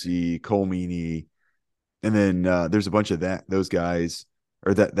 Gary Busey, Cole Meany, and then there's a bunch of those guys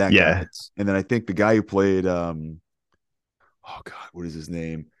or that Yeah. guys, and then I think the guy who played oh god, what is his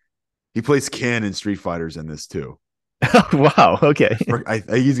name? He plays Ken in Street Fighters in this too. Wow. Okay.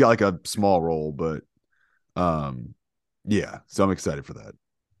 He's got like a small role, but um, yeah. So I'm excited for that.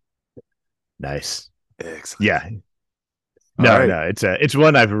 Nice. Excellent. Yeah. All No, right. no, it's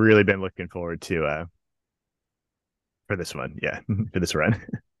one I've really been looking forward to for this one. Yeah, for this run.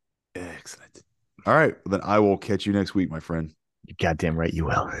 Excellent. All right. Well, then I will catch you next week, my friend. You goddamn right you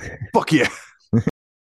will. Fuck yeah.